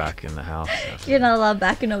let me back in the house. You're not allowed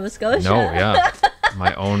back in Nova Scotia. No, yeah.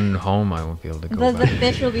 My own home, I won't be able to go But the back.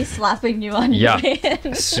 fish will be slapping you on Yeah. your way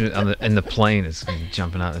in. As soon- in the plane, it's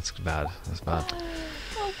jumping out. It's bad. It's bad.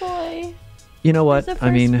 Oh boy. You know what? There's a first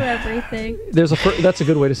I mean, for everything. that's a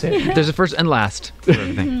good way to say it. There's a first and last for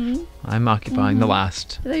everything. I'm occupying the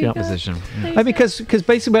last There you Yeah. go. position. There you I mean, go. because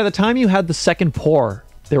basically by the time you had the second pour,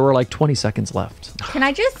 there were like 20 seconds left. Can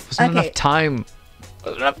I just There's not enough time.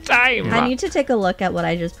 There's enough time. I need to take a look at what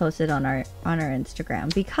I just posted on our Instagram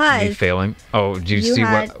Me because failing. Oh, do you you see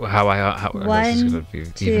had how this is one, going to be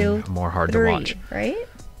two, even more hard 3, to watch? right?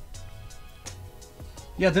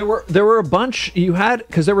 Yeah, there were a bunch. You had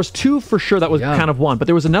because there was 2 for sure that was Yeah. kind of one, but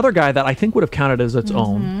there was another guy that I think would have counted as its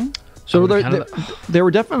own. So I there, would've there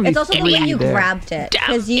were definitely It's also the way you there. grabbed it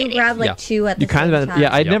because you grabbed like Yeah. 2 at the You kind same of time.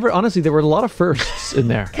 yeah. I'd Yeah. never honestly. There were a lot of firsts in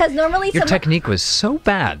there. Because normally Your some technique was so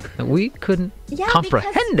bad that we couldn't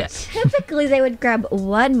comprehend because it. typically they would grab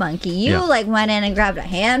one monkey. You Yeah. like went in and grabbed a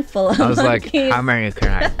handful of I was monkeys. like, how many can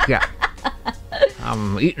I get?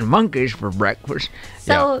 I'm eating monkeys for breakfast.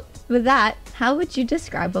 So with that, how would you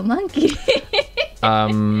describe a monkey?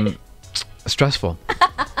 Stressful.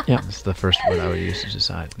 Yeah. That's the first word I would use to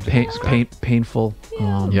decide. Painful.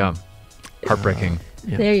 Yeah. Heartbreaking.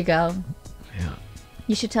 Yeah. There you go. Yeah.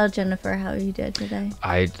 You should tell Jennifer how you did today.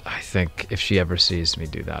 I think if she ever sees me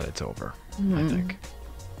do that, it's over. I think.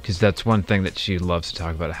 Because that's one thing that she loves to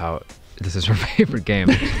talk about, how this is her favorite game.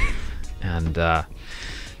 And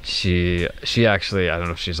she actually, I don't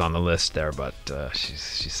know if she's on the list there, but she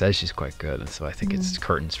says she's quite good. And so I think it's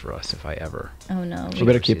curtains for us if I ever. Oh, no. We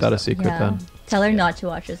better keep that a secret then. Tell her not to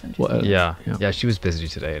watch this interview. Well, Yeah, she was busy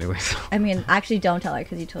today anyway. So. I mean, actually, don't tell her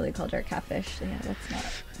because you totally called her a catfish. So yeah, that's not.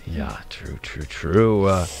 Yeah, true.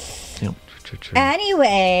 Yeah. True.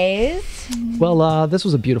 Anyways. Well, this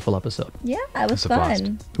was a beautiful episode. Yeah, it was It's a blast.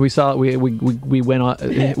 fun. We saw we went on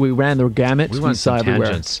we ran the gamut. We went saw some everywhere.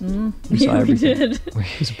 tangents. We saw We everything. did.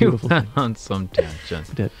 It's a beautiful thing. On some tangents.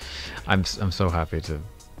 We did. I'm so happy to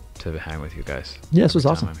hang with you guys. Yeah, this was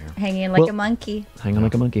every time awesome. I'm here. Hanging like Well- a monkey. Hanging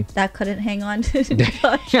like a monkey. That couldn't hang on to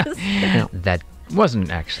Josh's. Yeah. That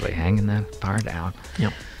wasn't actually hanging that far down.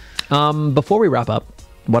 Before we wrap up,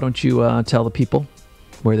 why don't you tell the people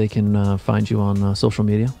where they can find you on social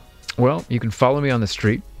media? Well, you can follow me on the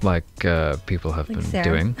street like people have Like been Sarah.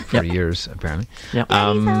 doing for years, apparently.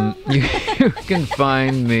 Yeah. You can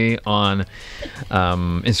find me on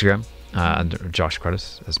Instagram, under Josh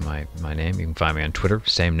Cruddas is my name. You can find me on Twitter,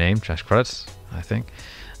 same name, Josh Cruddas, I think.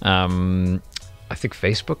 I think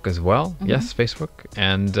Facebook as well. Yes, Facebook.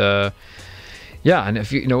 And and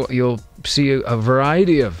if you'll see a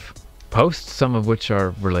variety of posts, some of which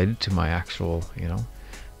are related to my actual,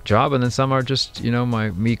 job, and then some are just,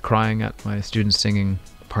 me crying at my students singing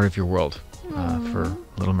 "Part of Your World" for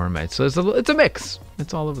Little Mermaid. So it's a mix.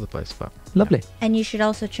 It's all over the place, but Lovely. And you should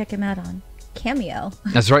also check him out on Cameo.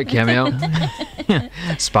 that's right, Cameo,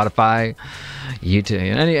 Spotify, YouTube,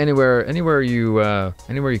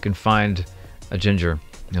 anywhere you can find a ginger,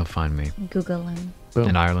 you'll find me. Google him Boom.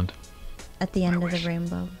 In Ireland. at the end of the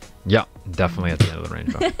rainbow. Yeah, definitely at the end of the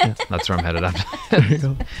rainbow. That's where I'm headed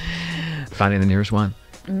after. Finding the nearest one.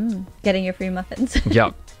 Getting your free muffins.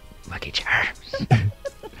 Yep. Lucky charms.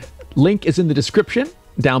 Link is in the description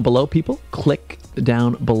down below, people. Click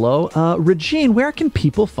down below. Regine, where can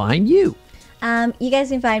people find you? You guys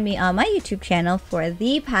can find me on my YouTube channel for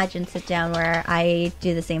the pageant sit down, where I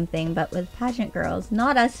do the same thing but with pageant girls.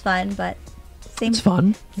 Not as fun, but same. It's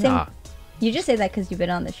fun. Same. You just say that because you've been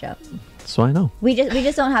on the show. So I know. We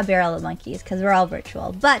just don't have barrel of monkeys because we're all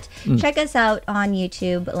virtual. But check us out on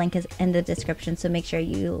YouTube. Link is in the description. So make sure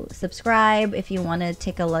you subscribe if you want to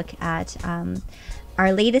take a look at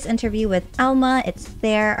our latest interview with Alma. It's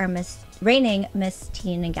there. Our reigning Miss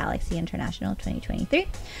Teen and Galaxy International 2023.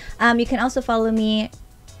 You can also follow me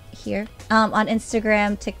here on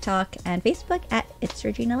Instagram, TikTok, and Facebook at It's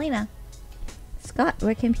Regine Alaina. Scott,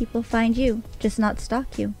 where can people find you? Just not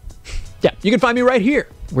stalk you. Yeah, you can find me right here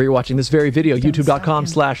where you're watching this very video. Don't stalk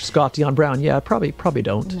YouTube.com/Scott Dion Brown. Yeah, probably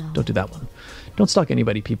don't. No. Don't do that one. Don't stalk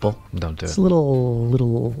anybody, people. Don't do It's it. a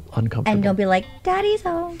little uncomfortable. And don't be like, Daddy's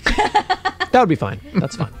home. That would be fine.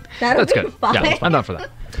 That's fine. That's good. Yeah, I'm down for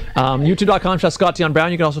that. YouTube.com/Scott Dion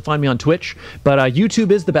Brown. You can also find me on Twitch. But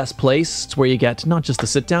YouTube is the best place. It's where you get not just the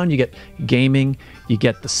sit down, you get gaming, you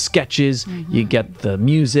get the sketches, you get the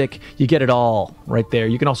music, you get it all right there.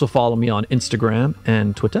 You can also follow me on Instagram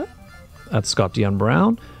and Twitter at Scott Dion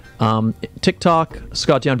Brown. TikTok,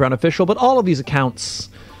 Scott Dion Brown Official. But all of these accounts,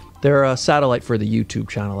 they're a satellite for the YouTube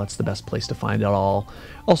channel. That's the best place to find it all.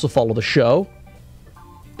 Also follow the show.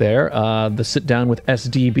 There, the Sit Down with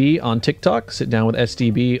SDB on TikTok, Sit Down with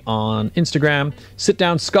SDB on Instagram, Sit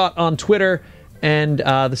Down Scott on Twitter, and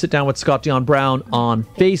the Sit Down with Scott Dion Brown on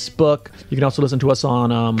Facebook. You can also listen to us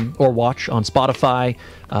on or watch on Spotify,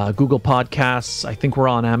 Google Podcasts. I think we're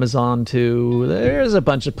on Amazon too. There's a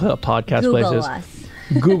bunch of podcast Google places. us.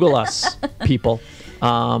 Google us, people.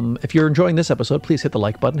 If you're enjoying this episode, please hit the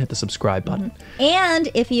like button, hit the subscribe button. And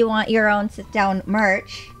if you want your own sit down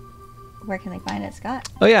merch, where can they find it, Scott?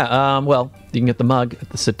 Oh yeah, well, you can get the mug at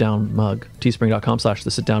the Sit Down Mug,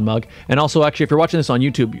 teespring.com/the Sit Down Mug. And also, actually, if you're watching this on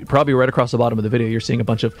YouTube, probably right across the bottom of the video, you're seeing a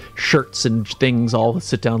bunch of shirts and things, all with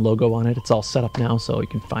Sit Down logo on it. It's all set up now, so you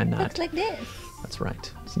can find that. Looks like this. That's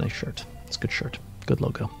right. It's a nice shirt. It's a good shirt. Good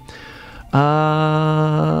logo.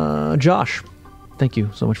 Josh, thank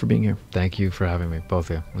you so much for being here. Thank you for having me,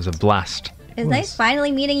 both of you. It was a blast. It's nice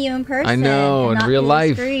finally meeting you in person. I know, and in not real through the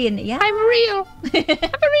life. screen. Yeah. I'm real. I'm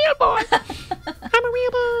a real boy. I'm a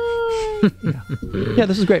real boy. Yeah,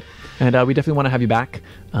 this is great, and we definitely want to have you back.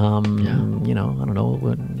 You know, I don't know.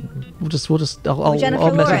 We'll just. I'll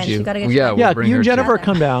Jennifer message Lawrence, you. you gotta get Yeah, Yeah, bring you her and to- Jennifer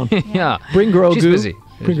come down. Yeah. Bring Grogu. She's busy.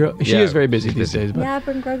 She is very busy these days. But, Yeah,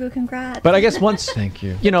 bring Grogu, congrats. but I guess once, Thank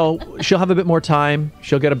you. she'll have a bit more time.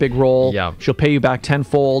 She'll get a big role. Yeah. She'll pay you back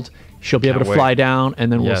tenfold. She'll be able to Can't fly wait. down,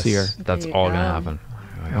 and then we'll Yes, see her. that's There you all go. gonna happen.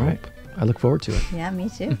 I All right. hope. I look forward to it. Yeah, me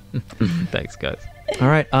too. Thanks, guys. All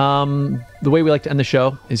right. The way we like to end the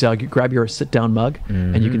show is you grab your sit-down mug,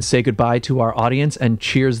 and you can say goodbye to our audience and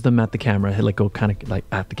cheers them at the camera. Like go kind of like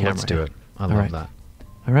at the camera. Let's do it. I love right. that.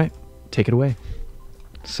 All right. Take it away.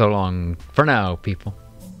 So long for now, people.